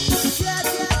told. Get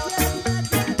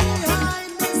behind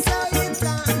me, Satan.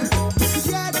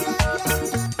 Get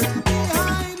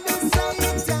behind me,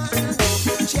 Satan.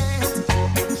 Chant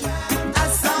a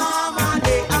psalm a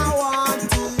day. I want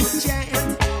to chant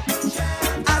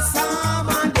a psalm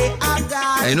a day. I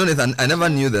got. And you know, Nathan, I never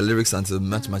knew the lyrics until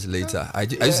much later. I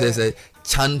used to say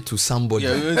chant to somebody.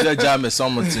 Yeah, we just jam a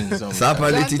something.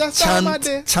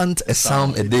 Chant a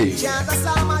psalm a day.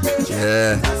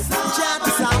 Yeah.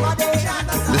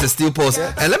 This is Steel Pulse.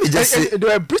 And let me just say, they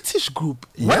were a British group.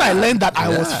 When I learned that, I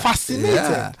was fascinated.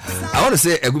 Yeah. I want to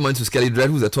say a good morning to Skelly Dread,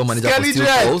 who's the tour manager for Steel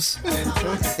Pulse.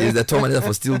 He's the tour manager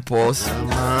for Steel Pulse.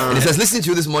 And he says, listening to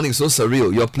you this morning, so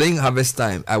surreal. You're playing Harvest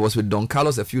Time. I was with Don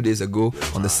Carlos a few days ago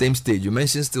on the same stage. You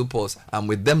mentioned Steel Pulse. I'm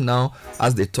with them now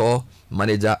as the tour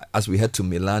manager as we head to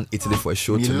Milan, Italy for a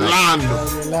show tonight.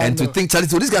 And to think, Charlie,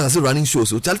 so these guys are still running shows.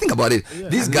 So Charlie, think about it.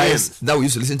 These guys that we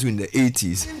used to listen to in the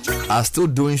 80s are still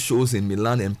doing shows in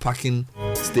Milan and packing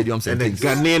stadiums and things. The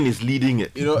Ghanaian is leading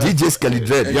it. You know, DJ Skelly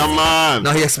Dread. Yeah, man.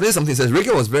 Now he explains something. He says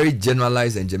reggae was very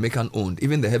generalized and Jamaican owned.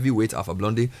 Even the heavyweight Alpha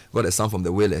Blondie got a sound from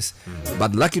the Wailers.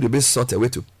 But Lucky Dube sought a way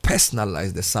to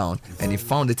personalize the sound, and he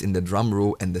found it in the drum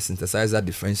roll and the synthesizer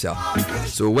differential.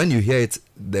 So when you hear it,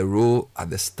 the roll at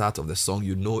the start of the song,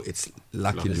 you know it's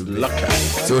Lucky Dube.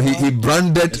 So he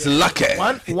branded it's Lucky.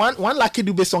 One Lucky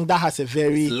Dube song that has a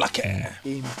very Lucky.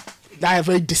 That a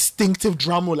very distinctive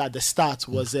drum roll at the start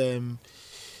was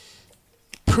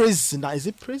Prisoner. Is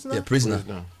it Prisoner? Yeah, Prisoner.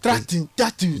 Yeah,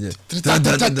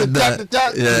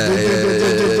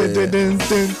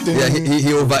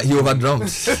 he overdrummed.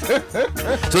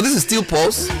 So this is Steel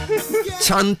Pulse.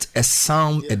 Chant a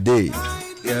psalm a day.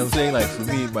 Yeah, I'm saying, like, for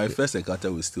me, my first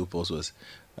encounter with Steel Pulse was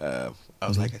I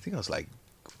was like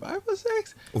 5 or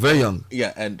 6. Very young.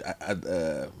 Yeah, and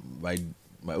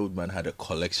my old man had a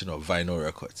collection of vinyl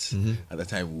records at the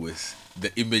time with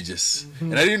the images,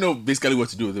 and I didn't know basically what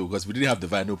to do with it because we didn't have the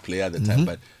vinyl player at the time,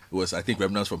 but it was, I think,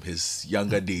 remnants from his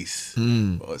younger days,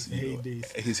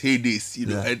 his heydays, you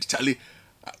know. And Charlie,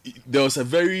 there was a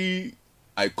very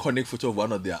iconic photo of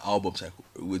one of their albums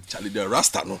with Charlie the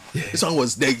Rasta. No, this one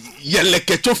was the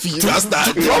Yelekechofi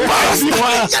Rasta.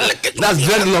 That's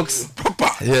dreadlocks.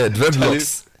 Proper. Yeah,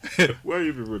 dreadlocks. Why are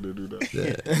you people to do that?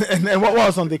 Yeah. and what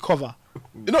was on the cover?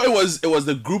 You know, it was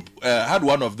the group had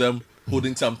one of them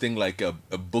holding something like a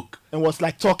book and was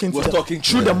like talking to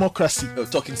True Democracy.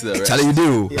 Talking to the rest. Charlie, you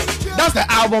do. Yeah. That's the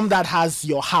album that has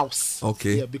Your House.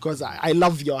 Okay. Yeah, because I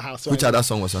love Your House. So which other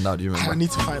song was on that? Do you remember? I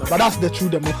need to find out. But that's the True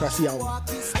Democracy album.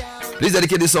 Please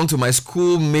dedicate this song to my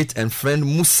schoolmate and friend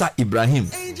Musa Ibrahim,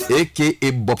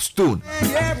 aka Bob Stone.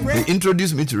 He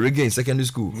introduced me to reggae in secondary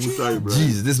school. Musa Ibrahim.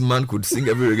 Jeez, this man could sing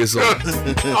every reggae song.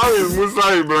 How is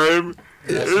Musa Ibrahim?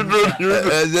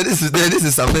 This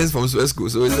is some friends from Sweat School.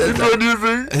 So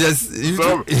introducing? Yes.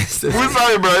 Musa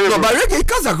Ibrahim. No, but reggae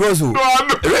comes across who? No, I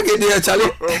know. Reggae there,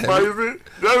 Charlie. But you see,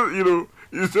 just, you know,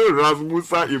 you say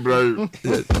Musa Ibrahim.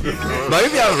 Yes. But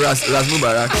if you have Rasmu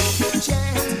Barak.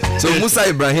 So Musa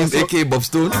Ibrahim, aka Bob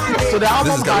Stone. So the album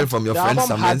this is coming from your friend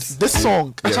Samuels. This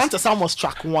song, yes. Chant a Psalm was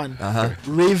track 1.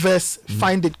 Ravers,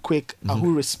 Find It Quick,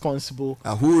 Who Responsible.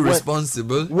 Who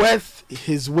Responsible? Worth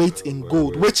His Weight in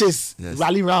Gold, which is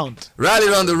Rally Round. Rally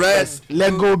Round the Rest.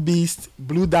 Lego Beast,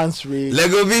 Blue Dance Race.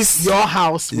 Lego Beast. Your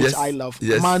House, which I love.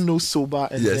 Yes. Man No Sober,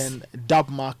 and then Dub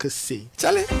Marcus Say.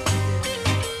 Charlie.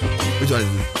 Which one is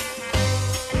it?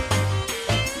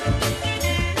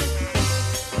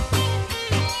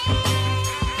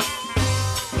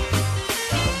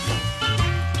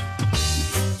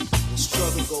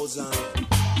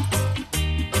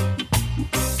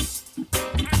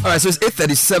 All right, so it's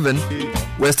 8:37.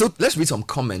 We're still. Let's read some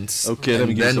comments. Okay,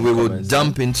 and then we will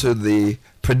jump into the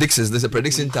predictions. There's a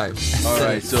prediction time. All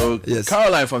right, so yes.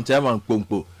 Caroline from Tiaman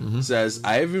Kpongpo says,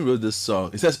 "I even wrote this song."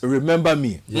 It says, "Remember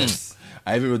me." Yes.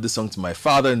 I even wrote this song to my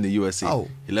father in the USA. Oh.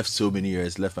 He left so many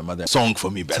years. Left my mother. Song for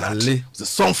me, Bernard. Charlie. It's a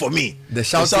song for me. The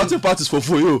shouting part is for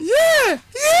you. Yeah.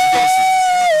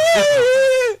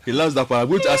 He loves that part. I'm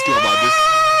going to ask him about this.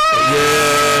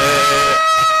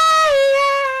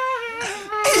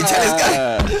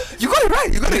 You got it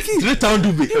right. You got the key. You got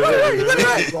it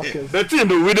right. The thing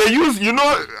though, with the use, you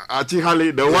know,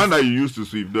 Achihale, the one that you used to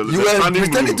sweep. You were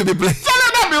pretending to be playing.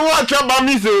 be what can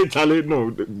me say, Charlie? No,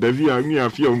 the via me a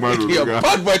few man. You're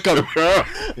bad boy, come. Your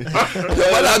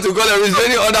mother had to call a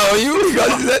restraining order on you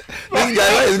because he said this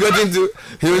guy is going to.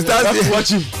 He will start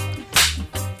watching.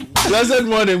 Blessed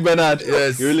morning, Bernard.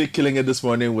 Yes. You're really killing it this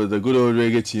morning with the good old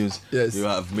reggae tunes. Yes. You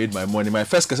have made my morning. My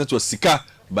first cassette was Sika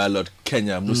by Lord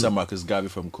Kenya, Musa Marcus Garvey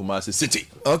from Kumasi City.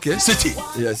 Okay. City.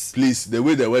 Yes. Please, the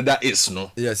way the weather is, no?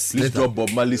 Yes. Please drop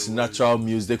Bob Marley's natural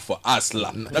music for us,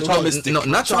 la. Natural mystic. No,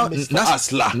 natural mystic.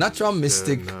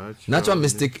 Natural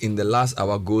mystic in the last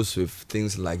hour goes with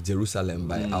things like Jerusalem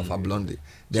by Alpha Blondy.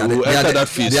 They are the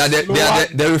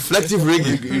reflective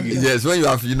reggae. Yes, when you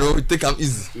have, take them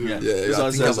easy.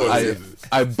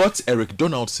 I bought Eric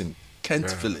Donaldson,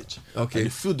 Kent Village. Okay. And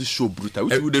you feel the show brutal.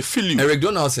 Which would they feel you? Eric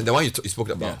Donaldson, the one you spoke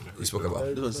about. You spoke about.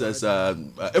 It says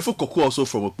Efo Koku also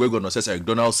from Okwegono says Eric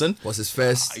Donaldson was his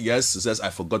first. Yes, it says I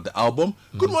forgot the album.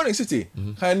 Good morning, City.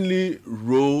 Kindly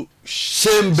roll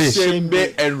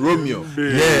Shembe and Romeo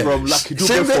from Lucky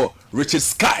Dube for Richard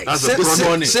Sky.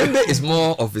 Shembe is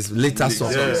more of his later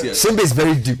songs. Yes. Shembe is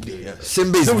very deep.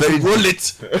 Shembe is very roll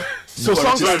it. So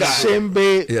songs like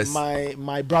Shembe, Yes.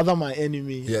 my brother, my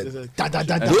enemy. Yeah.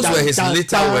 Those were his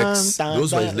later works.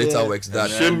 Those were his later works. That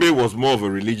Shembe was more of a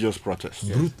religious protest.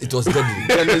 It was deadly.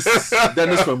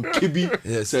 Dennis from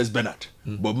Kibi says Bernard.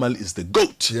 Bob Marley is the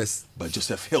GOAT. Yes. But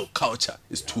Joseph Hill culture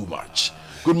is too much.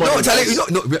 Good morning. No, Charlie,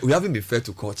 we haven't been fair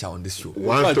to culture on this show.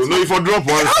 One stone. No, if I drop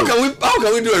one stone. How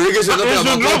can we do a reggae show talking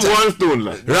about drop culture? one stone,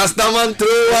 like. Rastaman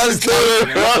throw one stone.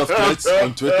 A lot of tweets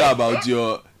on Twitter about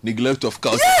your neglect of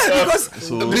culture. Yeah, because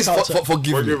please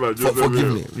forgive me.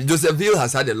 Joseph Hill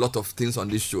has had a lot of things on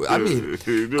this show. I mean,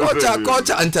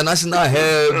 culture, international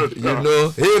help.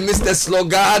 Hey, Mr.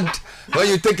 Slogard, when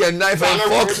you take a knife and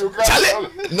fork, Charlie.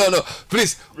 No,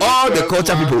 please, all the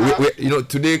culture people. We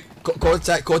today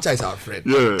culture is our friend.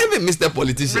 Yeah. Even Mr.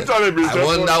 Politician. I Mr.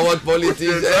 wonder what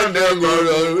politicians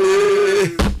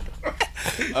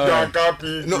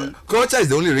No, culture is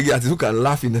the only reggae artist who can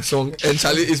laugh in the song, and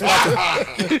Charlie is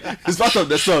part of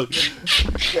the song.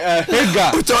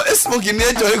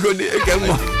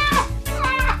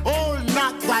 Hold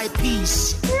not thy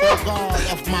peace, O God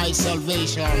of my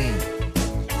salvation,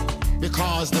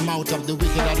 because the mouth of the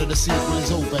wicked under the secret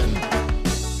is open.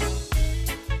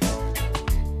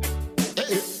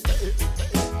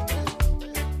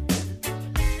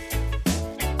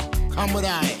 Come with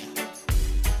I.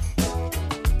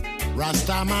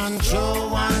 Rastaman throw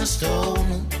one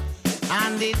stone,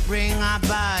 and it bring a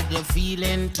bad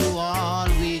feeling to all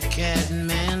wicked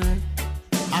men.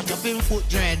 Out up in foot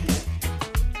dread,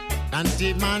 and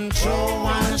the man throw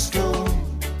one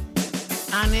stone,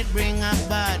 and it bring a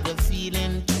bad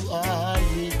feeling to all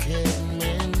wicked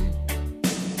men.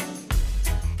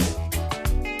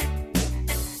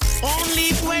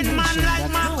 Only when man like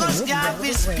Marcus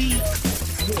Garvey speak,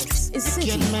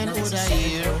 wicked men would I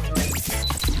hear.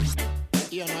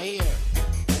 You're not here.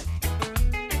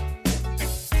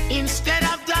 Instead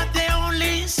of that, they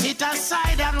only sit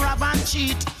aside and rob and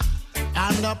cheat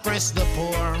and oppress the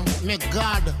poor. May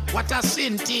God, what a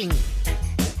sin thing.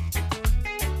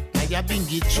 I have been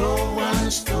get throw one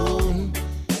stone.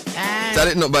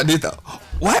 Charlie, no, but data.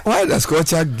 Why does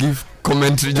culture give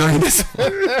commentary during this?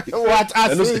 What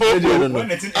I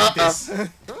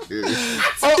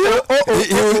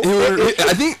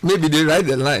think maybe they write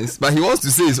the lines, but he wants to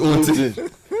say his own thing.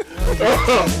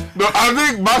 No, I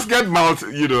think Basket Mouth,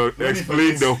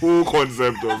 explained the whole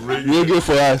concept of reggae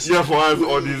for us. Yeah, for us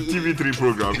on his TV3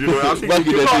 program. I think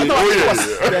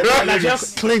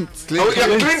just Clint. Clean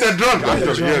the drug.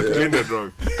 Yes, clean the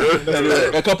drug.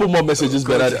 A couple more messages,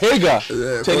 Bernard. Hager,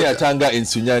 Tenya Tanga in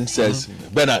Sunyan says,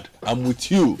 Bernard, I'm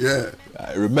with you. Yeah.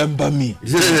 Remember me.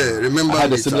 Yeah, remember me. I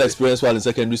had a similar experience while in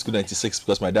secondary school, 96,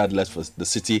 because my dad left for the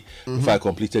city before I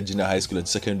completed junior high school and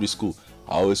secondary school.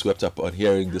 I always wept up on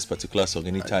hearing this particular song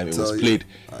anytime it was played,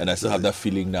 and I still have that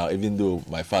feeling now, even though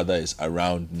my father is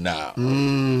around now.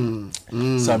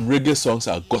 Some reggae songs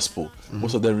are gospel.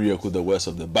 Most of them re-echo the words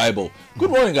of the Bible. Good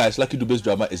morning, guys. Lucky Dube's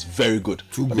drama is very good.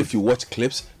 But if you watch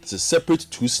clips, there's a separate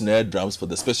 2 snare drums for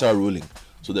the special rolling.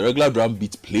 So the regular drum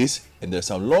beat plays, and there's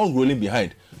some long rolling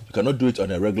behind. You cannot do it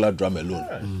on a regular drum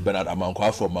alone. Bernard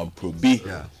Amankwa from Pro B.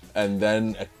 Yeah. And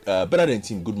then Bernard and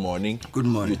team, good morning. Good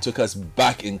morning. You took us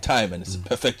back in time, and it's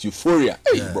perfect euphoria.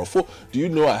 Hey, bro, do you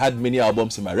know I had many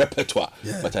albums in my repertoire,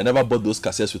 but I never bought those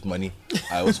cassettes with money.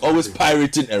 I was always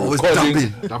pirating and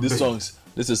recording these songs.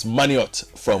 This is Maniot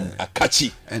from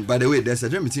Akachi. And by the way, there's a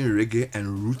difference between reggae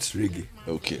and roots reggae.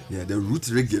 Okay. Yeah, the roots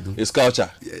reggae. It's culture.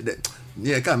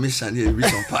 Yeah, I can't mention here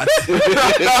reach on part.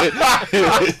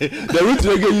 The roots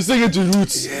reggae, you sing it to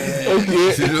roots. Yeah.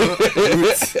 Okay.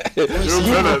 Roots.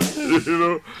 you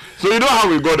know. So you know how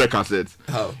we got the cassettes?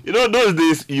 How? You know those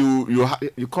days you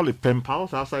call it pen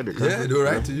pals outside the country. Yeah, they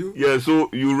write to you. Yeah, so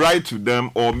you write to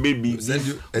them, or maybe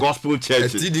these gospel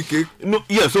churches. A TDK. No,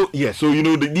 so you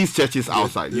know these churches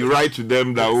outside. You write to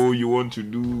them that you want to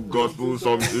do gospel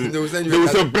something. They will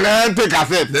say plenty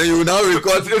cassette. Then you now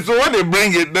record. So when they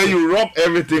bring it, then you rub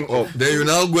everything off. Then you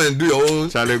now go and do your own.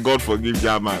 Charlie, God forgive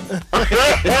German.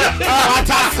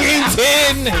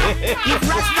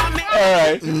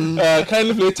 Alright.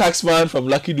 Kindly play Taxman from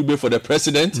Lucky Dube for the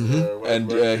president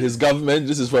and his government.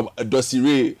 This is from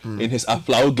Dosire in his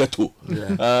Aflao ghetto.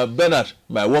 Bernard,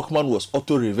 my Walkman was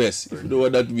auto reverse. If you know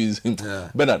what that means.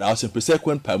 Bernard, I was in Presec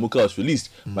when Paimuka was released.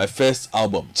 My first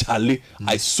album, Charlie.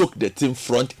 I soaked the thing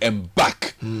front and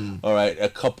back. Alright, a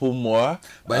couple more.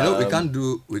 But you know,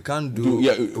 we can't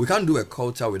do a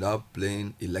culture without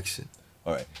playing election.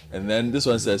 All right, and then this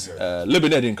one says,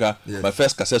 Lebanon Dinkra. My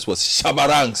first cassette was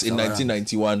Shabarangs in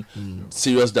 1991,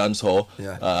 Serious Dance Hall.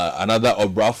 Another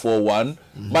Obra 4-1.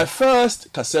 My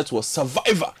first cassette was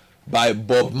Survivor by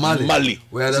Bob Marley.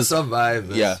 Where the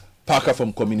survivors. Yeah, Parker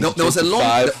from Community. No, there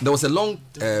was a long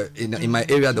in my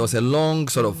area. There was a long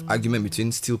sort of argument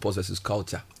between Steel Pulse versus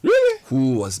Culture. Really?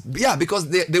 Who was because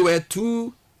they were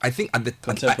two. I think at the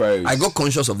contemporaries. I got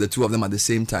conscious of the two of them at the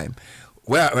same time.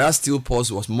 Whereas Steel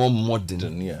Pulse was more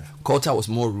modern, Culture was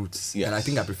more roots, and I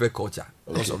think I prefer Culture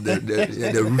because of the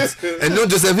roots. And no,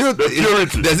 Joseph Hill,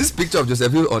 there's this picture of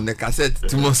Joseph Hill on the cassette.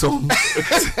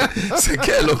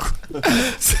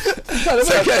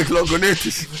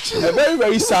 A very,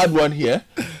 very sad one here.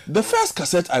 The first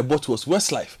cassette I bought was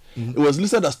Westlife. It was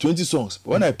listed as 20 songs,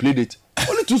 but when I played it,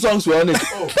 only 2 songs were on it.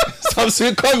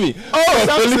 Samson Comey.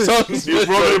 Only songs. You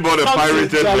probably bought a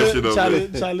pirated version of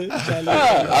it. Charlie.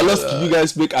 I lost you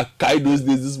guys make a Kai those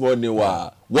days this morning.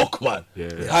 Wow. Walkman.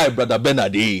 Hi, brother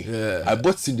Bernard. I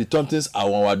bought Cindy Thompson's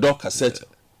Awanwado cassette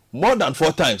more than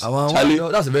 4 times. Charlie,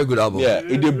 that's a very good album. Yeah,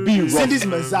 it did be rough. Cindy's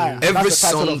Messiah. Every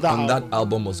song on that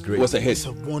album was great. Was a hit. It's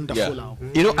a wonderful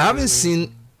album. You know, I haven't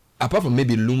seen, apart from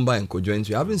maybe Lumba and Kojo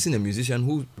Entry, I haven't seen a musician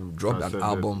who dropped an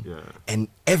album and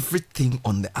everything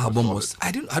on the album was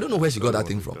I don't know where she got that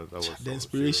thing from. The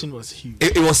inspiration was huge.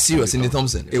 It was serious. Cindy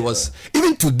Thompson. It was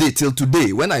even till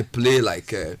today when I play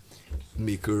like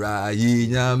Mikura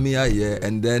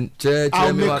and then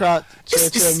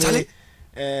it's Charlie.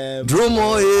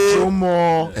 Dromo.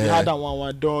 You had that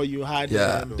one door. You had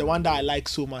the one that I like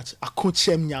so much.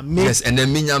 Yes, and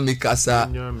then Minya Mikasa.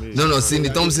 No, Cindy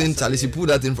Thompson, Charlie, she pulled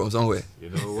that in from somewhere.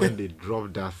 You know, when they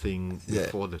dropped that thing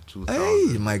before the 2000s.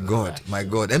 Hey, my God.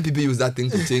 MPP use that thing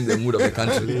to change the mood of the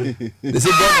country. They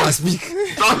say God must speak.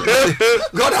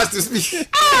 God has to speak.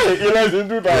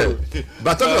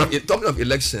 But talking of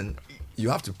election, you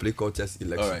have to play Culture's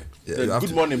election. All right.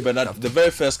 Good morning, Bernard. The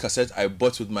very first cassette I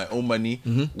bought with my own money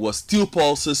was Steel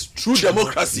Pulse's True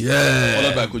Democracy,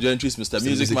 followed by Kojo Entry's Mr.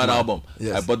 Music Man album.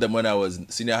 Yes. I bought them when I was in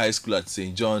senior high school at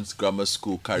St. John's Grammar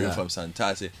School, carrying from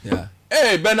Santase.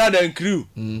 Hey, Bernard and crew,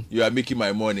 you are making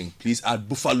my morning. Please add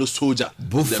Buffalo Soldier.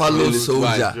 Buffalo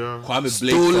Soldier.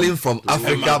 Stolen from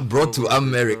Africa, brought to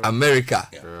America.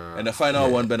 And the final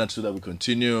one, Bernard, so that we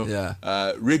continue.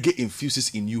 Reggae infuses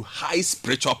in you high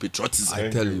spiritual patriotism. I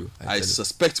tell you. I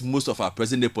suspect most of our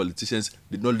present day politicians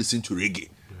did not listen to reggae.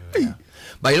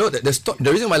 But you know, the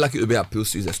reason why Lucky Dube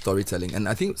appeals to is the storytelling. And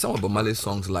I think some of Bob Marley's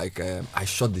songs like I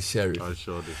Shot the Sheriff.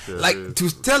 Like to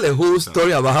tell a whole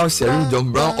story about how Sheriff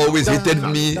John Brown always hated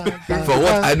me for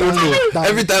what I don't know.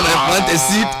 Every time I plant a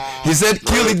seed, he said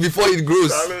kill it before it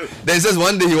grows. Then he says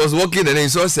one day he was walking and then he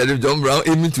saw Sheriff John Brown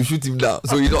aiming to shoot him down.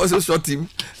 So he also shot him.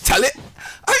 Charlie,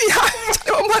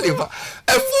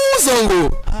 a full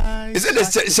song. He said the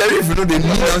sheriff, you know, they mean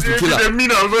us to kill him.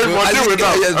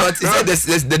 Yes, but he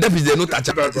said the deputy, they don't touch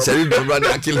him. The sheriff don't run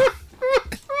and kill him.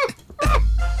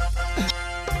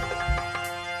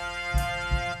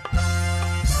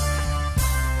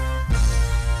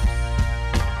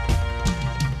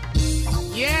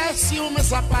 Yes, you,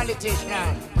 Mr.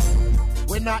 Politician.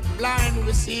 We're not blind,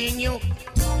 we're seeing you.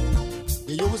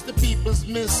 You use the people's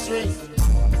mystery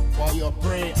for your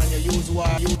prey and you use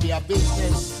why you be a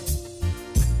business.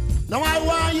 Now I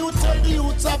want you to tell the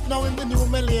youths up now in the new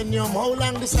millennium how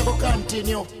long this will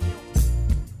continue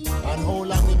and how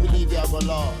long you believe you have a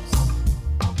loss.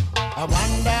 I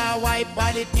wonder why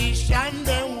politicians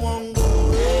them won't go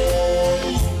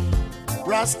away.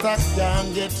 Rasta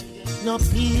can't get no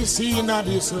peace in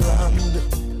this land.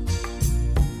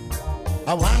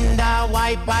 I wonder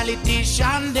why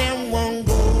politicians them won't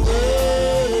go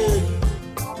away.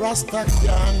 Rasta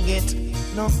can't get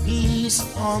no peace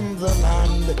on the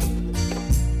land.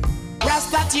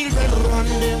 Rasta children run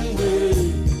them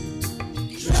way,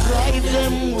 drive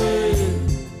them way.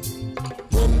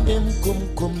 them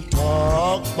come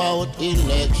talk about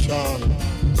election,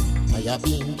 I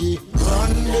bingy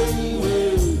run them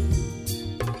way,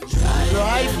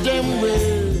 drive them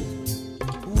way.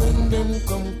 When them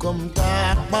come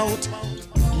talk about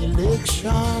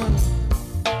election,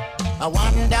 I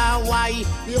wonder why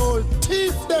the old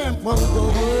thief them won't go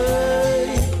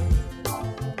away.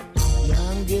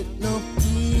 Can't get no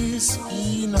peace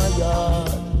in a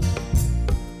yard.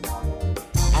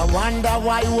 I wonder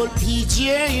why old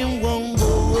PJ him won't go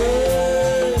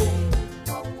away.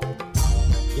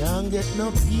 Can't get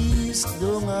no peace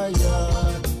down a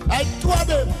yard. I told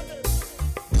them,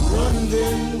 run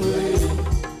them way,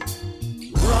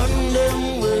 run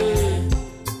them way.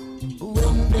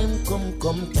 When them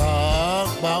come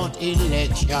talk about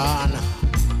election,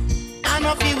 I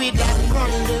know feel with that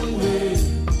run them way.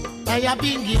 I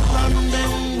been give run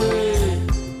them way.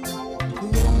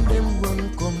 When them run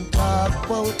come talk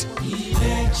about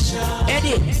election,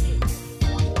 Eddie,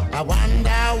 I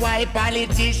wonder why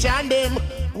politicians them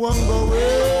won't go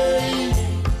away.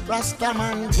 Rasta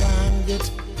man can't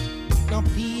get no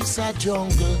peace a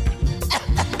jungle.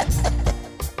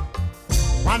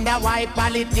 Wonder why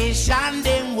politicians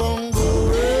them won't go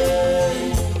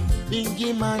away.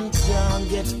 Bingy man can't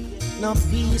get no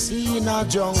peace in a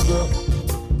jungle.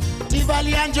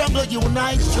 Tivoli and jungle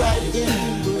unite, drive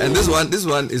them. And this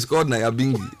one is called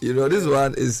Nyabingi. You know, this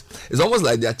one is almost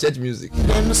like their church music.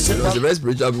 It's a very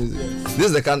spiritual music.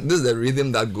 This is the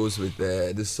rhythm that goes with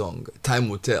this song, Time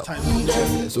Will Tell.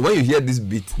 So when you hear this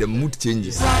beat, the mood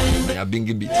changes.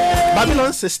 Nyabingi beat.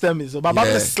 Babylon system is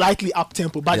slightly up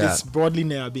tempo, but it's broadly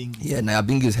Nyabingi. Yeah,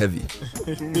 Nyabingi is heavy.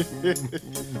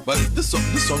 But this song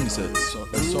is a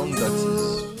song that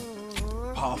is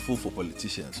powerful for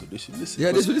politicians, so they should listen.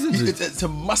 Yeah, they should listen to it. It's a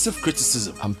massive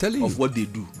criticism. I'm telling you of what they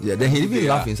do. Yeah, then he even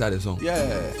laugh inside the song.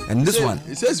 Yeah, and this one,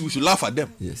 it says we should laugh at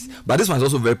them. Yes, but this one is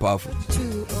also very powerful.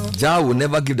 Jah will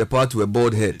never give the power to a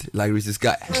bald head like Rich's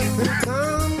guy.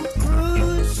 Come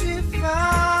crucify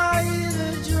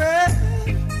the dread.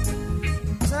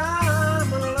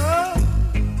 Time alone,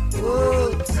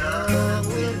 oh, time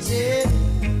will tell.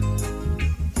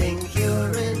 Think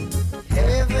you're in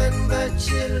heaven, but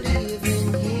you're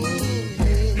living here.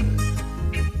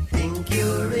 Think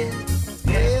you're in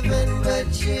heaven, but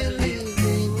you're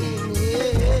living in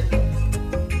here.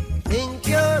 Think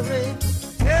you're in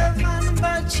heaven,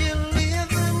 but you're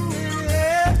living in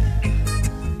here.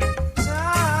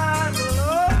 Time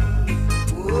alone,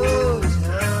 oh,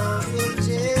 time will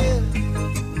tell.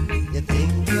 You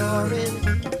think you're in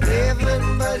heaven,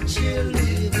 but you're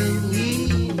living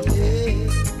here.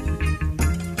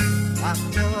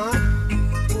 After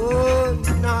oh,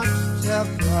 not the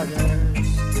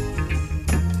brothers,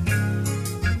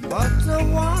 but the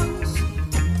ones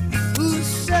who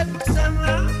set them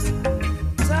up.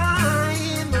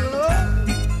 Time alone,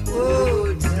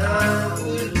 oh, time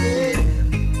will tell.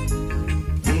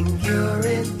 Think you're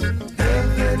in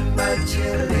heaven, but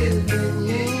you're living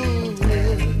in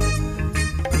hell.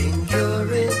 Think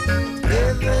you're in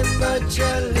heaven, but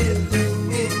you're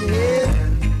living in hell.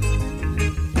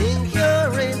 Think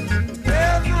you're in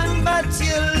heaven, but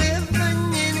you're living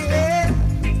in hell.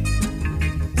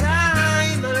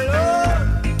 Time alone,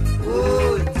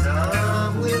 oh,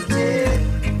 time will tell.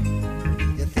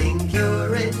 You think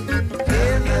you're in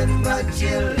heaven, but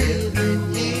you're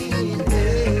living in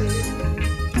hell.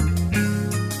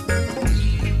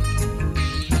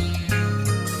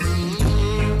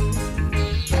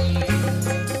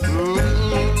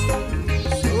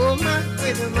 So much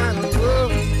with my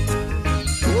love,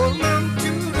 so much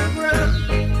to the ground,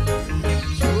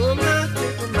 so much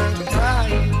with my cry.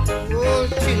 Oh,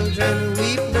 children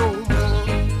weep no more.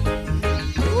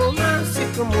 Oh, my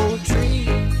sycamore tree,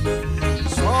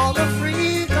 saw the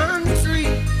free country,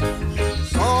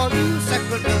 saw the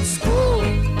secular school.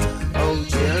 Oh,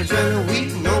 children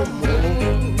weep no more.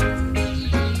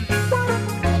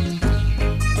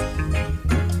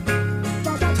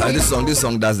 This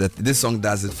song does that. This song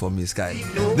does it for me, Sky.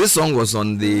 This song was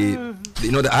on the,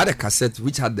 I had a cassette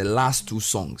which had the last two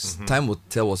songs. Time Will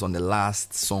Tell was on the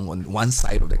last song on one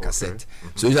side of the cassette.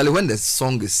 So usually when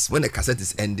the cassette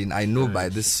is ending, I know by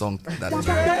this song that.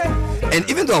 And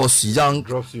even though I was young,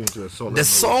 drops you into a solemn the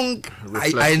song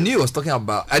I knew it was talking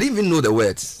about. I didn't even know the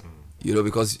words. You know,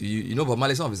 because you know, but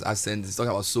Mali, some of his accent is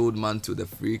talking about sold man to the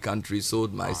free country,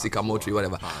 sold my sycamore tree,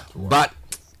 whatever. But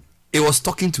it was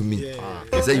talking to me.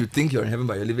 It said, you think you're in heaven,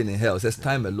 but you're living in hell. It says,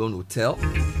 time alone will tell.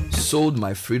 Sold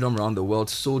my freedom around the world,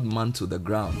 sold man to the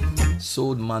ground.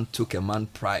 Sold man took a man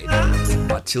pride,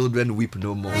 but children weep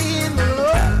no more.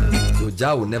 So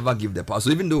Jah will never give the power. So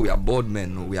even though we are bold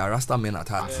men, we are Rasta men at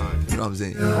heart. You know what I'm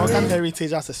saying? Morgan Heritage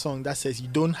has a song that says you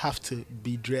don't have to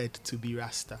be dread to be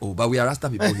Rasta. Oh, but we are Rasta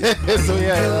people here. So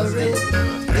yeah,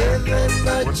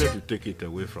 I wanted to take it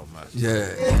away from us. Yeah.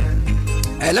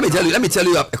 Let me tell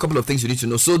you a couple of things you need to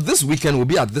know. So this weekend we'll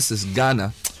be at This Is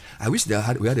Ghana. I wish we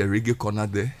had a reggae corner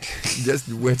there. Just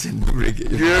wait and do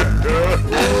reggae.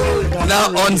 Yeah.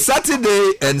 Now on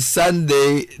Saturday and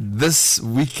Sunday this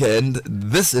weekend,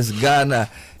 This Is Ghana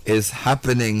is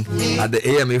happening at the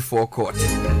AMA forecourt.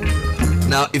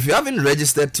 Now, if you haven't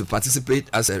registered to participate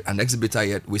as an exhibitor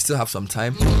yet, we still have some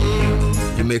time.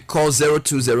 You may call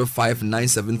 0205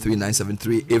 973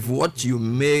 973 if what you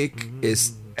make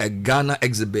is a Ghana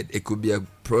exhibit. It could be a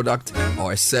product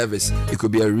or a service. It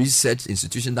could be a research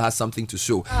institution that has something to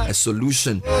show, a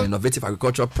solution, an innovative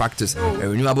agricultural practice, a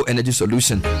renewable energy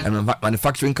solution, a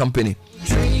manufacturing company.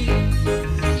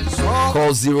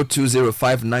 Call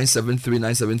 0205 973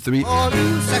 973.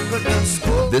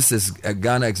 This is a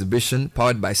Ghana exhibition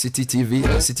powered by Citi TV,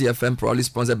 Citi FM, proudly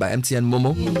sponsored by MTN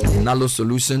Momo, Nalo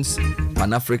Solutions,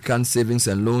 Pan-African Savings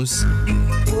and Loans,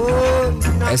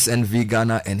 SNV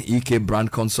Ghana, and EK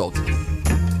Brand Consult.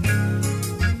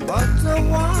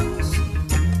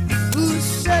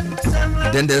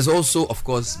 Then there's also, of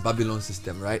course, Babylon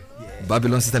System, right? Yeah.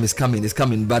 Babylon System is coming,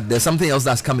 but there's something else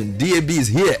that's coming. DAB is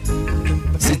here.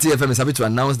 Citi FM is happy to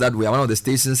announce that we are one of the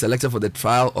stations selected for the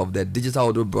trial of the digital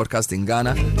audio broadcast in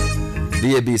Ghana.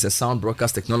 DAB is a sound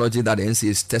broadcast technology that the NC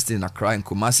is testing in Accra and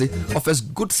Kumasi. Offers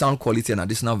good sound quality and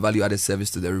additional value-added service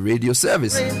to the radio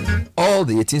service. All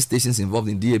the 18 stations involved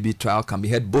in DAB trial can be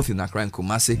heard both in Accra and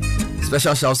Kumasi.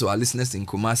 Special shouts to our listeners in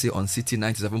Kumasi on Citi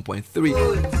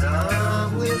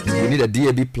 97.3. We need a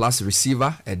DAB Plus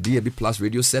receiver, a DAB Plus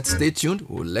radio set. Stay tuned.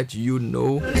 We'll let you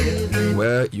know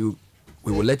where you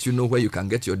can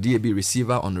get your DAB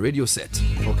receiver on radio set.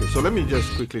 Okay, so let me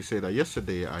just quickly say that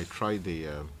yesterday I tried the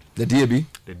DAB.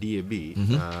 The DAB.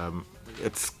 Mm-hmm.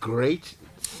 It's great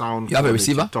sound. You have a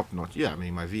receiver? Top notch. Yeah, I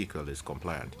mean my vehicle is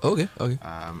compliant. Okay.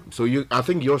 So I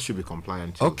think yours should be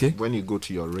compliant too. Okay. When you go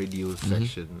to your radio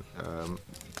section,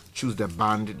 choose the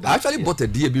band. I actually bought a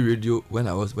DAB radio when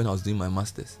I was doing my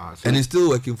masters, and it's still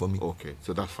working for me. Okay,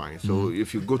 so that's fine. So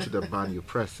if you go to the band, you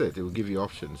press it will give you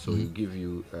options. So it give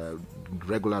you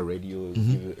regular radio, it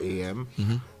give you AM.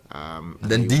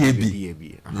 Then DAB.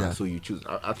 Yeah. So you choose.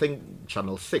 I think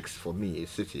channel 6 for me is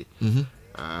Citi.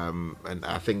 And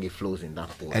I think it flows in that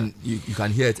order. And you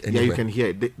can hear it anywhere. Yeah, you can hear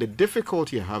it. The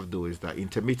difficulty I have though is that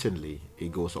intermittently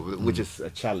it goes off, which is a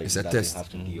challenge. It's a that test. You have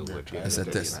to deal with. It's a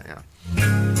test. Yeah.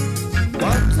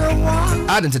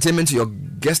 Add entertainment to your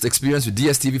guest experience with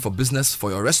DSTV for Business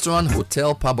for your restaurant,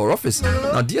 hotel, pub, or office.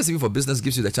 Now, DSTV for Business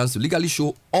gives you the chance to legally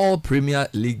show all Premier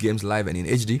League games live and in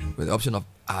HD with the option of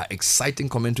exciting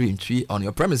commentary in 3 on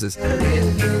your premises.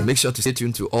 Make sure to stay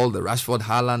tuned to all the Rashford,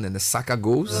 Haaland, and the Saka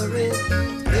goals.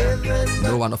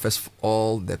 No one offers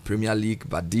all the Premier League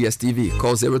but DSTV.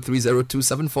 Call 0302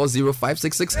 740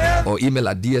 566 or email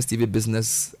at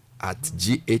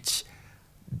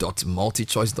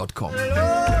dstv.business@gh.multichoice.com.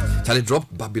 Charlie, drop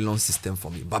Babylon System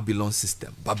for me. Babylon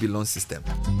System.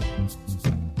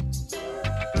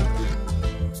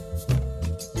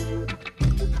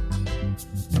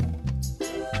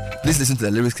 Please listen to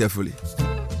the lyrics carefully.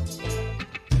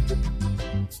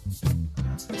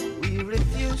 We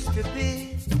refuse to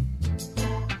be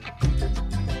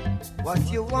what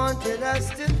you wanted us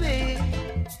to be.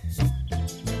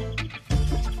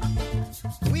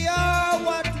 We are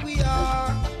what we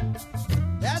are.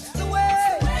 That's the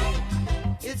way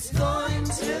it's going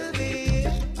to be.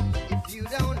 If you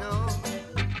don't know,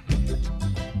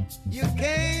 you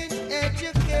can't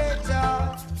educate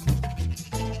us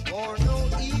for no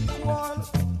equal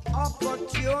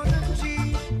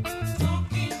opportunity.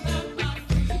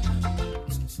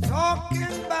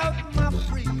 Talking about my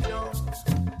freedom,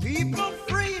 people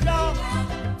freedom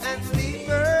and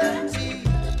liberty.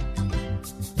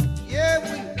 Yeah,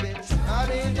 we've been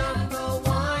trodden on the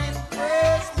wine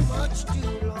press much too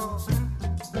long.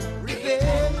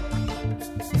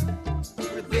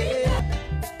 Rebel,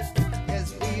 yes,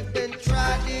 we've been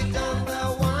trodden on the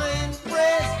wine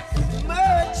press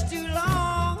much too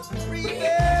long.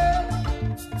 Rebel.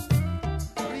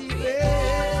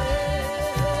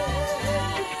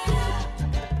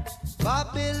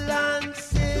 Babylon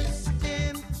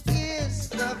system is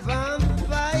the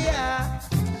vampire.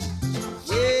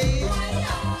 Yeah.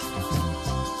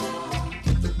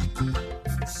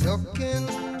 Sucking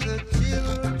the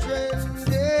children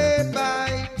day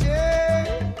by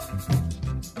day.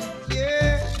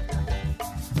 Yeah.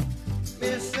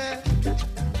 Mister,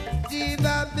 the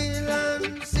Babylon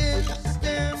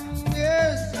system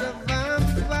is the vampire.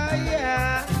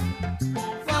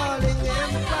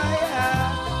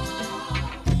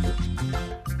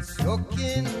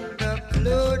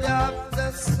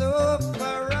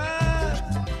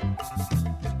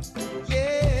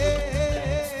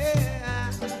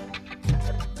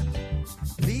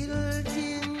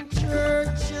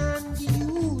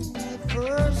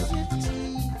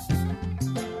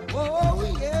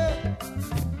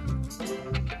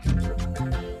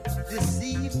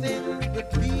 deceiving the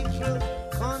people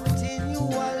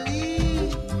continually.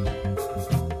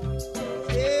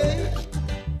 Yeah,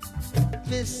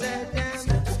 me said them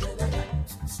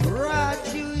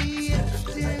graduating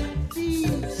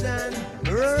thieves and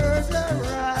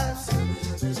murderers.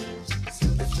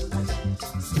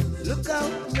 Look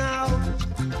out now,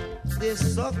 they're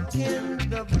sucking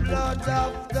the blood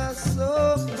of the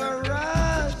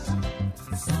sufferers.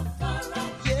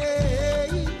 Yeah.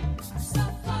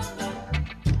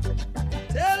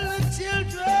 Tell the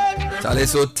children. Charlie,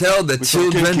 so tell the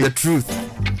children the truth.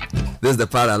 This is the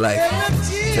part I like.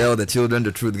 Tell the children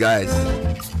the truth, guys.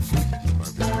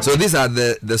 So these are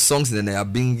the songs in the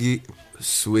Nyabingi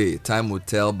Sway, Time Will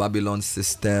Tell, Babylon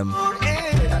System,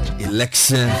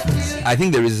 Election. I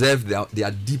think they reserve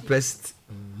their deepest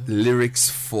lyrics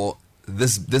for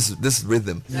this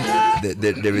rhythm.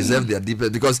 They reserve their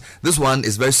deepest, because this one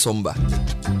is very somber.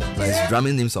 But it's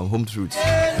drumming him some home truths.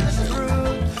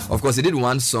 Of course, he did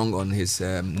one song on his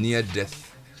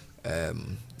near-death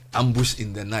ambush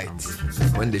in the night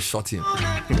when they shot him.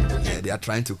 They are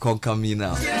trying to conquer me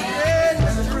now.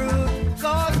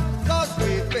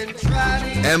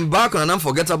 Embark on an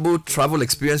unforgettable travel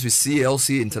experience with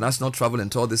CLC International Travel and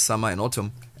Tour this summer and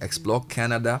autumn. Explore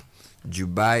Canada,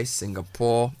 Dubai,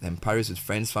 Singapore, and Paris with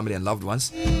friends, family, and loved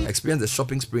ones. Experience the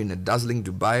shopping spree in a dazzling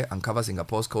Dubai, uncover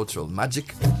Singapore's cultural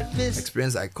magic.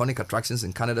 Experience iconic attractions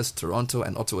in Canada's Toronto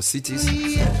and Ottawa cities,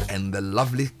 and the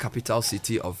lovely capital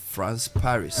city of France,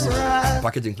 Paris. The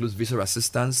package includes visual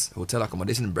assistance, hotel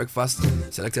accommodation and breakfast,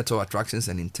 selected tour attractions,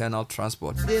 and internal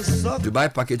transport.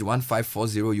 Dubai package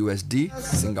 1540 USD,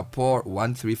 Singapore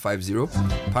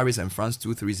 1350, Paris and France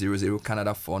 2300,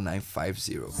 Canada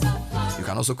 4950. You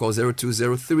can also call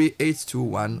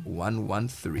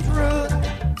 0203-821-113.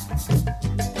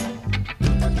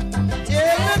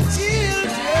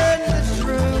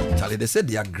 Charlie, they said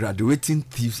they are graduating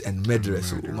thieves and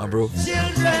murderers, my bro.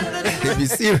 Be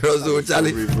serious, oh,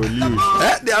 Charlie.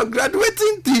 They are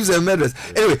graduating thieves and murderers.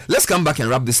 Anyway, let's come back and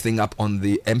wrap this thing up on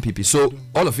the MPP. So,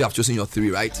 all of you have chosen your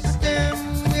three, right?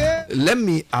 Let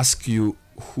me ask you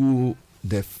who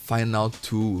the final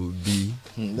two will be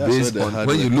based on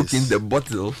when you look in the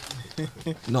bottle.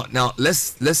 No, now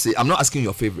let's say I'm not asking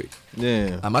your favorite.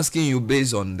 Yeah. I'm asking you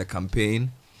based on the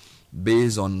campaign,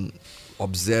 based on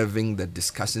observing the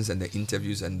discussions and the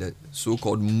interviews and the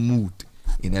so-called mood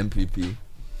in MPP.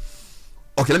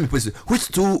 Okay, let me put it. Which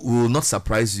two will not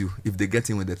surprise you if they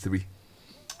get in with the three?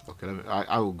 Okay,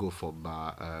 I will go for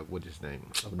what is his name?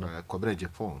 Kwabena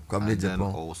Japan. Kwabena And then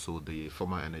Japan. also the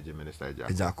former energy minister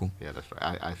Ejaku. Yeah, that's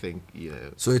right. I think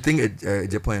So you think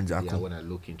Japan and Ejaku? Yeah, when I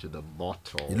look into the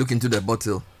bottle. You look into the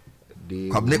bottle.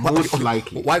 Most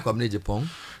likely. Why Kwabena Japan?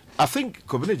 I think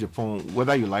Kwabena Japan,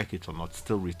 whether you like it or not,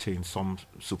 still retains some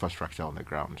superstructure on the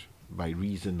ground by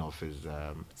reason of his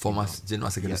former general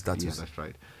secretary status. Yeah, that's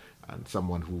right. And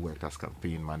someone who worked as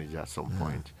campaign manager at some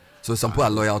point. So some people are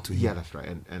loyal to him. Yeah, that's right.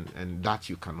 And that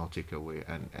you cannot take away.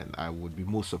 And I would be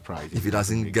more surprised if he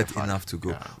doesn't get enough to go.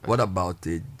 Yeah, what about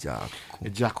Ejaku?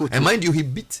 Ejaku, and mind you, he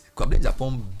beat Kwabena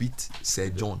Japan beat Sir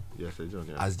John. Yeah, Sir John.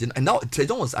 Yeah. And now Sir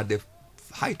John was at the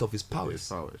height of his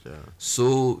powers. Yeah.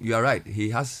 So you are right.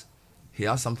 He has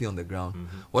something on the ground.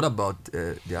 Mm-hmm. What about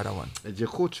the other one?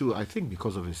 Ejaku too, I think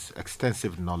because of his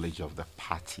extensive knowledge of the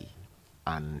party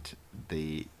and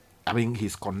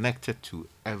he's connected to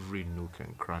every nook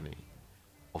and cranny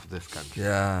of this country.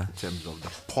 Yeah. In terms of the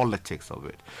politics of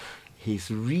it.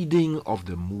 His reading of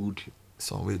the mood.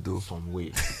 Some way. But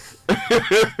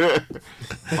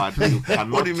you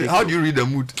cannot. What do you mean? How do you read the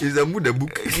mood? Is the mood a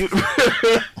book?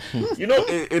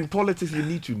 In politics, you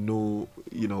need to know,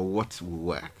 what will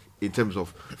work in terms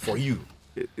of for you.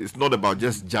 It's not about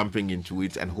just jumping into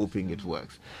it and hoping it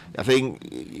works. I think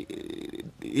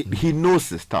he knows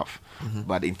the stuff,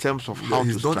 but in terms of how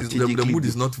to strategically, the mood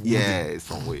is not.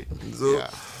 Some way. So, yeah.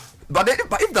 But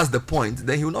if that's the point,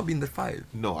 then he will not be in the 5.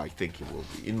 No, I think he will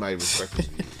be. In my respect,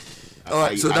 all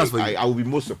right. So that's what I will be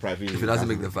most surprised if he doesn't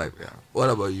make the 5. Yeah. What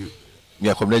about you?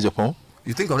 Yeah, Kwabena Japan.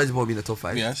 You think Kwabena Japan will be in the top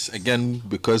 5? Yes, again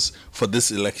because for this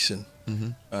election.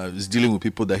 He's dealing with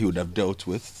people that he would have dealt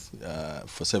with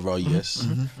for several years.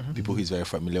 People he's very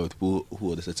familiar with, people who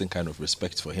hold a certain kind of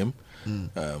respect for him.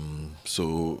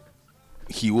 So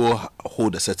he will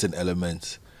hold a certain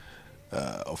element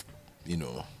of,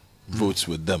 votes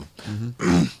with them.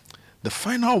 The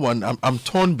final one, I'm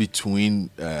torn between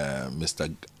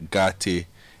Mr. Gate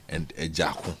and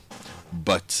Ejaku,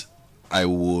 but I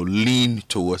will lean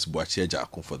towards Boakye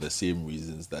Ejaku for the same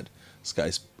reasons that Sky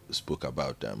spoke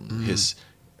about his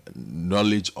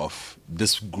knowledge of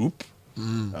this group,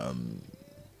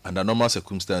 under normal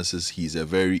circumstances, he's a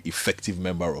very effective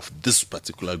member of this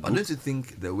particular group. But don't you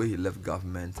think the way he left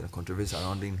government and controversy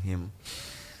surrounding him,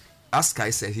 as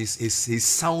Kai said, he's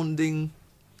sounding,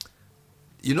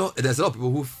 you know, there's a lot of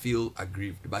people who feel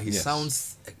aggrieved, but he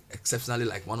sounds exceptionally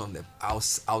like one of the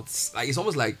outs. Like it's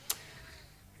almost like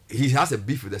he has a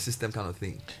beef with the system kind of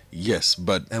thing. Yes,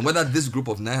 but and whether this group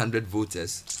of 900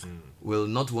 voters will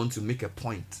not want to make a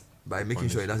point by making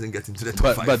sure it doesn't get into the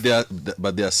top 5.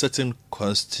 But there are certain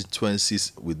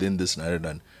constituencies within this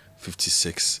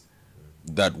 956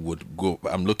 that would go.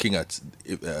 I'm looking at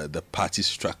the party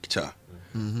structure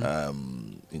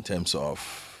in terms of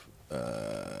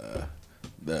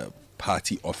the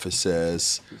party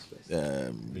officers,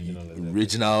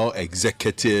 regional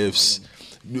executives.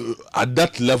 At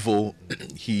that level,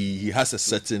 he has a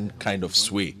certain kind of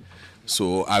sway.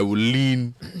 So I will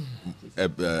lean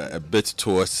a bit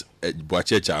towards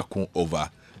Boache Jakun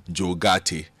over Joe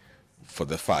Gatti for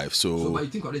the 5. So but you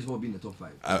think Kwadejipo will be in the top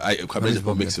 5?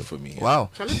 Kwadejipo makes it for me. Wow.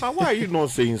 Khalifa, why are you not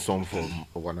saying some from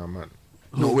Wanaman?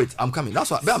 No, wait, I'm coming.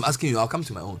 That's what I'm asking you. I'll come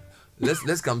to my own.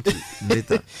 Let's come to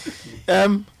later.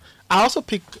 I also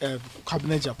picked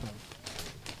Cabinet Japan.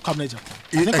 I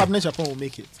think Cabinet Japan will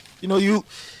make it. You know,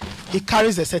 he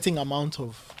carries a certain amount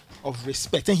of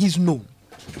respect, and he's known.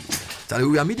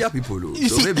 We are media people, though. You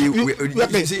so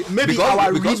see, maybe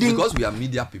because we are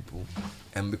media people,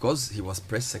 and because he was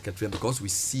press secretary, and because we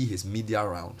see his media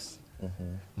rounds,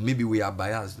 maybe we are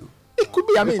biased, though. It could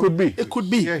be. I mean, it could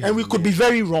be, and we could be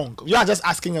very wrong. You are just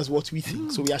asking us what we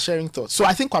think, so we are sharing thoughts. So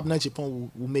I think Kwabena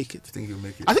Japan will make it. I think he'll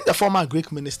make it. I think the former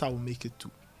Greek minister will make it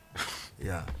too.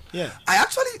 Yeah. I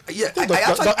actually think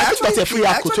Dr. Free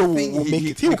Akoto will make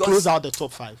it. He will close out the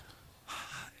top 5.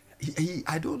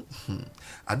 I don't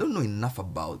know enough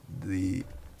about the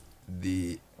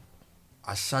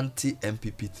Ashanti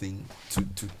MPP thing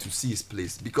to see his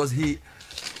place, because he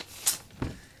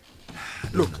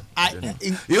you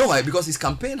know why? Because his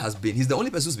campaign he's the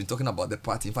only person who's been talking about the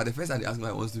party. In fact, the first time they asked me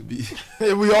who wants to be,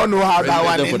 we all know how that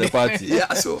one for the party.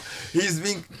 Yeah, so he's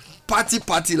been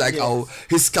party like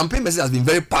his campaign message has been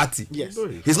very party. Yes,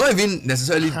 he's not even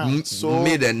necessarily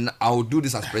made an I'll do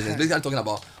this as president. He's basically talking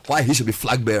about why he should be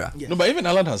flag bearer. No, but even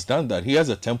Alan has done that. He has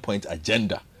a 10-point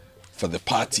agenda for the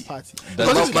party. But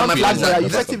I'm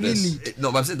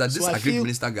saying that this agri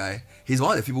minister guy, he's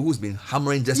one of the people who's been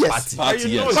hammering just party.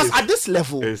 Because at this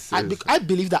level, I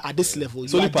believe that at this level,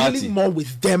 you are dealing more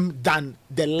with them than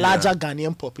the larger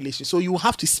Ghanaian population. So you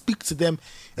have to speak to them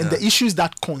and the issues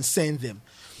that concern them.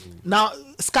 Now,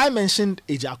 Sky mentioned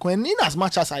Ejaku, and in as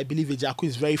much as I believe Ejaku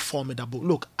is very formidable,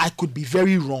 look, I could be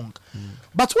very wrong.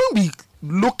 But when we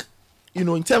look, you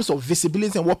know, in terms of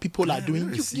visibility and what people are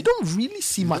doing, you don't really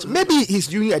see much. Maybe he's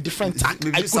doing a different tack.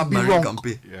 I could be wrong.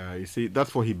 Campaign. Yeah, you see,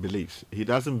 that's what he believes. He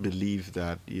doesn't believe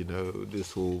that, you know,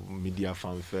 this whole media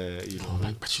fanfare, you know,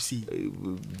 but you see,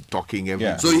 talking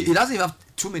every So he doesn't even have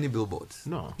too many billboards.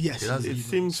 No. Yes. It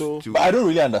seems so. But I don't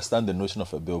really understand the notion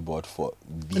of a billboard for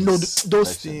these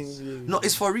those things. No,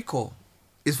 it's for recall.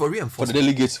 It's for reinforcement. For the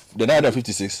delegates, the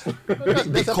 956.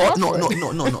 Because no.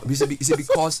 You see,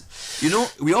 because you know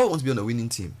we all want to be on a winning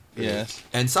team. Yes.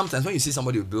 And sometimes when you see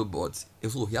somebody with billboards,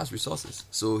 he has resources,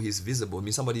 so he's visible. I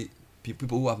mean,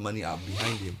 people who have money are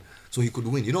behind him, so he could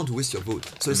win. You don't want to waste your vote.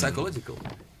 So it's psychological.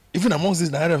 Even amongst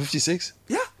these 956.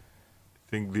 Yeah.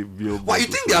 Think the billboards. Why you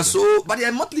think they are so? But they are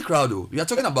a motley crowd, though. You are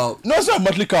talking about. No, it's not a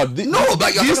motley crowd.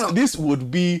 But this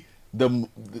would be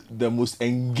the most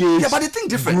engaged but they think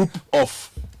different group of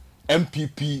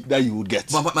MPP that you would get.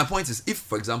 But my point is, if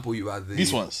for example you are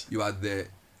these ones, you are the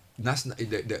national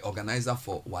the organizer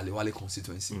for Wale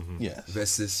constituency yes,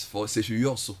 versus for Seshu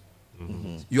also,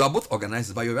 you are both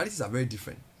organizers, but your realities are very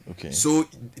different. Okay. So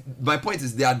my point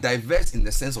is they are diverse in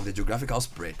the sense of the geographical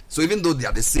spread. So even though they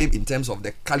are the same in terms of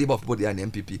the caliber of people they are in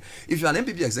MPP, if you are an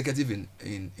MPP executive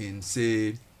in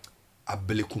say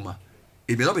Abelekuma,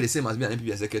 it may not be the same as being an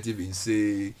MPP executive in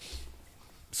say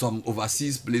some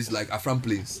overseas place like Afram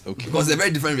Place, because they're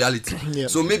very different reality.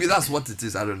 So maybe that's what it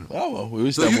is. I don't know. Oh, well,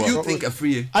 so you think a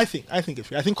free? I think a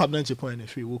free. I think Kwabena Japan and a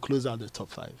free will close out the top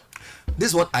 5. This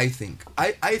is what I think.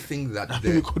 I think that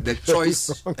the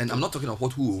choice, and I'm not talking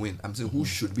about who will win. I'm saying who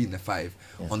should be in the 5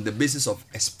 on the basis of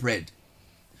a spread.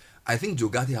 I think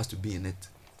Jogati has to be in it.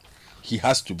 He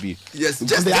has to be. Yes,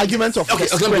 just the argument of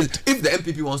if the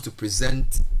MPP wants to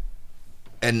present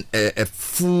a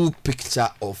full picture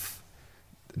of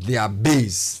their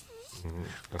base.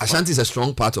 Ashanti is a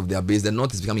strong part of their base. The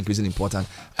North is becoming increasingly important.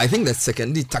 I think the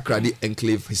secondary Takrady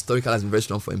enclave historically has been very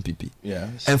strong for MPP.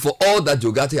 Yes. And for all that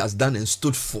Jogati has done and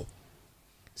stood for,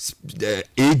 the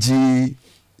AG,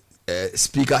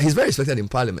 speaker. He's very respected in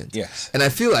Parliament. Yes. And I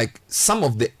feel like some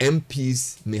of the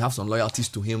MPs may have some loyalties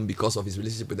to him because of his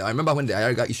relationship with them. I remember when the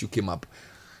Ayariga issue came up,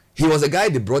 he was a guy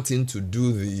they brought in to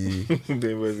do the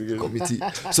committee.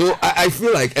 So I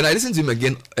feel like, and I listened to him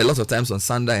again a lot of times on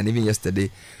Sunday and even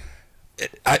yesterday.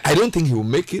 I don't think he will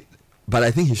make it, but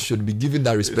I think he should be given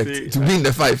that respect to be in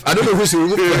the 5. I don't know who should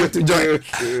remove him to join.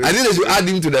 I think they should add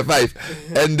him to the 5,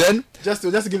 and then just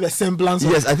to give a semblance.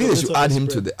 Yes, I think they should add him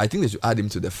to the. I think they should add him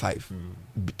to the 5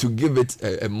 to give it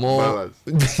a more. More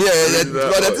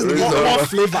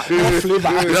flavor. You know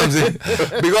what I'm saying?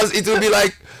 Because it will be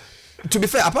like. To be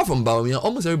fair, apart from Baumia,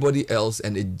 almost everybody else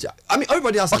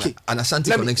everybody has an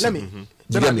Ashanti connection. Do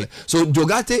you get me? So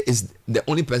Jogate is the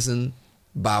only person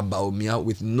Baumia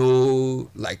with no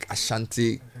like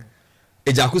Ashanti.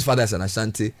 Ejaku's father is an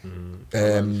Ashanti.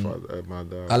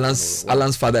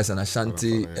 Alan's father is an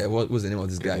Ashanti. What was the name of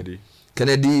this guy?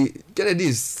 Kennedy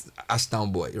is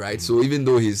Ashtown boy, right? So even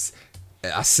though he's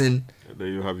Asin.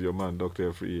 Then you have your man,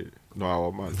 Dr. Free. No,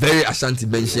 our man. Very Ashanti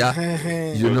Benchia.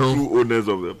 You know. Two owners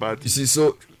of the party. You see,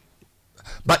 so.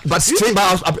 But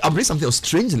I'll bring something else.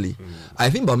 Strangely, I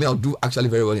think Baumia will do actually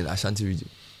very well in the Ashanti region.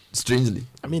 Strangely.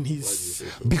 I mean, he's.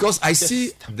 Because I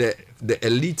see the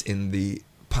elite in the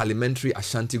parliamentary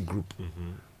Ashanti group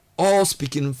all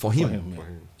speaking for him.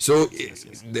 So,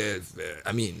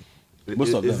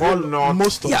 most of them.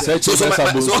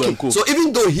 So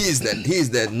even though he is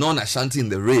the non-Ashanti in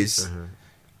the race,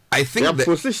 I think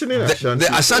the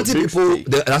Ashanti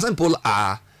people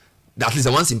are, at least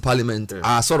the ones in Parliament,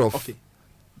 are sort of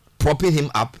propping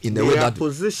him up in the way that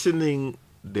positioning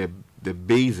the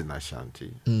base in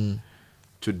Ashanti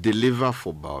to deliver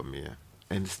for Baumia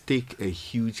and stake a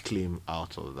huge claim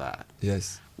out of that.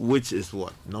 Yes. Which is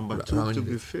what? Number 2 to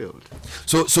be filled.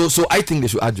 So I think they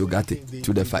should add Jogate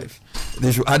to the 5.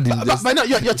 They should add him. But no,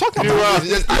 you're talking about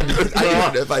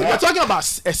you're talking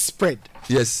about a spread.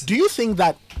 Yes. Do you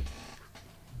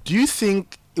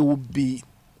think it would be?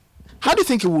 How do you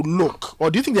think it would look,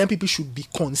 or do you think the MPP should be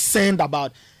concerned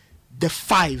about the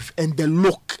 5 and the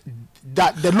look?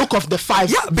 That the look of the 5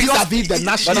 vis-a-vis the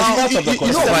national.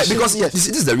 You know why? Because this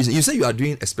is the reason. You say you are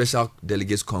doing a special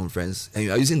delegates conference and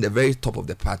you are using the very top of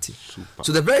the party.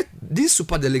 So these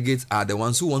super delegates are the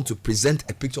ones who want to present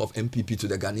a picture of MPP to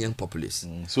the Ghanaian populace.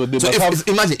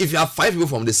 Imagine if you have 5 people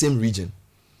from the same region.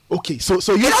 Okay, so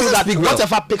you feel that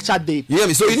whatever picture they. You hear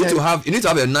me? So you need to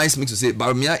have a nice mix to say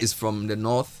Baumia is from the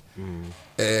north,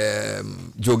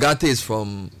 Jogate is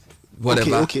from.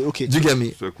 Whatever. Okay. Do you get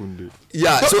me?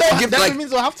 Yeah. So that means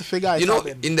we'll have to figure it out.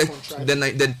 In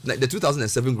the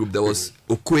 2007 group, there was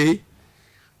Okwe.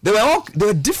 There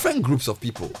were different groups of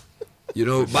people, you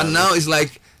know. But now it's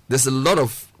like there's a lot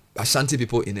of Ashanti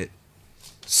people in it.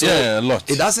 So a lot.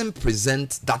 It doesn't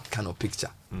present that kind of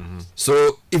picture.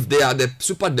 So if they are the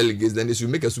super delegates, then they should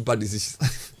make a super decision.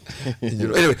 You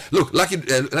know. Anyway, look. Let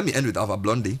me end with Alpha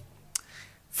Blondie.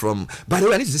 By the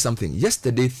way, I need to say something.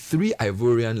 Yesterday, 3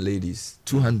 Ivorian ladies,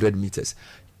 200 meters,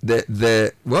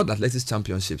 the World Athletics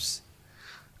Championships.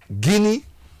 Guinea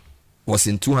was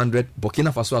in 200.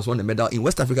 Burkina Faso has won a medal. In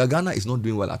West Africa, Ghana is not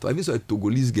doing well at all. I even saw a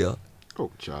Togolese girl.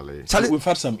 Oh, Charlie, we've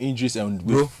had some injuries and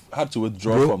we've had to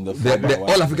withdraw from the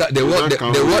All Africa,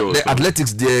 the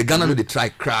athletics, the Ghana, they try.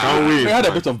 We had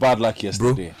a bit of bad luck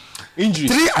yesterday. Bro.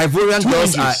 Injuries. 3 Ivorian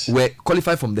girls were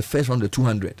qualified from the first round, the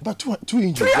 200. But two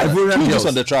injuries. 3 Ivorian girls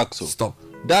on the track. So stop.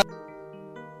 That.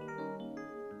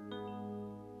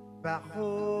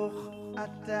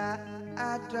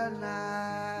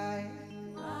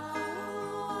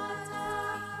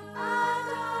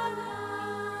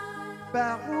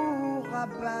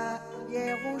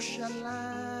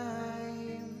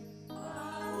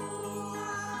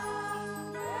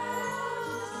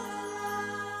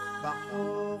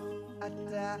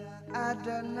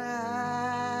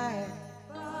 Adonai.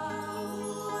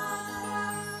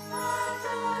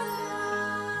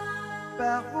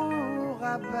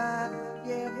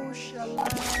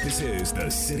 This is the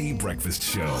City Breakfast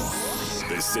Show,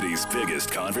 the city's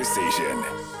biggest conversation.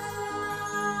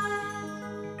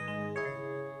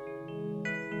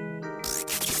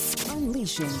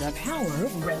 Unleashing the power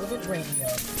of relevant radio.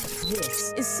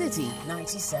 This is City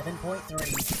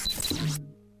 97.3.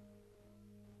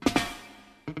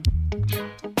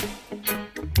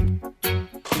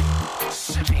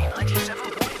 City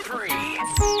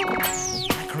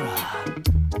 97.3. Accra.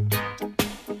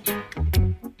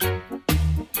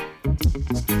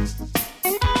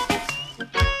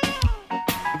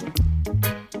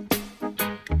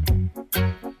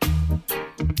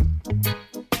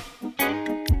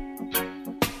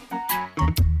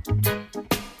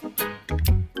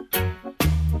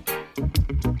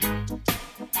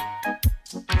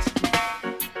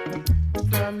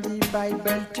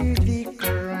 Bible to the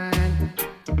Quran.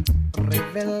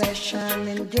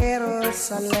 Revelation in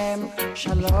Jerusalem.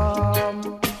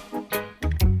 Shalom.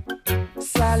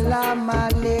 Salam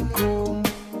alaikum.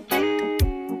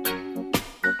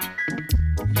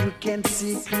 You can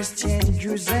see Christians,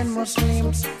 Jews, and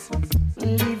Muslims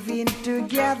living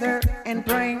together and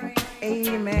praying.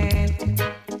 Amen.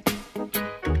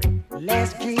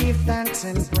 Let's give thanks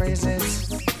and praises.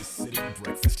 The City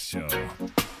Breakfast Show.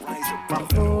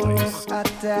 Baruch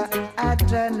Ata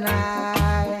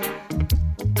Adonai.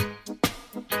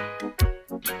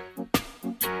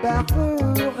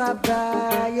 Baruch Abba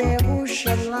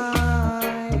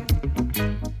Yerushalayim.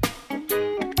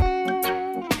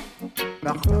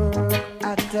 Baruch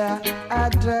Ata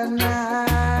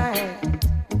Adonai.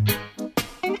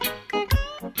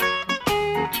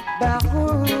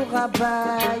 Baruch Abba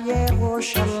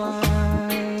Yerushalayim.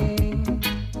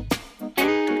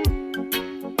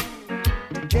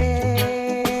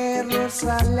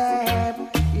 Jerusalem,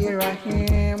 here I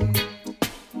am.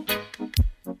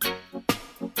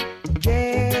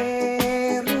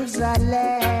 Jerusalem,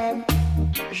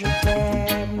 je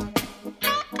t'aime.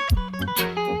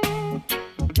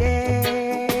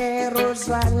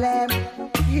 Jerusalem,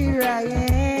 here I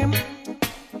am.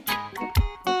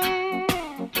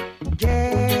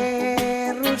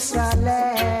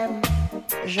 Jerusalem,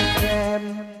 je t'aime.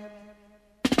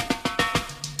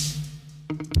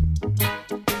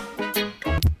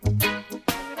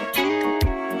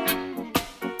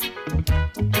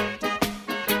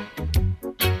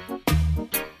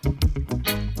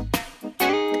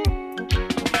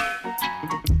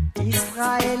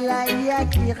 Israël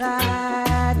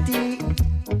Yakirati.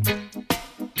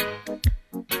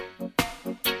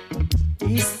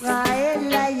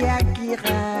 Israël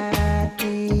Yakirati.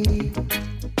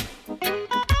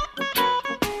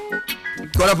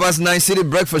 9:15 City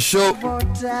Breakfast Show.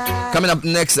 Coming up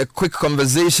next, a quick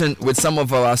conversation with some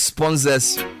of our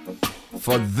sponsors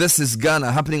for This Is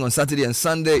Ghana, happening on Saturday and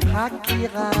Sunday.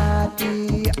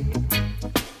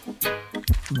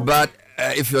 But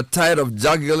if you're tired of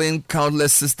juggling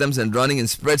countless systems and running in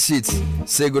spreadsheets,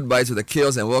 say goodbye to the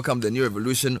chaos and welcome the new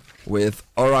revolution with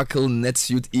Oracle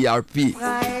NetSuite ERP,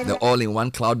 the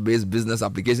all-in-one cloud-based business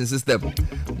application system.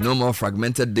 No more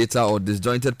fragmented data or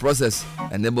disjointed process.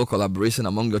 Enable collaboration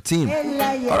among your team.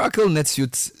 Oracle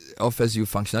NetSuite offers you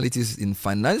functionalities in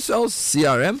financials,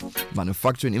 CRM,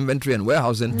 manufacturing, inventory and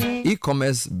warehousing,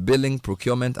 e-commerce, billing,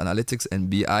 procurement, analytics and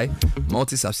BI,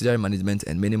 multi-subsidiary management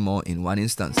and many more in one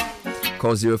instance.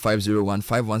 Call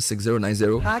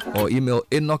 0501-516-090 or email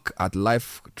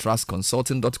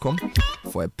enoch@lifetrustconsulting.com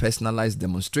for a personalized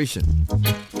demonstration.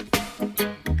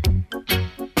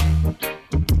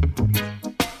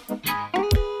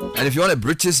 And if you want a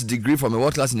British degree from a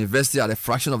world-class university at a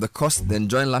fraction of the cost, then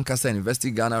join Lancaster University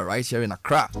Ghana right here in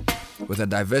Accra. With a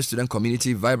diverse student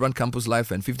community, vibrant campus life,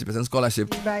 and 50%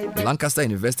 scholarship, Lancaster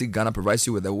University Ghana provides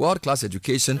you with a world-class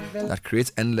education that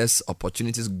creates endless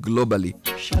opportunities globally.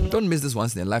 Don't miss this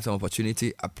once-in-a-lifetime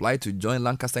opportunity. Apply to join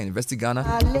Lancaster University Ghana,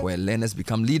 where learners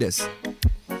become leaders.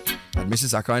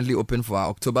 Admissions are currently open for our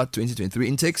October 2023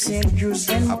 intakes.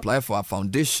 Apply for our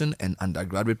foundation and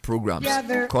undergraduate programs.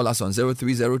 Call us on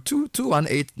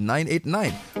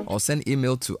 0302-218-989 or send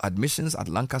email to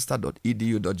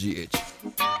admissions@lancaster.edu.gh.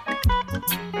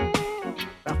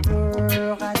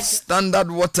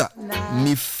 Standard Water,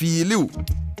 me feel you.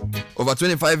 Over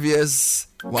 25 years,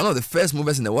 one of the first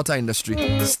movers in the water industry.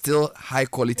 Still high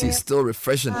quality, still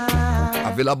refreshing.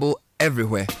 Available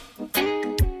everywhere.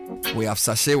 We have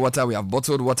sachet water, we have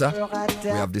bottled water, we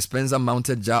have dispenser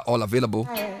mounted jar, all available.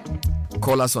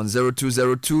 Call us on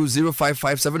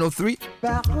 0202-055-703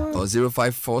 or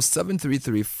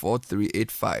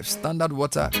 054-733-4385. Standard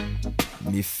Water,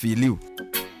 me feel you.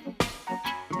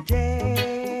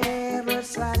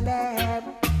 Jerusalem,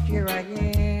 here I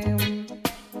am.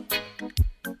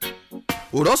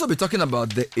 We'll also be talking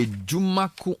about the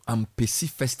Ejumaku Ampesi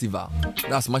Festival.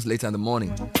 That's much later in the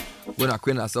morning. We're going to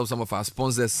acquaint ourselves some of our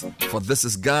sponsors for This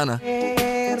Is Ghana.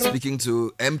 Speaking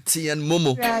to MTN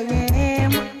Momo,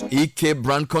 EK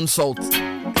Brand Consult,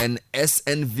 and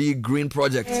SNV Green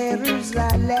Project.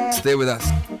 Stay with us.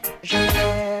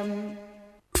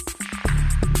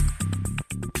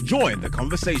 Join the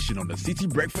conversation on the City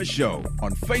Breakfast Show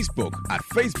on Facebook at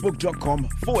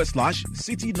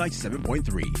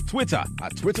facebook.com/City97.3, Twitter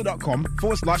at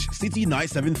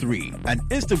twitter.com/City973, and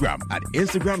Instagram at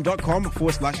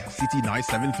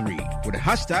instagram.com/City973 with the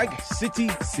hashtag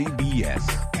CityCBS.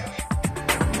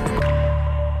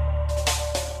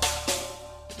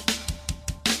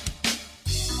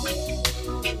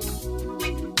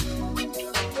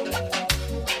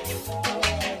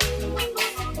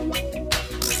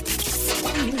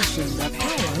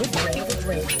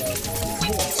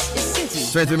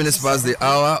 It's 23 minutes past the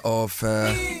hour of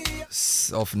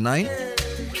 9.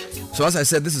 So as I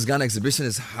said, this is Ghana exhibition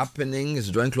is happening. It's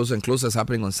drawing closer and closer. It's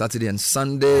happening on Saturday and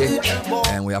Sunday.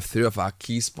 And we have 3 of our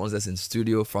key sponsors in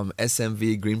studio from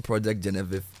SMV Green Project,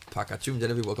 Genevieve Pakachum.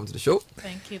 Genevieve, welcome to the show.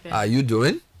 Thank you, Ben. How are you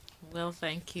doing? Well,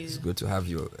 thank you. It's good to have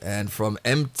you. And from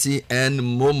MTN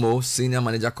Momo, Senior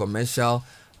Manager Commercial,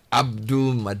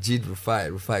 Abdul Majid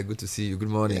Rufai. Rufai, good to see you. Good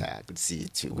morning. Yeah, good to see you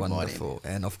too. Good Wonderful. morning.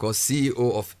 And of course,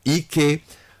 CEO of EK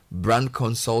Brand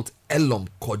Consult, Elom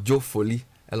Kojo Foli.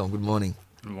 Elom, good morning.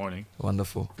 Good morning.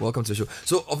 Wonderful. Welcome to the show.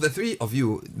 So, of the 3 of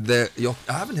you, I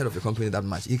haven't heard of your company that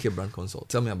much. EK Brand Consult.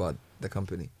 Tell me about the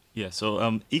company. Yeah,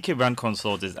 so EK Brand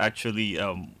Consult is actually,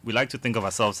 we like to think of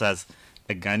ourselves as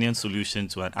a Ghanaian solution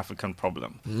to an African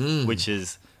problem, which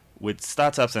is with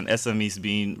startups and SMEs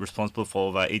being responsible for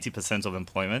over 80% of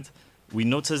employment. We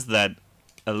noticed that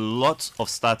a lot of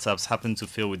startups happen to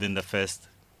fail within the first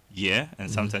year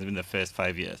and sometimes in the first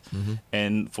 5 years.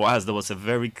 And for us, there was a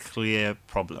very clear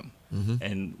problem.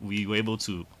 And we were able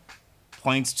to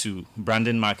point to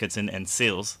branding, marketing, and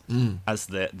sales as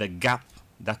the gap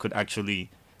that could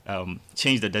actually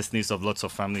change the destinies of lots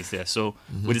of families there. So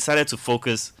we decided to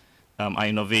focus our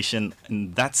innovation,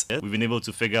 and that's it. We've been able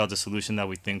to figure out the solution that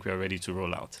we think we are ready to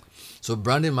roll out. So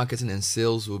branding, marketing, and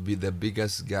sales will be the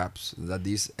biggest gaps that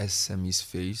these SMEs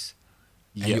face.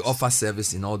 And you offer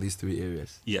service in all these 3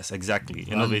 areas. Yes, exactly.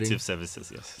 Branding. Innovative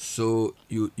services, yes. So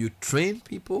you train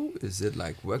people? Is it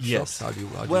like workshops? Yes. How do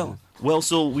you Well,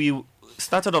 so we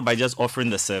started off by just offering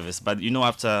the service. But,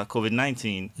 after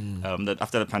COVID-19,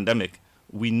 after the pandemic,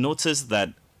 we noticed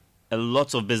that a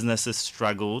lot of businesses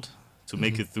struggled to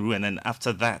make it through. And then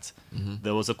after that,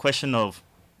 there was a question of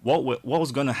what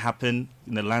was going to happen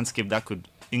in the landscape that could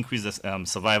increase the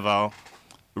survival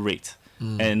rate.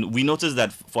 And we noticed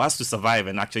that for us to survive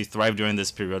and actually thrive during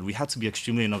this period, we had to be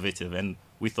extremely innovative. And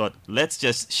we thought, let's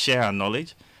just share our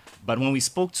knowledge. But when we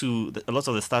spoke to a lot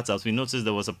of the startups, we noticed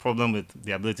there was a problem with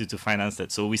the ability to finance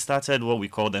it. So we started what we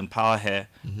call the Empower Her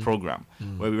program,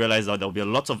 where we realized that there will be a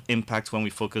lot of impact when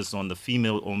we focus on the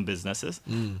female-owned businesses.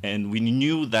 And we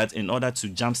knew that in order to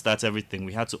jumpstart everything,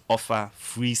 we had to offer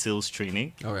free sales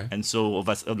training. And so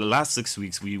over the last 6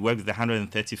 weeks, we worked with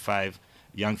 135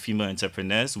 young female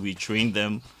entrepreneurs. We trained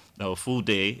them a full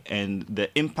day, and the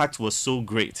impact was so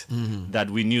great that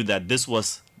we knew that this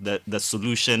was the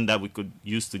solution that we could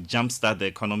use to jumpstart the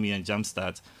economy and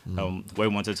jumpstart where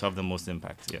we wanted to have the most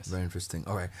impact. Yes. Very interesting.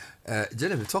 All right.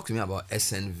 Genevieve, talk to me about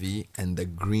SNV and the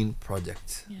Green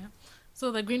Project. Yeah.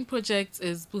 So the Green Project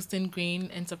is boosting green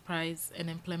enterprise and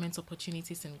employment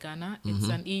opportunities in Ghana. It's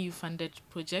an EU-funded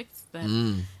project that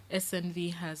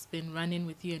SNV has been running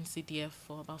with UNCDF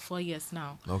for about 4 years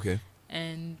now. Okay.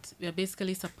 And we are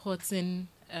basically supporting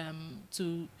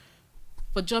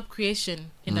for job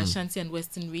creation in the Ashanti and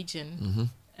Western region.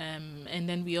 And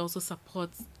then we also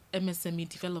support MSME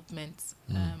development.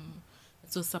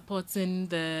 So supporting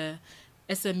the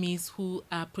SMEs who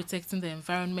are protecting the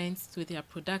environment with their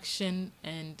production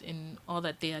and in all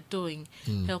that they are doing,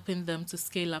 helping them to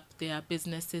scale up their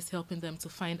businesses, helping them to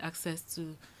find access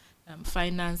to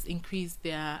finance, increase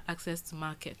their access to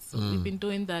markets. So we've been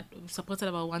doing that. We've supported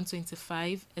about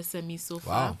 125 SMEs so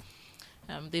far.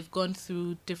 They've gone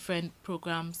through different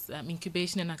programs,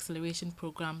 incubation and acceleration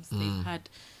programs. They've had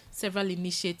several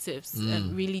initiatives,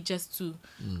 really just to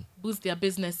boost their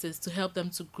businesses, to help them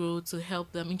to grow, to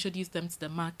help them introduce them to the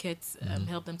markets,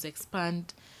 help them to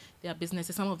expand their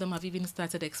businesses. Some of them have even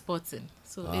started exporting.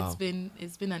 So it's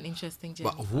been an interesting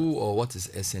journey. But who or what is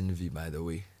SNV, by the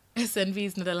way? SNV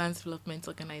is Netherlands Development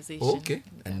Organization. Okay,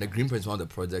 and the Green Project is one of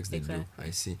the projects they do.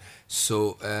 I see.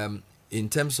 So, in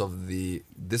terms of the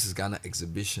This is Ghana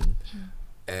exhibition,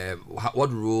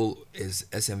 what role is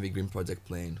SMV Green Project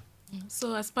playing?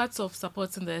 So as part of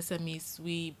supporting the SMEs,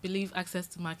 we believe access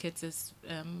to markets is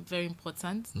very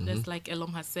important, just like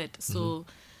Elom has said. So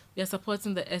we are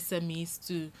supporting the SMEs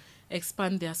to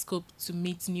expand their scope, to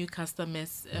meet new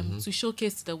customers, to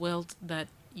showcase to the world that,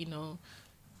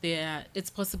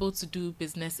 it's possible to do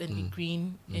business and be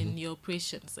green in your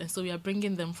operations. And so we are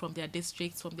bringing them from their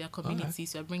districts, from their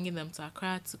communities. We are bringing them to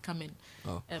Accra to come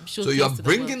and showcase. So you are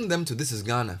bringing them to This is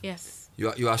Ghana? Yes. You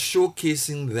are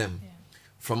showcasing them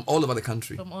from all over the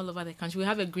country? From all over the country. We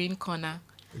have a green corner.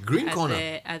 Green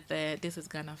corner? At the This is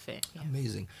Ghana Fair. Yeah.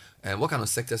 Amazing. And what kind of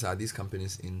sectors are these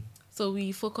companies in? So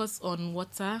we focus on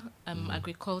water,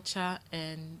 agriculture,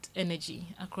 and energy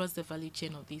across the value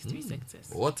chain of these three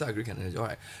sectors. Water, agriculture, and energy. All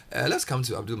right. Let's come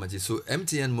to Abdul Majid. So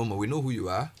MTN Momo, we know who you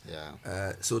are.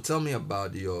 Yeah. So tell me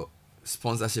about your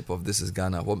sponsorship of This Is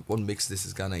Ghana? What makes This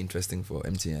Is Ghana interesting for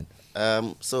MTN?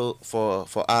 So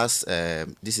for us,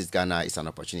 This Is Ghana is an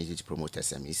opportunity to promote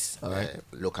SMEs,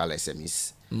 local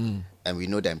SMEs. And we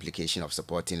know the implication of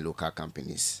supporting local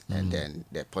companies and then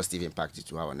the positive impact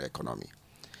it will have on the economy.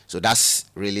 So that's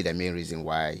really the main reason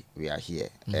why we are here.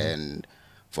 And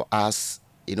for us,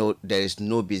 there is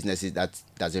no businesses that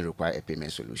doesn't require a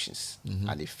payment solutions,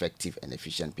 an effective and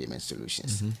efficient payment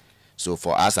solutions. So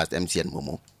for us at MTN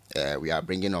Momo, we are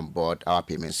bringing on board our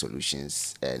payment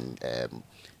solutions and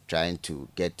trying to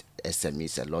get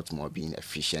SMEs a lot more being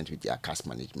efficient with their cash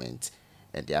management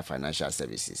and their financial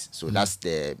services. So that's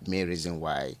the main reason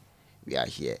why we are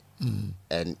here.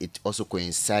 And it also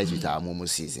coincides with our Momo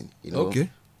season.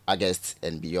 August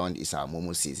and beyond is our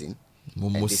Momo season.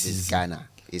 This is Ghana.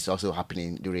 It's also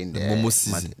happening during the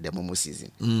Momo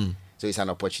season. So it's an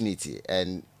opportunity.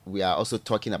 And we are also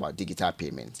talking about digital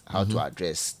payments, how to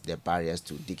address the barriers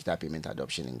to digital payment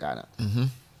adoption in Ghana.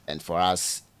 And for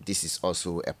us, this is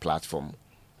also a platform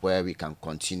where we can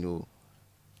continue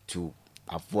to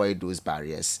avoid those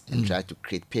barriers and try to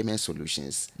create payment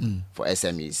solutions for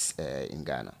SMEs in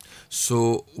Ghana.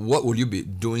 So what will you be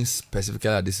doing specifically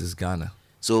at This Is Ghana?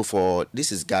 So for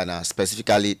This Is Ghana,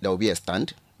 specifically, there will be a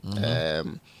stand.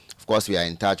 Of course, we are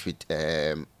in touch with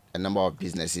a number of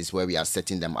businesses where we are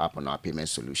setting them up on our payment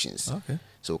solutions.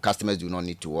 So customers do not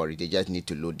need to worry. They just need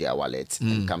to load their wallets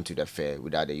and come to the fair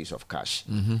without the use of cash.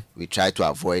 We try to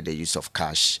avoid the use of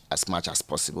cash as much as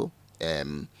possible.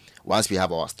 Once we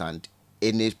have our stand,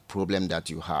 any problem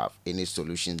that you have, any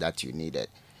solution that you needed,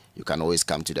 you can always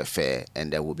come to the fair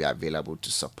and they will be available to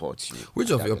support you.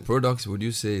 Which of your products would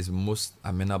you say is most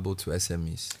amenable to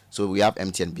SMEs? So we have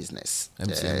MTN Business.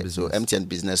 So MTN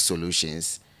Business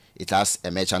Solutions, it has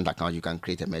a merchant account. You can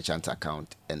create a merchant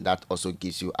account and that also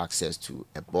gives you access to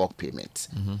a bulk payment.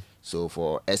 So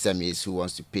for SMEs who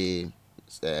wants to pay,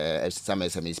 some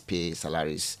SMEs pay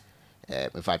salaries.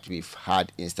 In fact, we've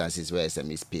had instances where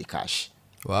SMEs pay cash.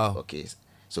 Wow. Okay.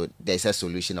 So there's a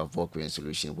solution of bulk payment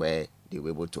solution where they were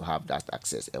able to have that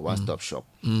access, a one-stop shop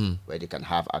where they can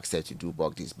have access to do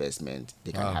bulk disbursement,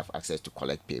 they can have access to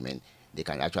collect payment, they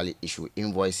can actually issue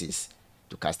invoices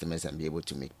to customers and be able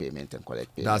to make payment and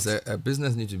collect payment. Does a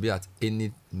business need to be at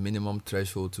any minimum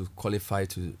threshold to qualify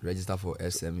to register for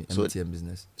MTN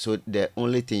Business? So the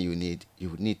only thing you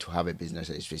need to have a business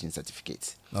registration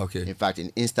certificate. Okay. In fact,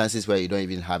 in instances where you don't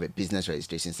even have a business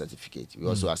registration certificate, we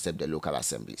also accept the local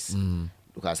assemblies.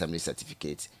 Local assembly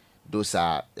certificates. Those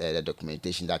are the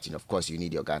documentation that, of course, you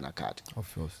need your Ghana card.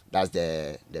 Of course. That's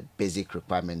the basic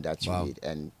requirement that you need.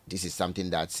 And this is something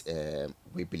that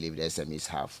we believe the SMEs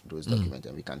have, those documents,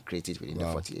 and we can create it within the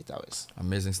 48 hours.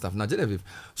 Amazing stuff. Now, Genevieve,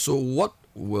 so what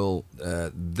will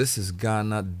This Is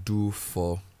Ghana do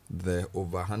for the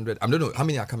over 100? I don't know, how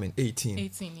many are coming? 18?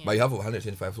 18, yeah. But you have over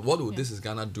 125. So what will This Is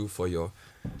Ghana do for your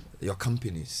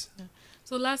companies? Yeah.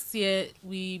 So last year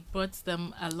we brought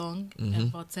them along,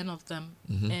 about 10 of them,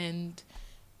 and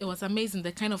it was amazing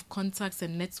the kind of contacts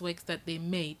and networks that they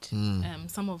made.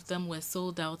 Some of them were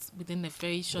sold out within a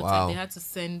very short time. They had to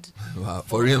send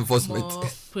for reinforcement more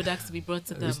products to be brought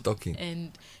to them. Restocking.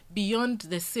 And beyond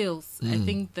the sales, I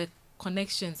think the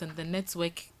connections and the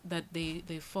network that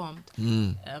they formed.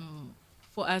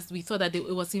 For us, we thought that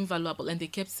it was invaluable, and they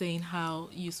kept saying how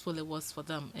useful it was for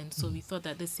them. And so we thought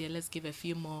that this year, let's give a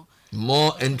few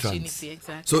more entrants.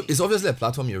 Exactly. So it's obviously a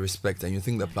platform you respect, and you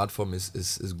think the platform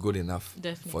is good enough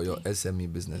for your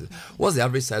SME businesses. What's the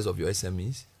average size of your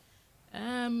SMEs?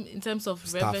 In terms of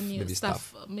revenue,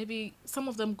 maybe some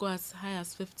of them go as high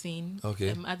as 15.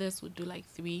 Okay. Others would do like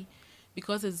 3.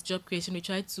 Because it's job creation, we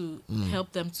try to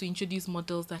help them to introduce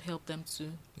models that help them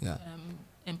to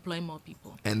employ more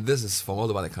people. And this is from all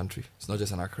over the country. It's not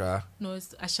just in Accra. No,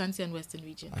 it's Ashanti and Western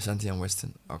region. Ashanti and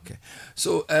Western. Okay.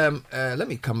 So let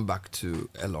me come back to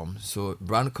Elom. So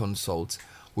Brand Consult,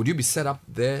 would you be set up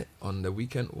there on the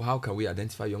weekend? How can we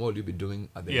identify you? What will you be doing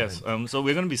at the event? Yes. So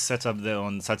we're going to be set up there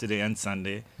on Saturday and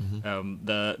Sunday.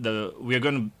 We're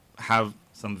going to have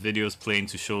some videos playing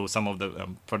to show some of the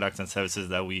products and services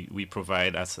that we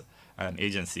provide as an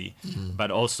agency, but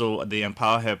also the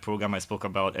Empower Her program I spoke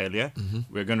about earlier.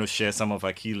 We're going to share some of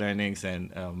our key learnings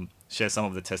and share some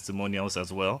of the testimonials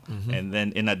as well. And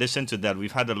then in addition to that,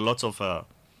 we've had a lot of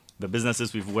the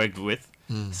businesses we've worked with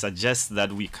suggest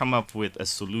that we come up with a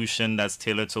solution that's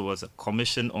tailored towards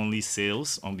commission-only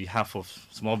sales on behalf of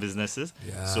small businesses.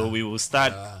 So we will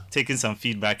start taking some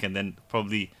feedback and then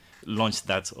probably launch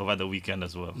that over the weekend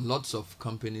as well. Lots of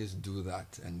companies do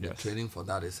that, and the training for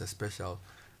that is a special.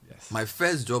 My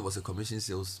first job was a commission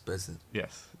salesperson.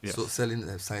 Yes. So selling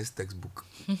a science textbook.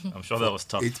 I'm sure that was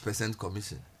tough. 8%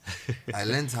 commission. I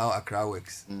learned how Accra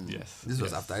works. Yes. This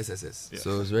was after SSS. Yes.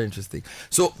 So it's very interesting.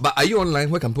 So, but are you online?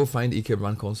 Where can people find EK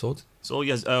Brand Consult? So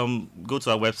yes, go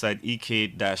to our website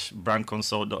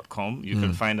ek-brandconsult.com. You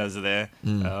can find us there.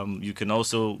 You can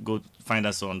also go find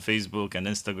us on Facebook and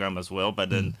Instagram as well. But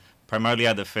then primarily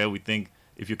at the fair, we think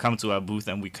if you come to our booth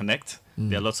and we connect,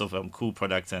 there are lots of cool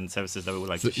products and services that we would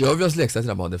like to share. You're obviously excited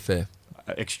about the fair.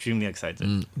 Extremely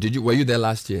excited. Were you there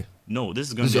last year? No, this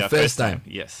is going to be your our first time.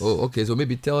 Yes. Oh, okay. So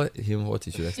maybe tell him what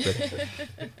he should expect.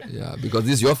 Yeah, because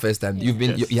this is your first time. You've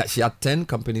been. She had 10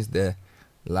 companies there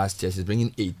last year. She's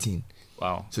bringing 18.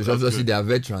 Wow. So obviously they are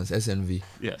veterans, SNV.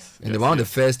 Yes. And they were one of the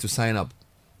first to sign up.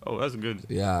 Oh, that's good.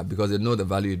 Yeah, because they know the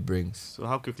value it brings. So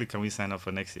how quickly can we sign up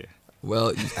for next year?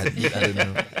 Well, I don't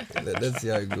know. Let's see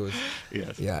how it goes.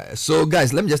 Yes. Yeah. So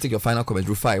guys, let me just take your final comment.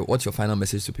 Rufai, what's your final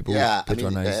message to people who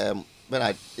patronize?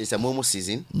 It's a Momo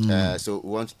season, so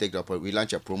we want to take the opportunity. We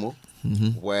launch a promo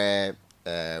where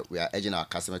we are urging our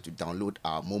customers to download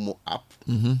our Momo app.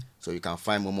 So you can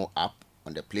find Momo app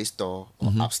on the Play Store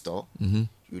or App Store. You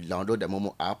download the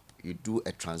Momo app, you do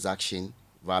a transaction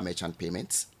via merchant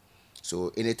payments.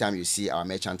 So anytime you see our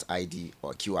merchant ID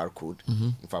or QR code,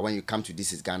 in fact, when you come to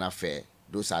This is Ghana Fair,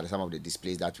 those are some of the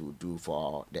displays that we will do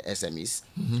for the SMEs.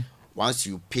 Once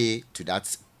you pay to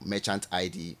that merchant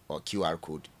ID or QR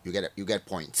code, you get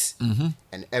points.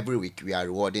 And every week we are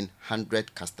rewarding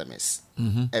 100 customers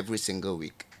every single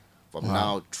week. From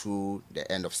now through the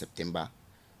end of September,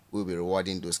 we'll be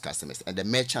rewarding those customers. And the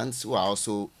merchants who are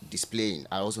also displaying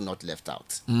are also not left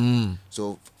out.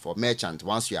 So for merchants,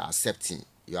 once you are accepting,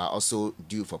 you are also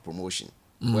due for promotion,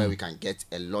 where we can get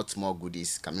a lot more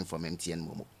goodies coming from MTN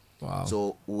Momo. Wow.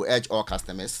 So we urge all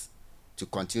customers to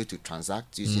continue to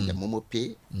transact using the Momo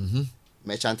Pay,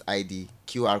 merchant ID,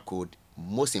 QR code.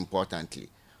 Most importantly,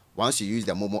 once you use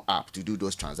the Momo app to do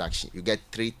those transactions, you get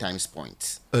 3 times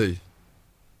points. Hey,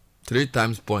 3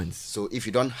 times points. So if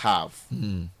you don't have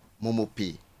Momo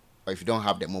Pay, or if you don't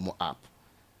have the Momo app,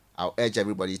 I'll urge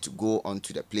everybody to go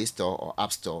onto the Play Store or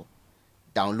App Store,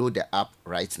 download the app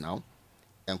right now,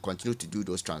 and continue to do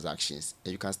those transactions.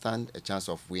 And you can stand a chance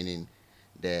of winning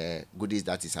the goodies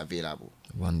that is available.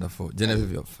 Wonderful.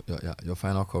 Genevieve, your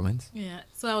final comments? Yeah,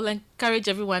 so I will encourage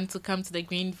everyone to come to the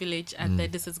Green Village at the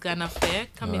This is Ghana Fair.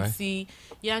 Come and see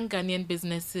young Ghanaian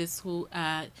businesses who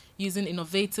are using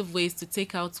innovative ways to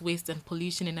take out waste and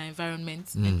pollution in our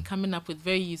environment and coming up with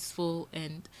very useful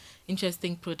and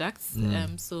interesting products.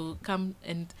 So come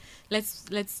and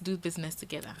let's do business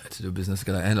together. Let's do business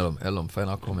together. Elom,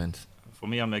 final comment. For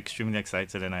me, I'm extremely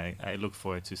excited, and I look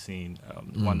forward to seeing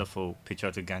wonderful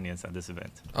patriotic Ghanaians at this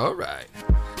event. All right.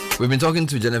 We've been talking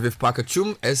to Genevieve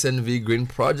Parker-Chum, SNV Green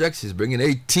Project. She's bringing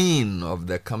 18 of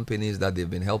the companies that they've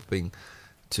been helping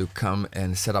to come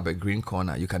and set up a green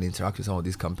corner. You can interact with some of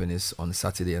these companies on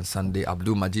Saturday and Sunday.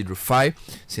 Abdul Majid Rufai,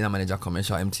 Senior Manager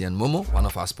Commercial, MTN Momo, one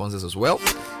of our sponsors as well.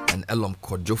 And Elom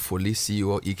Kojofoli,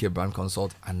 CEO, EK Brand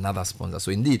Consult, another sponsor.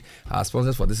 So indeed, our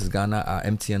sponsors for This is Ghana are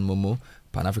MTN Momo,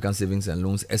 Pan-African Savings and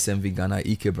Loans, SMV Ghana,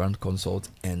 EK Brand Consult,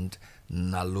 and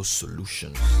Nalo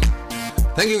Solutions.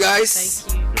 Thank you, guys.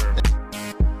 Thank you.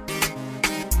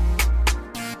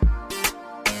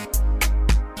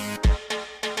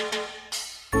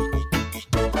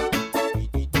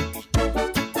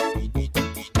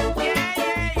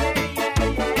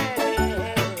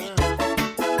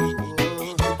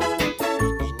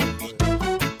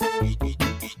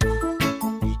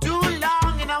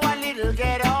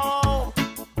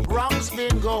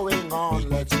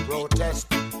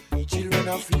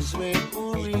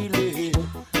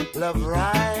 Love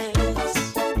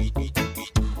rights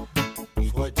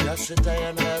for just a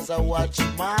time as a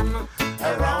watchman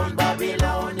around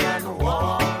Babylonian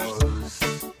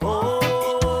walls.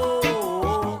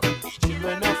 Oh,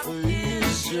 children of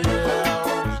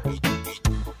Israel,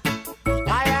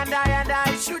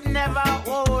 I should never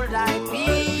hold thy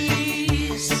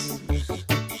peace.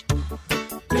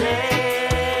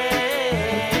 Day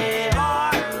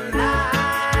or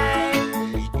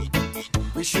night,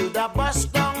 we should have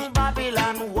bust down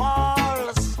Babylon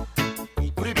walls.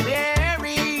 Prepare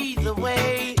the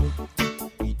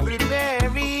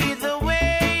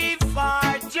way for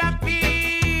your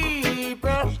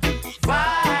people.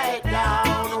 Fight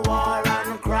down war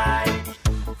and crime.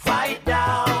 Fight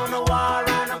down war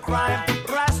and crime.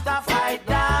 Rasta fight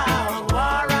down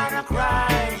war and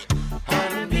crime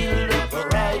and build up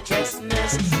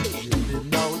righteousness. You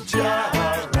know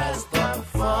Jah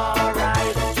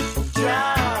Rastafari,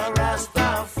 Jah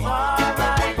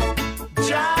Rastafari.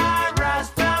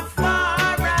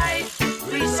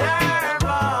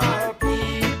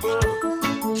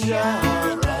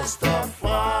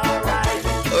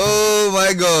 Oh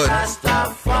my God.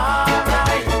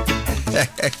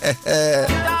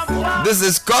 This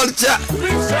is culture.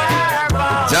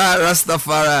 Jah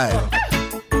Rastafari.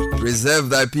 Preserve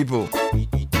thy people.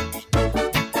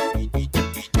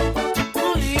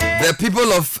 The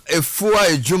people of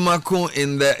Efua Ejumaku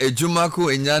in the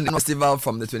Ejumaku Enyan Festival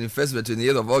from the 21st to the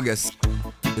 28th of August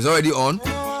is already on.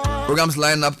 Programs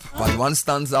line up, but one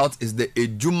stands out is the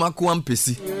Ejumaku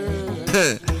Ampesi.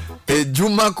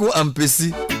 Ejumaku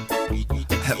Ampesi.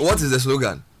 What is the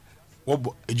slogan?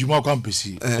 Ejumaku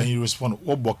Ampesi. Then you respond,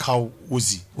 Wobokau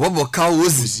Wozi. Wobokau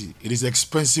Wozi. It is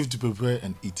expensive to prepare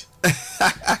and eat.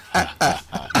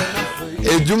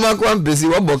 Ejumaku Ampesi,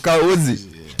 Wobokau Wozi.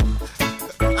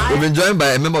 We've been joined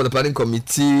by a member of the planning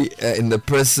committee in the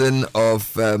person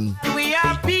of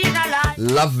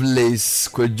Lovelace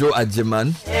Kwejo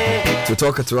Ajeman to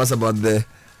talk to us about the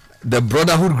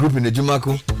brotherhood group in the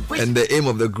Ejumaku and the aim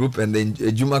of the group and the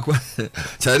Ejumaku.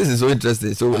 This is so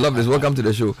interesting. So, Lovelace, welcome to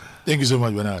the show. Thank you so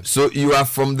much, Bernard. So, you are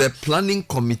from the planning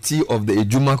committee of the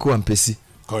Ejumaku Ampesi.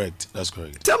 Correct, that's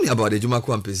correct. Tell me about the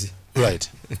Ejumaku Ampesi. Right.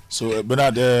 So,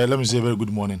 Bernard, let me say a very good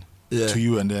morning to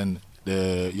you and then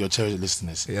your cherished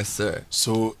listeners. Yes, sir.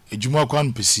 So,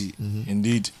 Ejumaku Ampesi,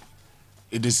 indeed,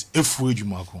 it is Efua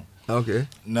Ejumaku. Okay.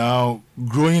 Now,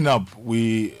 growing up,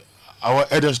 our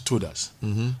elders told us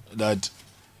that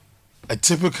a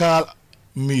typical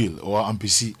meal or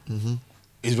ampesi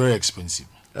is very expensive.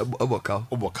 Obokau.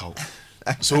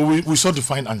 So we sought to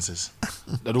find answers.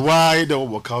 That why the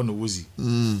obokau no wuzi.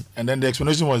 And then the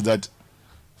explanation was that,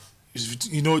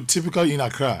 typically in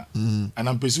Accra, an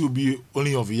ampesi will be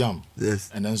only of yam. Yes.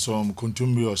 And then some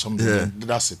kontumbi or something. Yeah.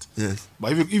 That's it. Yes.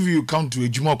 But if you come to a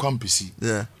Ejumaku ampesi,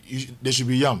 there should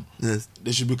be yam. Yes.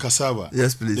 There should be cassava.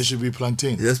 Yes, please. There should be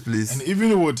plantain. Yes, please. And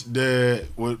even with the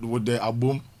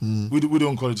abum, we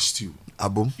don't call it stew.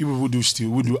 Abum. Even we do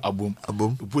stew, we do abum.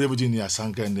 Abum. We put everything in a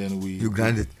sanka and then you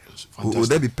grind it. Will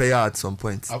there be payout at some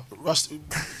point?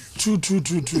 True.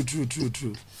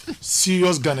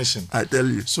 Serious garnishing. I tell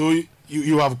you. So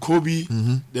you have Kobe,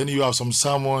 then you have some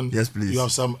salmon. Yes, please. You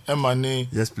have some emane.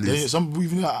 Yes, please. Then some people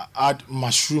even add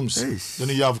mushrooms. Eish. Then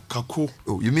you have kako.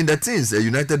 Oh, you mean the things,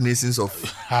 United Nations of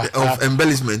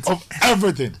embellishment? Of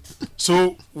everything.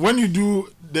 So when you do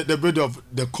the bit of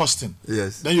the costing,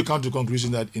 yes, then you come to the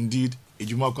conclusion that indeed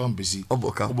Ejumaku Ampesi,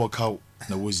 Obokau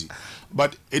Nawozi.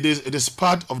 But it is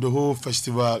part of the whole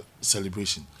festival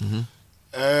celebration.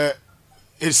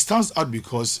 It stands out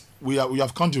because we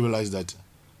have come to realize that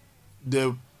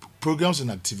the programs and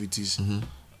activities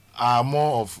are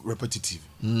more of repetitive.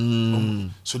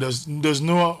 So there's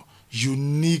no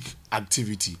unique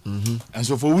activity. And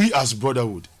so for we as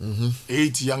Brotherhood,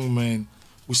 8 young men,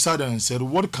 we sat down and said,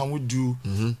 what can we do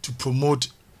to promote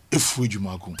Efua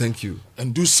Ejumaku? Thank you.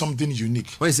 And do something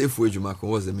unique. When you say Efua Ejumaku,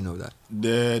 what's the meaning of that?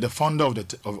 The founder of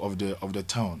the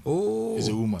town is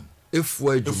a woman.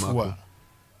 Efua Ejumaku.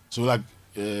 So like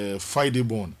Friday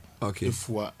born. Okay.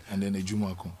 Efua and then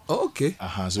Ejumaku. Oh, okay.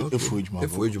 So okay. Efua Ejumaku.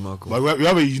 Efua Ejumaku. But we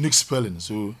have a unique spelling.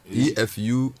 So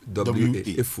EFUWA.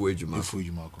 Efua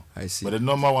Ejumaku. I see. But the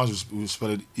normal ones we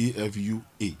spell it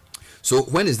EFUA. So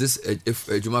when is this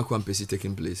Ejumaku Ampesi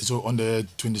taking place? So on the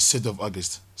 26th of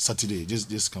August, Saturday.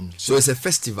 Just come. So it's a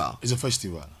festival. It's a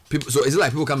festival. So is it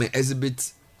like people come and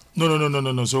exhibit?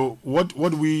 No. So what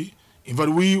we in fact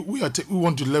we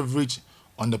want to leverage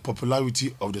on the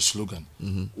popularity of the slogan.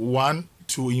 One,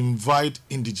 to invite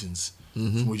indigents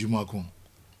from Ejumaku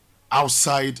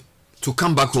outside to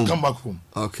come back home.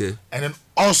 Okay. And then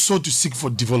also to seek for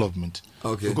development.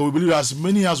 Okay. Because we believe as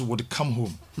many as would come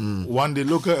home, one, the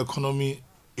local economy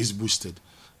is boosted.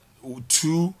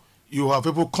 Two, you have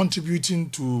people contributing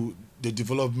to the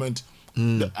development.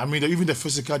 Even the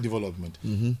physical development.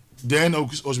 Then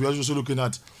also we are also looking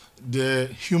at the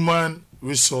human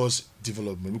resource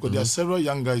development, because there are several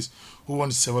young guys who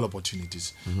want several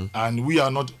opportunities, and we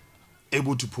are not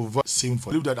able to provide same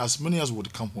for. I believe that as many as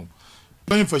would come home.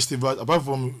 During festivals, apart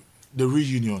from the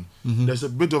reunion, there's a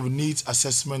bit of needs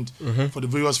assessment for the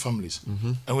various families,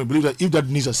 and we believe that if that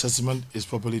needs assessment is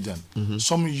properly done,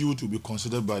 some youth will be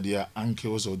considered by their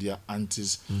uncles or their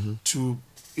aunties to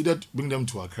either bring them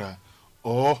to Accra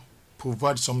or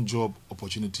provide some job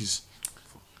opportunities.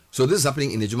 So this is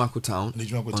happening in the Ejumaku town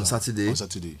on Saturday. On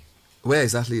Saturday. Where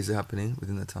exactly is it happening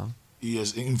within the town?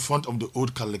 Yes, in front of the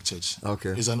old Catholic Church. Okay.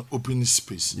 It's an open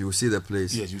space. You will see the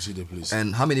place. Yes, you see the place.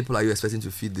 And how many people are you expecting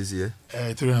to feed this year?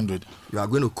 300. You are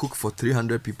going to cook for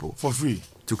 300 people? For free.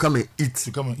 To come and eat?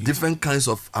 Different kinds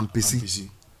of ampesi.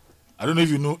 I don't know if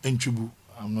you know enchubu.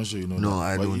 I'm not sure you know. No,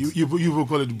 I don't. You will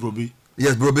call it brobe.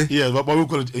 Yes, brobe. Yes, but we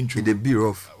call it enchubu. It be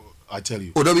rough. I tell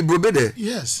you. Oh, there'll be Brobe there?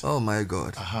 Yes. Oh my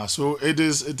God. So it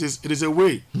is a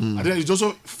way. And then it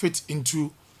also fits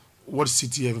into what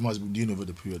Citi FM has been doing over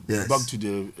the period. Yes. Back to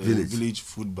the village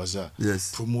food bazaar.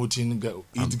 Yes. Promoting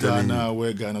Eat Ghana,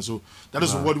 Wear Ghana. So that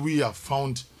is what we have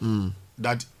found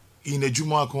that in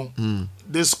Ejumako,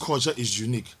 this culture is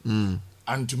unique.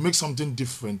 And to make something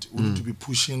different, we need to be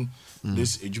pushing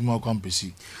this Ejumako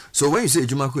Ampesi. So when you say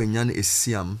Ejumako Enyane is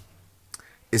Siam,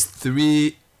 it's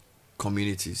 3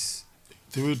 communities.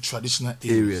 3 traditional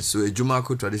areas. So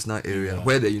Ejumako traditional area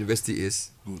where the university is.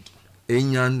 Good.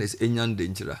 Enyan is Enyan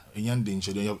Denchira. Enyan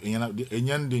Denchira.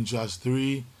 Enyan Denchira has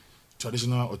 3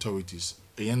 traditional authorities.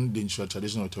 Enyan Denchira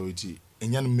traditional authority.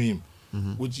 Enyan Mim,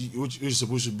 which is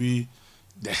supposed to be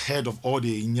the head of all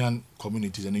the Enyan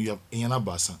communities, and then you have Enyana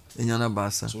Basa. Enyana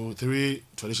Basa. So 3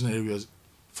 traditional areas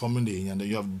forming the Enyan. Then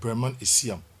you have Bremen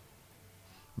Isiam.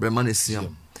 Bremen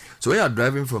Isiam. So when you are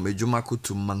driving from Ejumako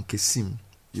to Mankesim,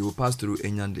 you will pass through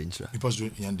Enyan Denchira. You pass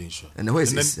through Enyan Denchira. And where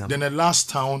is Isiam? Then the last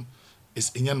town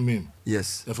is Enyan Mim.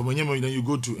 Yes. And from Enyan Mim, then you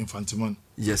go to Infantiman.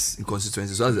 Yes, in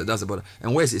constituency. So that's the border.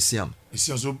 And where is Isiam?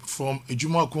 Isiam. So from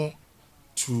Ejumako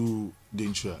to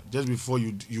Denchira, just before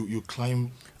you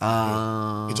climb, it's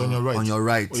on your right. On your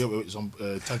right. Some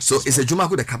taxis. So is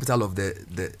Ejumako the capital of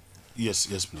the? Yes,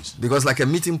 please. Because like a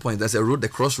meeting point, there's a road, the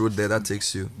crossroad there that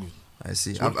takes you. I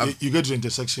see. So you get to the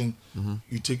intersection,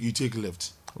 you take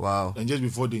left. Wow. And just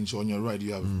before Denchira, on your right,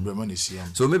 you have Bremen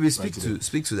Isiam. So maybe speak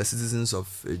to the citizens of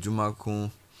Ejumako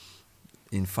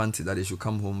Infante that they should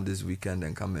come home this weekend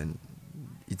and come and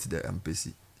eat the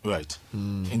MPC. Right.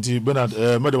 Inti Bernard,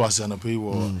 mede wase anape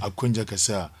wo akwenja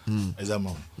kese a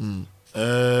ezama.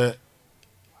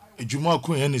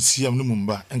 Ejumako ye ne siam no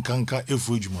mumba enkanka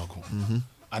efu ejumako.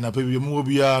 Anape bi mu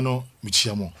obia no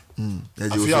michia mo.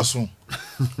 Afia so.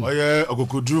 Oye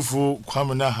akokodurufo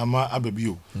kwamena hama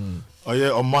ababio.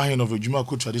 Oye omahin of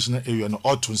Ejumako traditional area no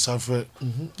otun safe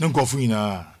ne nkofo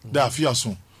nyina da afia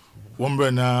so.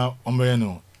 Wombre na ombre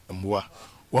no mboa.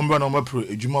 Wombre na omapro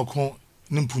Ejumako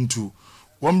ne mpuntu.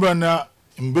 Wombre na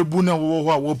mbebu na wo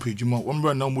ho a wo pa Ejuma.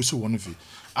 Wombre na omusu won fi.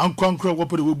 Ankwankra wo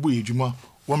pa de wo bu Ejuma.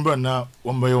 Wombre na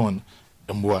wombre won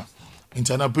mboa.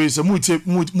 Intana pe se mu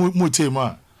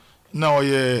ma na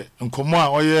oye nkomo a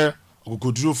oye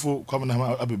okokodurofo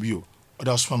kwamna ababio.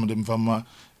 Oda swam dem fama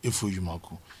efu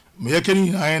Ejumako. Me yekeni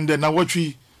na ende na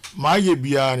wotwi ma ye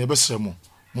bia na ebesremo.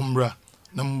 Mumbra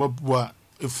na mbabua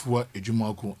efuwa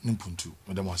Ejumako ne mpuntu.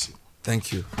 Madam wase.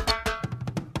 Thank you.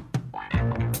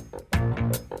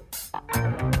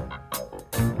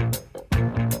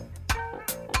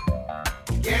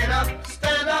 Get up,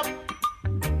 stand up.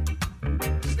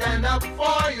 Stand up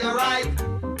for your right.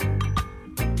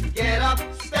 Get up,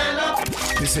 stand up.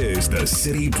 This is the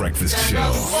City Breakfast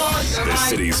Show. The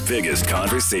city's biggest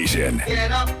conversation.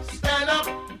 Get up, stand up.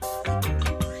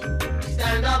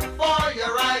 Stand up for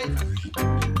your right.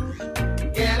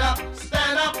 Get up,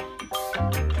 stand up.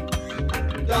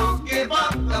 Don't give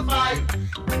up the fight.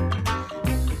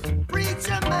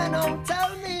 Preacher man, don't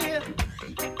tell me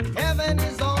heaven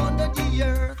is under the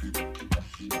earth.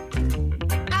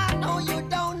 I know you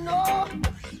don't know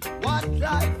what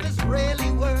life is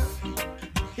really worth.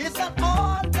 It's not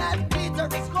all that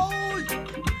glitters gold.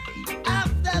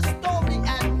 After story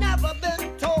had never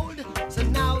been told, so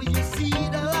now you see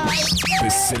the light. The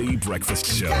City Breakfast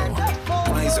Show.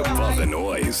 Rise above the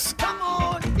noise. Come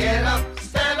on, get up,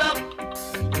 stand up.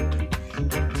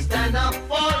 Stand up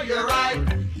for your right.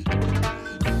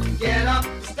 Get up,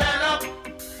 stand up.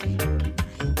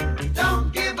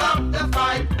 Don't give up the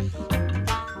fight.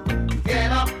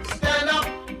 Get up, stand up.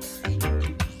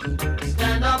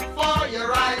 Stand up for your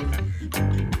right.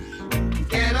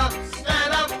 Get up,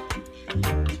 stand up.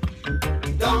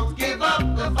 Don't give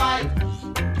up the fight.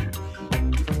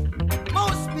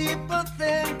 Most people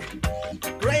think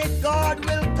great God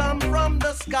will come from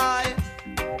the sky,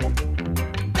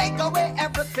 take away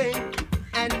everything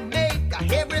and make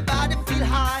everybody feel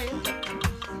high.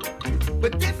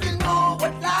 But if you know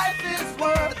what life is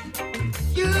worth,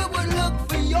 you will look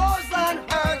for yours on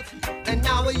earth. And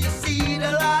now when you see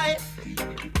the light,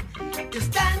 you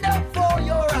stand up for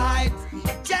your rights.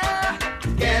 Yeah.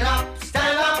 Get up,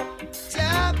 stand up.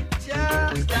 Yeah,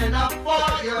 yeah. Stand up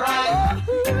for your rights.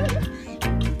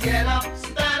 Get up,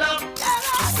 stand up. Get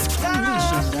up, stand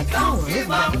up. Don't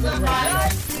give up the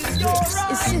fight.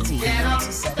 This is City. Get up,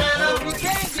 stand up. You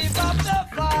can't give up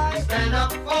the fight. Stand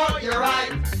up for your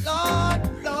right.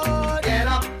 Lord, Lord. Get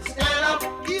up, stand up.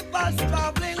 Keep us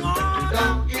traveling on.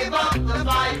 Don't give up the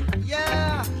fight.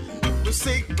 Yeah. We're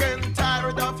sick and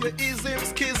tired of your ism,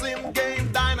 schism,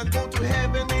 game. Dine and go to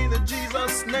heaven in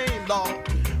Jesus' name, Lord.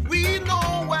 We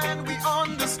know when we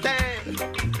understand.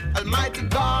 Almighty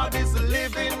God is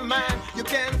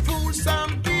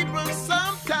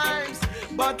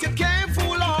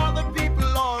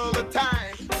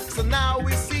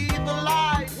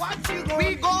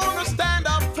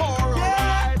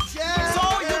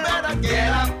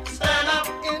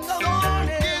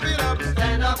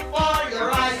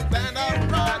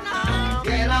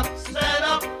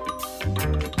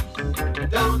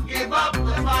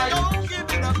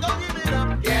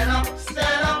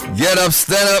Get up,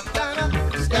 stand up.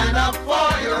 Stand up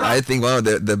for your I think one of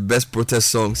the best protest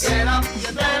songs. Get up,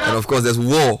 And of course, there's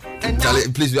War.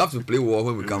 Charlie, please, you have to play War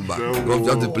when we come back. You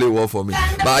have to play War for me.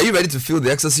 But are you ready to feel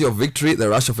the ecstasy of victory, the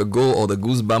rush of a goal, or the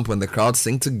goosebump when the crowd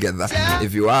sing together?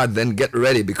 If you are, then get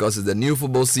ready because it's the new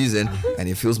football season and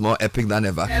it feels more epic than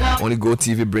ever. Only Go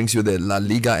TV brings you the La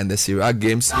Liga and the Serie A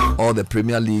games, all the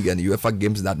Premier League and UEFA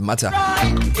games that matter.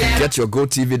 Get your Go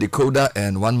TV decoder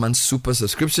and 1 month super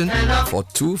subscription for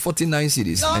 249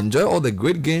 cedis. Enjoy all the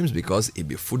great games because it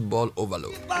be football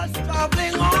overload.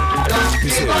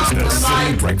 This is the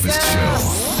City Breakfast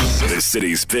Show. The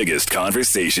city's biggest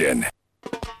conversation.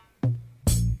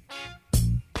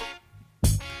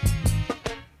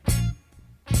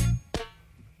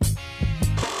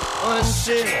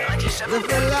 Until the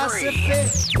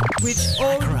philosophy which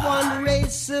old one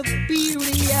race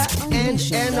superior and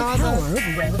another power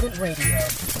of relevant radio.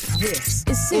 This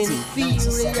is City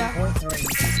inferior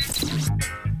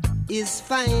 97.3. is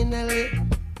finally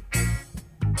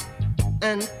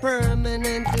and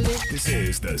permanently This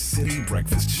is the City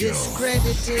Breakfast Show.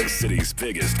 discredited The city's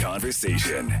biggest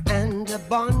conversation. and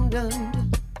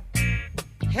abandoned.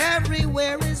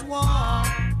 Everywhere is war.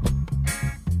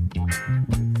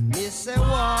 Miss a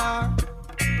war.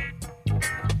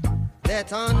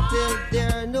 That until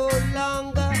they're no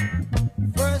longer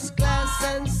first class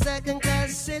and second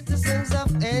class citizens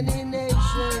of any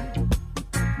nation.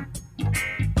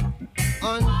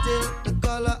 Until the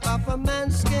color of a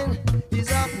man's skin is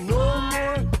of no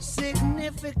more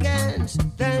significance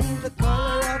than the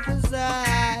color of his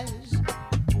eyes.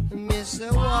 Miss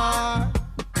a war.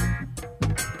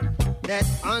 That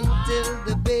until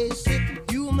the basic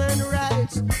human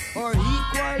rights are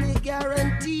equally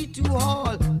guaranteed to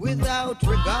all without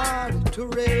regard to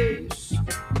race.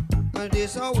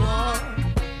 This a war.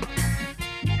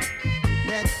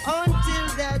 That until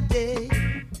that day,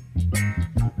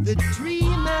 the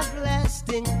dream of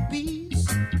lasting peace,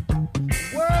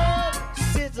 world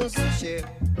citizenship,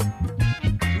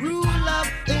 rule of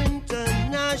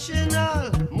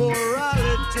international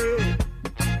morality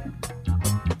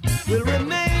will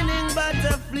remaining but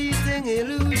a fleeting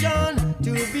illusion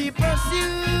to be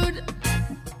pursued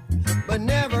but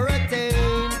never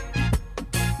attained.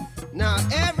 Now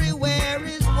everywhere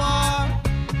is war,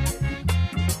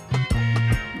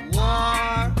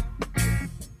 war,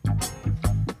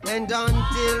 and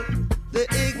until the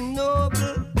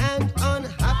ignoble and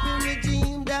unhappy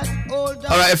regime that old.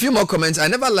 All right, a few more comments. I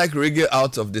never liked reggae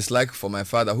out of dislike for my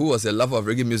father, who was a lover of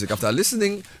reggae music. After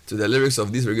listening to the lyrics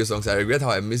of these reggae songs, I regret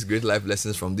how I missed great life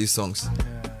lessons from these songs.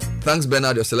 Thanks,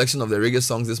 Bernard. Your selection of the reggae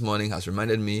songs this morning has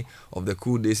reminded me of the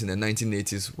cool days in the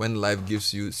 1980s when life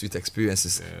gives you sweet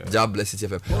experiences. Jah bless Citi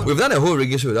FM. We've done a whole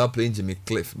reggae show without playing Jimmy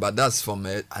Cliff, but that's from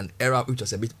an era which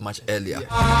was a bit much earlier.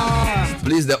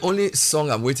 Please, the only song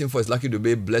I'm waiting for is Lucky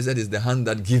Dube. Blessed is the hand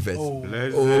that giveth. Blessed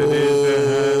is the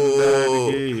hand that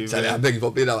giveth. Charlie, I beg you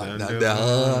for play that one. The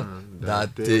hand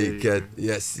that take it.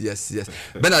 Yes.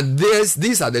 Bernard,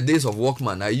 these are the days of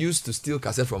Walkman. I used to steal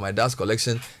cassettes from my dad's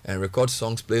collection and record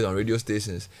songs played on radio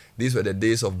stations. These were the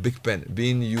days of Big Pen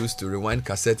being used to rewind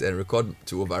cassettes and record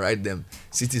to override them.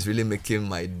 City is really making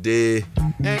my day.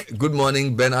 Good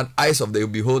morning, Bernard. Eyes of the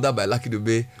Beholder by Lucky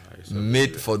Dube.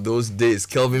 Made for those days.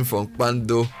 Kelvin from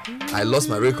Kwando. I lost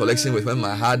my radio collection with when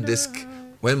my hard disk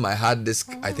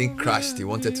I think crashed. He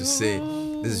wanted to say.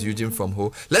 This is Eugene from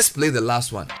Ho. Let's play the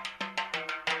last one.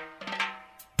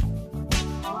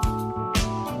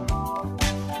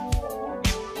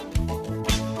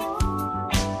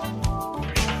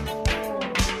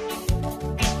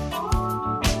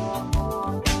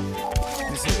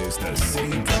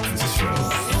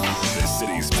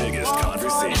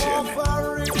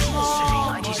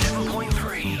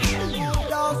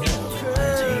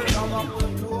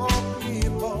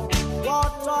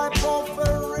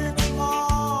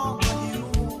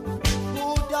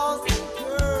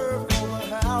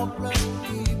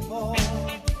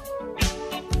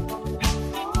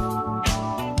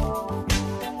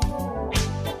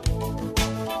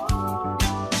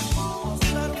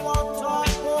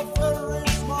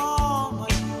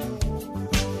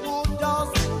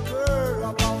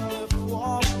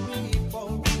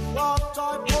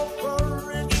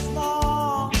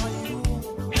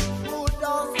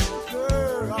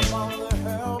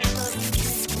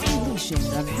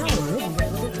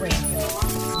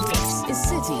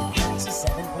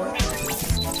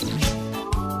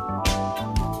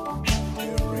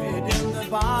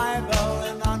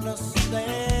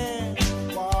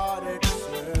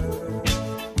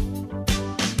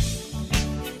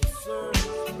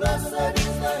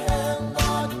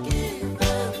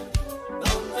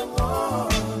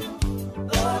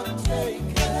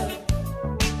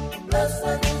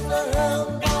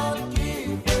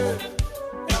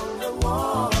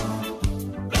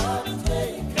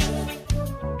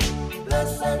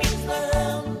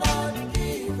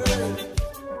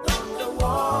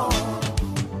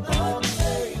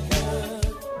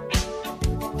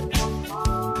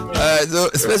 So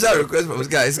special request from this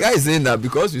guy. This guy is saying that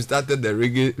because we started the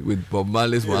reggae with Bob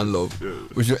Marley's One Love,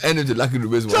 we should end it with Lucky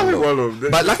Dube's One Love.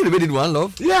 But Lucky Dube did One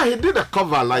Love. Yeah, he did a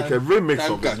cover, like a remix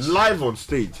of it, live on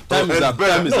stage. Time is up.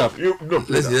 Time is up.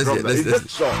 Let's this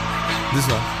one.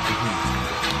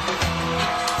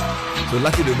 So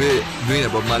Lucky Dube doing a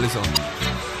Bob Marley song.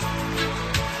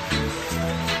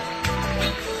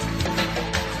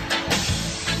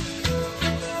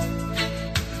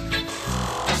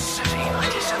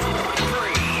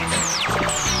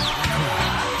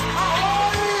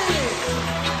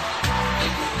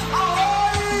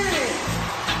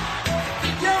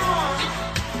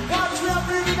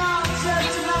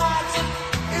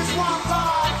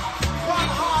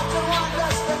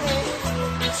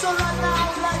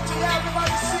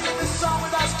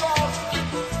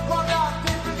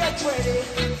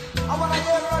 I wanna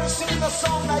hear everybody sing the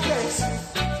song like this.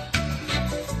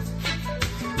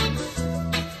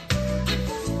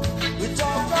 We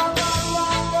talk about one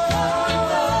love,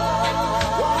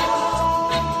 one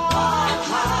heart.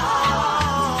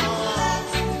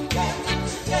 Let's get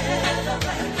together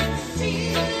and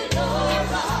feel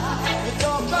alright. We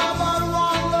talk about one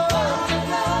love,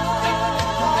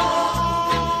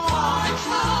 one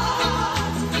heart.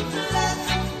 Let's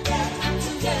get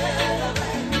together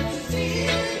and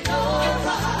feel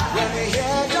alright. When we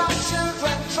hear young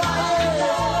children crying,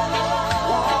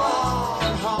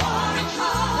 one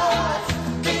heart,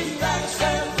 give thanks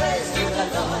and praise to the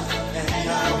Lord, and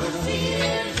now we'll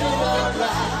feel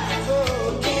alright.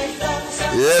 Give thanks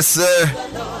and Yes, sir. praise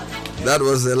to the Lord. That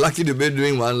was Lucky Dube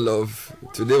doing One Love.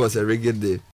 Today was a reggae day.